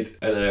United,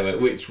 and then I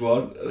went, which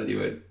one? And then you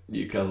went,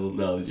 Newcastle.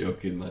 No, the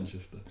joke in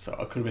Manchester. So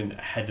I could have been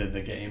ahead of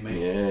the game, mate.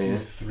 Yeah.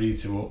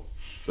 3-2 up.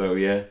 So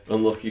yeah,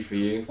 unlucky for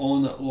you.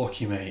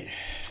 Unlucky, mate.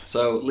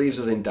 So leaves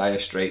us in dire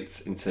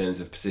straits in terms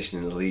of position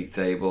in the league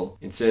table,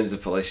 in terms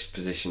of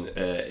position,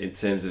 in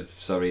terms of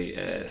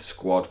say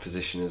squad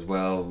position as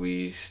well.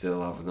 We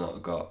still have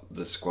not got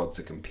the squad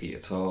to compete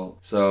at all.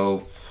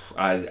 So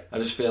I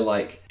just feel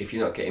like if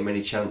you're not getting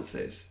many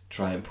chances,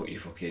 try and put your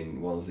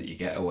fucking ones that you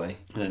get away.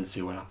 And then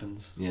see what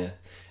happens. Yeah.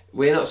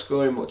 We're not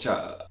scoring much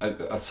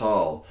at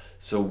all.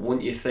 So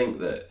wouldn't you think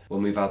that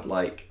when we've had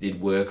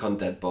they'd work on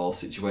dead ball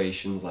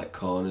situations like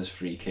corners,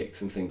 free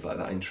kicks and things like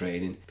that in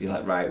training, be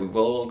like, right, we're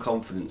well on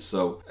confidence,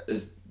 so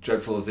as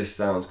dreadful as this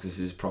sounds, because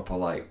this is proper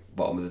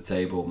bottom of the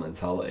table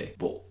mentality,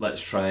 but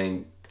let's try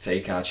and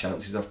take our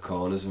chances off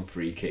corners and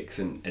free kicks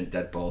and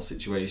dead ball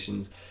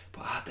situations.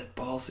 But our dead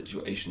ball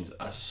situations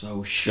are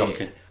so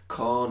shocking. Shit.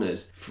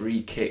 Corners,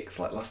 free kicks,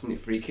 last minute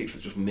free kicks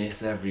that just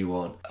miss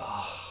everyone.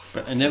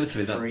 But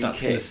inevitably that's going to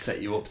kicks.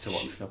 set you up to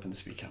what's happened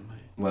this weekend, mate.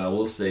 Well,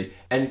 we'll see.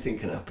 Anything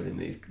can happen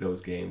in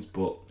those games,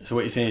 but so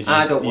what you're saying is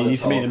you need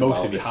to make the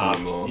most of your half.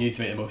 Anymore. You need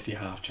to make the most of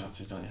your half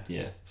chances, don't you?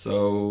 Yeah.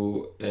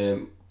 So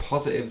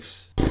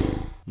positives.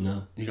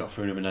 No. You got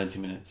through another 90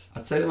 minutes.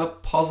 I'd say that my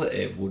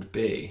positive would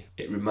be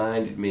it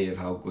reminded me of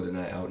how good a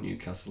night out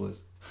Newcastle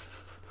is.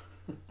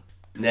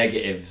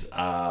 Negatives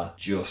are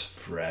just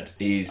Fred.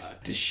 He's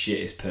the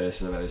shittest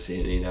person I've ever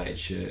seen in a United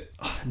shirt.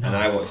 And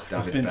I watched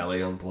David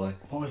Belly on play.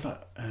 What was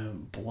that?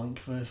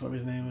 Blankfist, whatever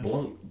his name was?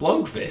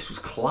 Blankfist was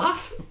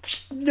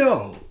class.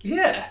 No.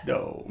 Yeah.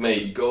 No.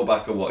 Mate, you go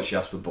back and watch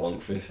Jasper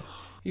Blankfist.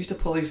 He used to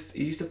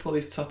pull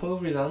his top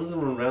over his hands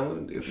and run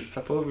around with his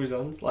top over his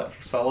hands like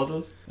Salah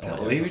does. Can't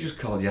believe he just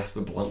called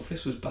Jasper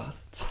Blankfist was bad.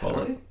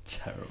 Terrible.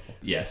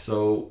 Yeah,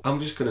 so I'm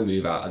just going to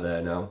move out of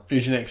there now.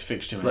 Who's your next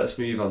fixture, mate? Let's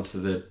move on to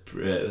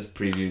let's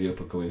preview the up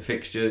and coming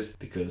fixtures,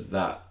 because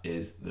that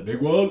is the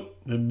big one.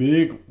 The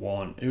big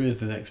one. Who is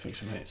the next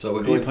fixture, mate? So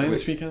Are you playing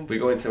this weekend? We're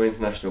going to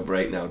international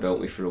break now, don't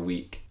we, for a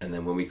week? And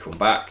then when we come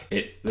back,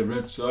 it's the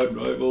Red Side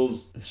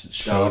Rivals.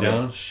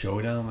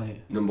 Showdown,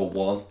 mate. Number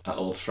 1 at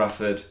Old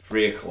Trafford,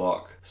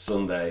 3:00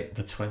 Sunday,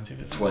 the 20th.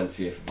 The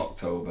 20th of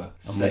October.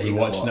 And we'll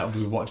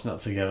be watching that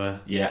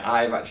together. Yeah,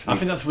 I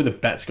think that's where the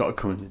bet's got to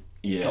come in.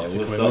 Yeah, we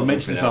mentioned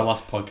this in our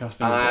last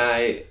podcast.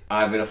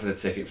 I've been offered a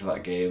ticket for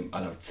that game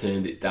and I've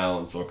turned it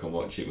down so I can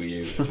watch it with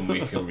you and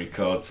we can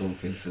record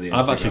something for the Instagram.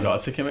 I've actually got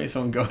a ticket, mate,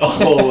 so I'm going.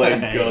 Oh my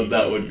god,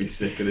 that would be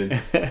sickening.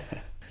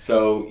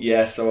 So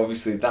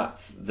obviously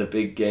that's the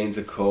big game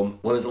to come.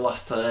 When was the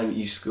last time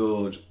you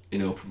scored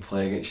in open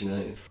play against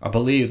United? I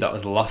believe that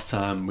was the last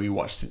time we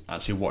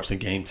actually watched a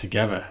game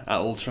together at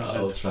Old Trafford.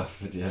 At Old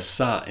Trafford, yeah.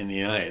 Sat in the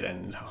United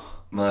end.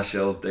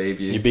 Martial's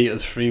debut. You beat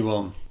us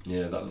 3-1.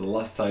 Yeah, that was the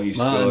last time you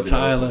scored. Martin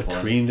Tyler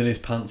creamed in his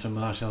pants when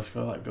Martial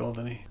scored that goal,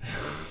 didn't he?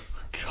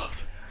 God.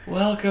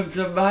 Welcome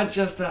to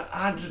Manchester,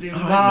 Anthony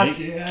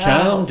Martial. Mate,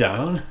 calm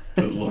down.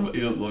 He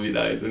doesn't love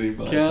United, doesn't he?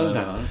 Calm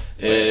down.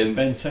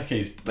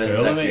 Benteke's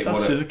curler, mate. That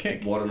scissor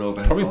kick. What an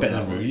overhead. Probably better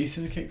than Rooney's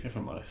scissor kick, if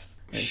I'm honest.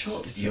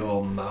 Shut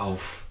your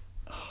mouth.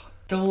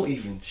 Don't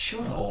even shut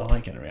up. I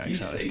like getting a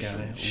reaction out of this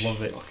guy.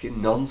 Love it. Fucking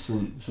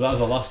nonsense. So that was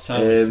the last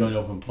time we scored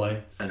open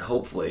play. And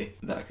hopefully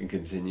that can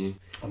continue.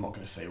 I'm not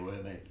going to say a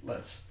word, mate.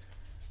 Let's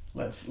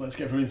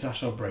get through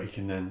international break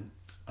and then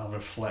I'll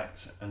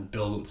reflect and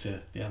build up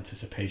to the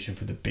anticipation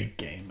for the big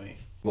game, mate.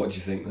 What do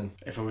you think then?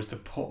 If I was to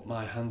put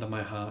my hand on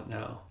my heart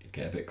now... You'd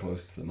get a bit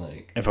close to the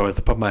mic. If I was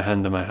to put my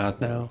hand on my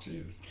heart now...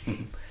 Jesus.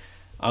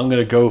 I'm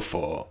going to go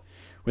for...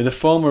 With the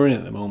form we're in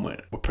at the moment,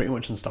 we're pretty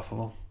much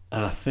unstoppable.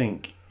 And I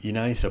think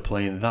United are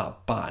playing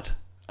that bad,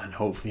 and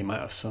hopefully you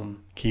might have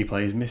some key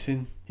players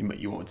missing.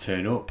 You won't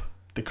turn up.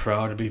 The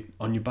crowd will be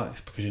on your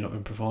backs because you've not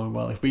been performing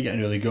well. If we get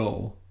an early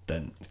goal,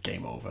 then it's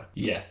game over.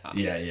 Yeah.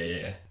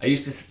 I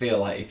used to feel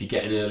like if you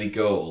get an early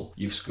goal,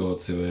 you've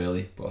scored too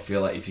early. But I feel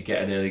like if you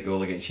get an early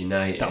goal against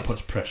United, that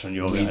puts pressure on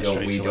your We guys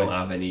don't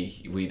have a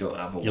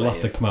You'll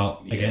have to come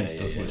out against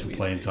us once we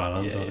play into our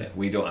hands on it.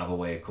 We don't have a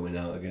way of coming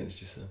out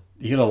against you, so.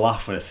 You're going to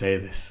laugh when I say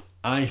this.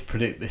 I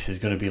predict this is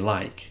going to be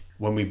like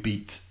when we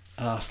beat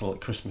Arsenal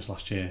at Christmas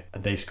last year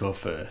and they scored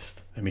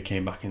first, then we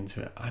came back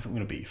into it. I think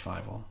we're going to beat you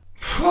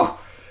 5-1.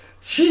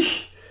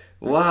 Gee,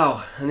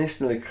 wow, and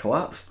this nearly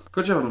collapsed.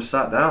 Good job I'm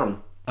sat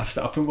down. I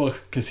think we'll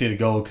concede a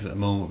goal because at the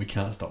moment we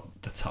can't stop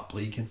the tap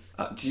leaking.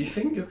 Do you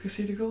think you'll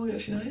concede a goal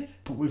against United?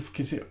 But we've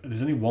conceded.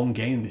 There's only one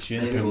game this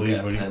year. Maybe we'll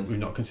get a pen. We've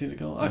not conceded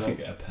a goal. I think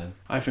get a pen.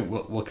 I think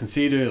we'll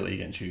concede early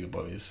against you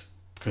boys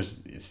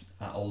because it's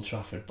at Old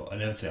Trafford. But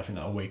inevitably, I think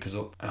that'll wake us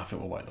up, and I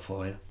think we'll wipe the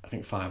floor here. I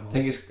think 5-1. I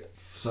think it's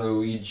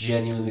so. You're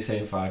genuinely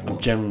saying 5-1? I'm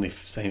genuinely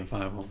saying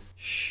 5-1.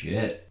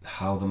 Shit!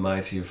 How the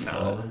mighty have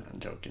fallen. I'm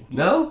joking.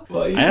 No,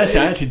 what are you I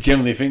saying? actually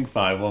genuinely think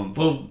 5-1.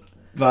 Well,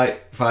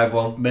 right,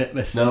 5-1.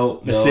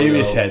 My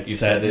serious head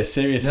said. My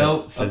serious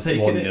head says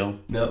 1-0.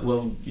 No,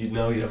 well, you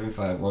know you're having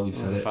 5-1. You've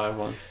said it.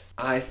 5-1.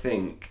 I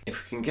think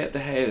if we can get the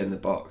head in the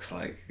box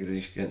like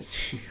against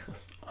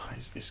Newcastle.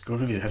 It's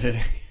good of you, isn't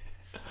it?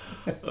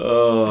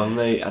 Oh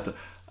mate,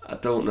 I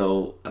don't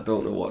know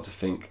what to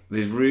think.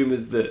 There's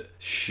rumours that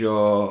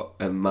Shaw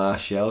and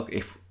Martial,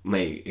 if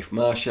mate, if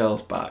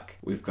Martial's back,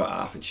 we've got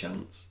half a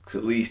chance. Because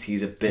at least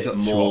he's a bit got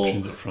two more.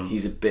 options up front.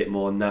 He's a bit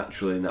more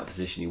natural in that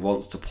position. He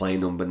wants to play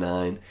number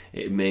 9.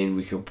 It means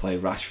we can play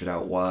Rashford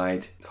out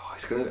wide. Oh,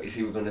 it's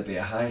either going to be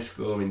a high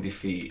scoring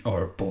defeat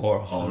or a bore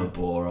off. Or a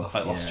bore off.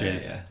 Like last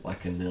year. Yeah,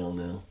 like a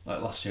 0-0.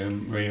 Like last year,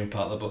 Mourinho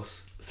part of the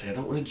bus. See, I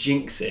don't want to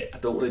jinx it. I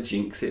don't want to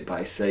jinx it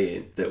by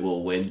saying that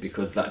we'll win,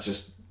 because that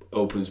just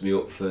opens me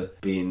up for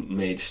being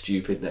made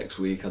stupid next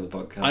week on the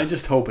podcast. I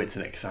just hope it's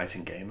an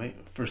exciting game, mate,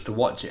 for us to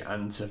watch it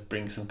and to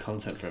bring some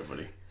content for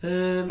everybody.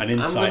 An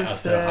insight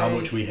as to how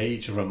much we hate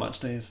each other on match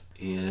days.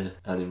 Yeah,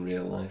 and in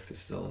real life,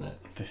 this is all an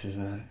act. This is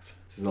an act.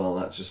 This is all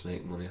an act, just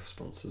make money off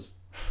sponsors.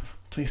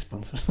 Please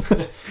sponsor.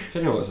 If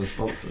anyone wants a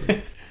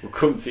sponsor, we'll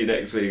come to you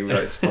next week and be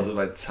like sponsored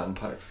by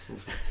Tampax or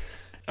something.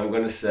 I'm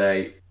going to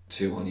say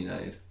 2-1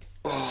 United.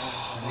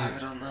 Oh, why have I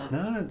done that?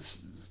 No, it's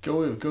go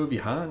with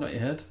your heart, not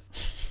your head.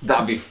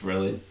 That'd be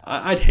thrilling.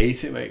 I'd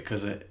hate it, mate,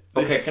 because it...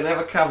 Okay, can I have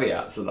a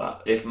caveat to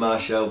that? If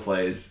Martial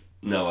plays...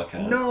 No, I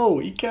can't.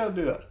 No, you can't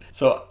do that.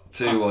 So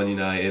 2-1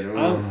 United.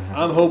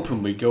 I'm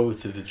hoping we go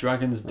to the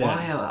Dragon's Den.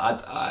 Why am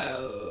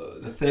I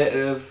the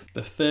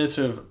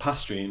theatre of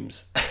past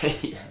dreams.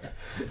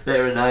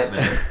 Theatre of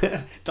nightmares.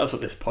 That's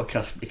what this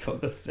podcast would be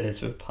called, the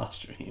theatre of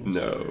past dreams.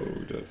 No,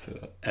 don't say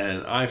that.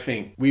 And I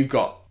think we've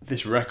got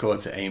this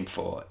record to aim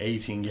for: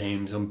 18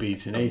 games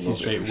unbeaten, 18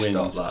 straight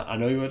wins. I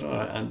know you would. All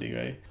right, Andy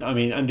Gray. I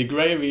mean, Andy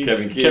Gray.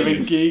 Kevin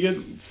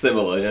Keegan.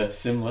 Similar, yeah.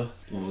 Similar.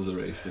 One was a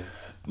racist.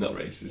 Not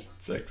racist,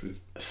 sexist.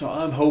 So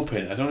I'm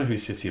hoping, I don't know who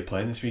City are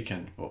playing this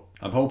weekend, but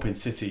I'm hoping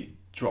City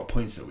drop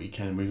points that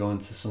weekend. We go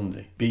into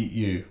Sunday, beat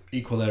you,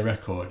 equal their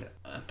record,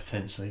 and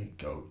potentially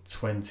go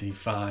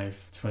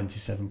 25,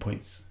 27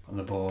 points on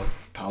the board.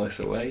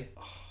 Palace away,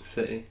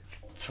 City.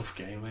 Tough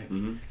game, mate.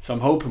 Mm-hmm. So I'm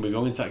hoping we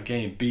go into that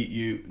game, beat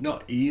you,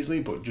 not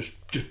easily, but just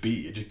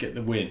beat you, just get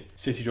the win.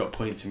 City drop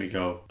points and we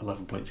go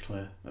 11 points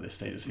clear at this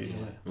stage of the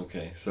season. Yeah.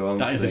 Okay, so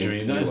that is the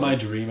dream. That is my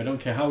dream. I don't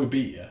care how we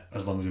beat you,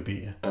 as long as we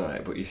beat you.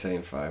 Alright, but you're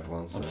saying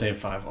 5-1. So. I'm saying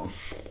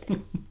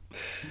 5-1.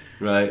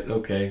 Right,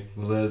 okay.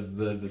 Well, there's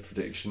the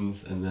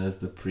predictions and there's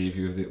the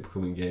preview of the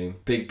upcoming game.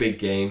 Big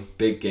game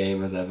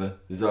as ever.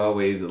 There's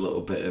always a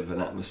little bit of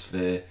an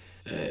atmosphere.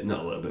 Not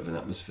a little bit of an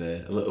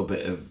atmosphere. A little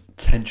bit of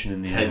tension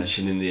in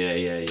the air.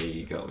 Yeah.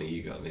 You got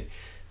me.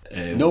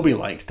 Nobody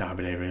likes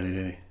Derby Day, really,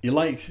 do they? You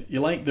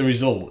like the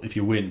result if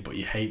you win, but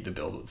you hate the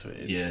build up to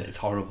it. It's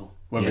horrible.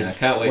 Whether it's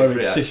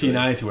City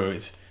United, whether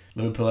it's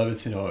Liverpool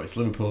Everton, or it's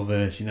Liverpool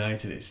versus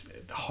United, it's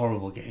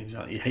horrible games.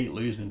 You hate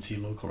losing them to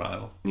your local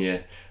rival. Yeah,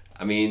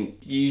 I mean,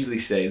 you usually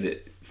say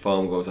that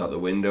form goes out the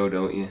window,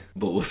 don't you?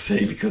 But we'll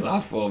see, because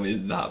our form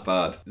is that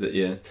bad.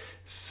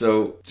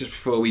 So just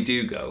before we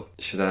do go,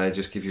 should I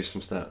just give you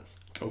some stats?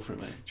 Go for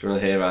it, mate. Do you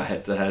want to hear our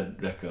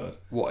head-to-head record?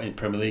 What, in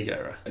Premier League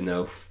era?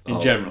 No.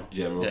 In general?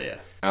 General. Yeah.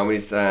 How many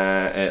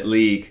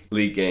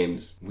league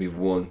games? We've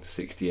won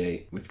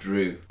 68. We've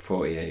drew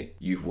 48.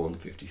 You've won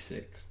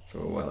 56. So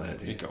we're well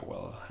ahead here. You got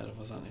well ahead of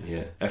us, haven't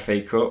you? Yeah.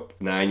 FA Cup,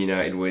 9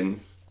 United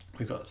wins.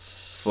 We've got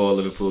 4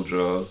 Liverpool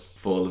draws,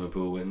 4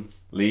 Liverpool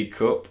wins. League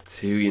Cup,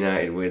 2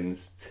 United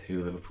wins,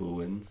 2 Liverpool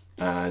wins.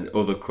 And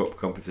other cup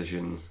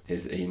competitions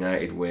is a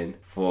United win,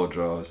 4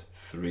 draws,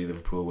 3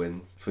 Liverpool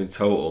wins. So in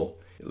total,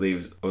 it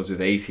leaves us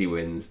with 80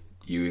 wins,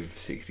 you with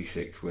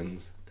 66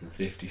 wins and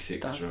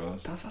 56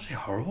 draws. That's actually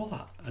horrible,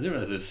 that. I didn't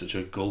realise there's such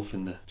a gulf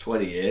in there.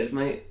 20 years,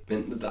 mate.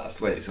 That's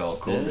when it's all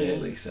come,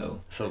 really.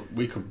 So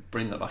we could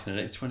bring that back in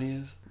the next 20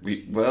 years?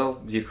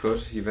 You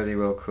could. You very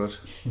well could.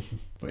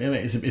 But yeah,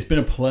 mate, it's been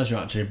a pleasure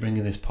actually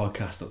bringing this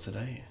podcast up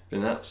today.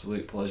 Been an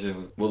absolute pleasure.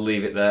 We'll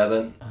leave it there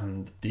then.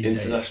 And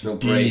international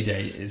break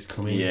is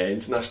coming. Yeah,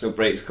 international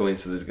break's coming,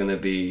 so there's gonna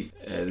be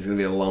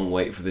a long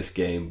wait for this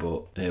game,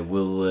 but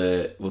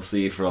we'll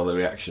see you for all the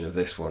reaction of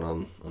this one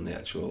on the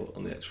actual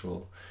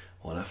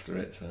one after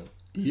it. So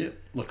yep,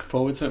 look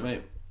forward to it,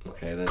 mate.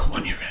 Okay then. Come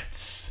on, you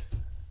Reds.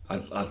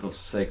 I'd love to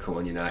say come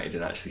on United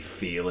and actually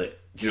feel it.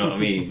 Do you know what I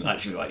mean?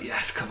 Actually be like,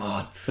 yes, come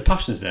on. The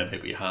passion's there, mate,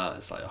 but your heart,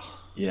 it's like, oh.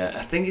 Yeah,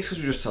 I think it's because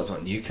we just talked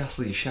about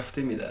Newcastle. You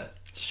shafted me there.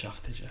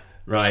 Shafted you.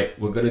 Right,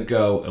 we're going to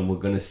go and we're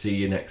going to see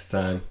you next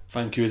time.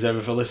 Thank you as ever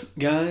for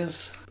listening,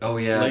 guys. Oh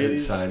yeah,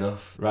 ladies. I didn't sign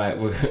off. Right,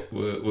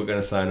 we're going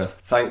to sign off.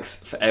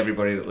 Thanks for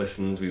everybody that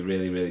listens. We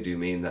really, really do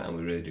mean that, and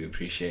we really do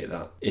appreciate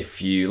that.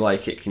 If you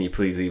like it, can you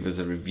please leave us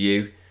a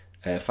review?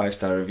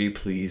 5-star review,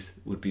 please,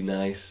 would be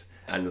nice.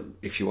 And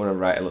if you want to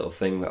write a little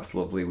thing, that's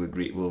lovely.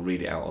 We'll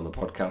read it out on the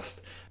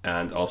podcast.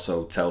 And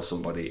also tell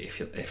somebody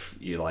if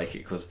you like it,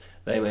 because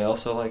they may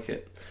also like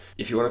it.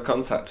 If you want to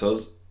contact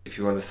us, if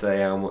you want to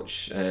say how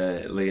much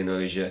Lee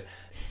annoys you,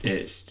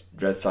 it's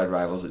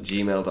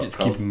redsiderivals@gmail.com. It's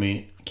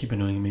keep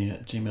annoying me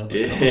at gmail.com.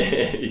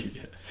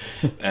 Yeah.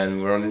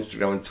 And we're on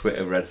Instagram and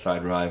Twitter,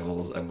 Redside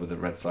Rivals, and with the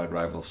Redside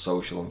Rivals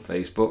social on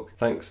Facebook.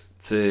 Thanks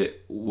to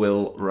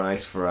Will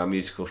Rice for our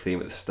musical theme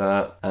at the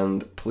start.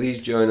 And please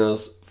join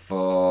us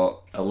for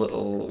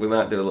we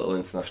might do a little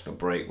international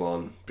break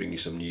one, bring you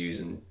some news,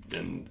 and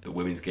the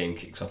women's game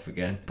kicks off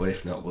again. But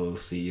if not, we'll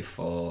see you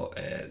for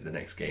the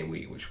next game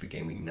week, which will be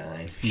game week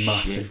 9.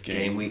 Massive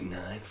game week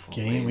 9.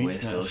 Game week 9.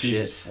 Still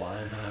shit.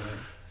 Flying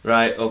by,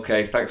 Right,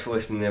 okay, thanks for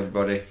listening,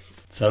 everybody.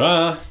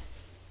 Ta-ra!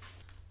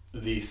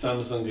 The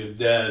Samsung is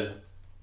dead.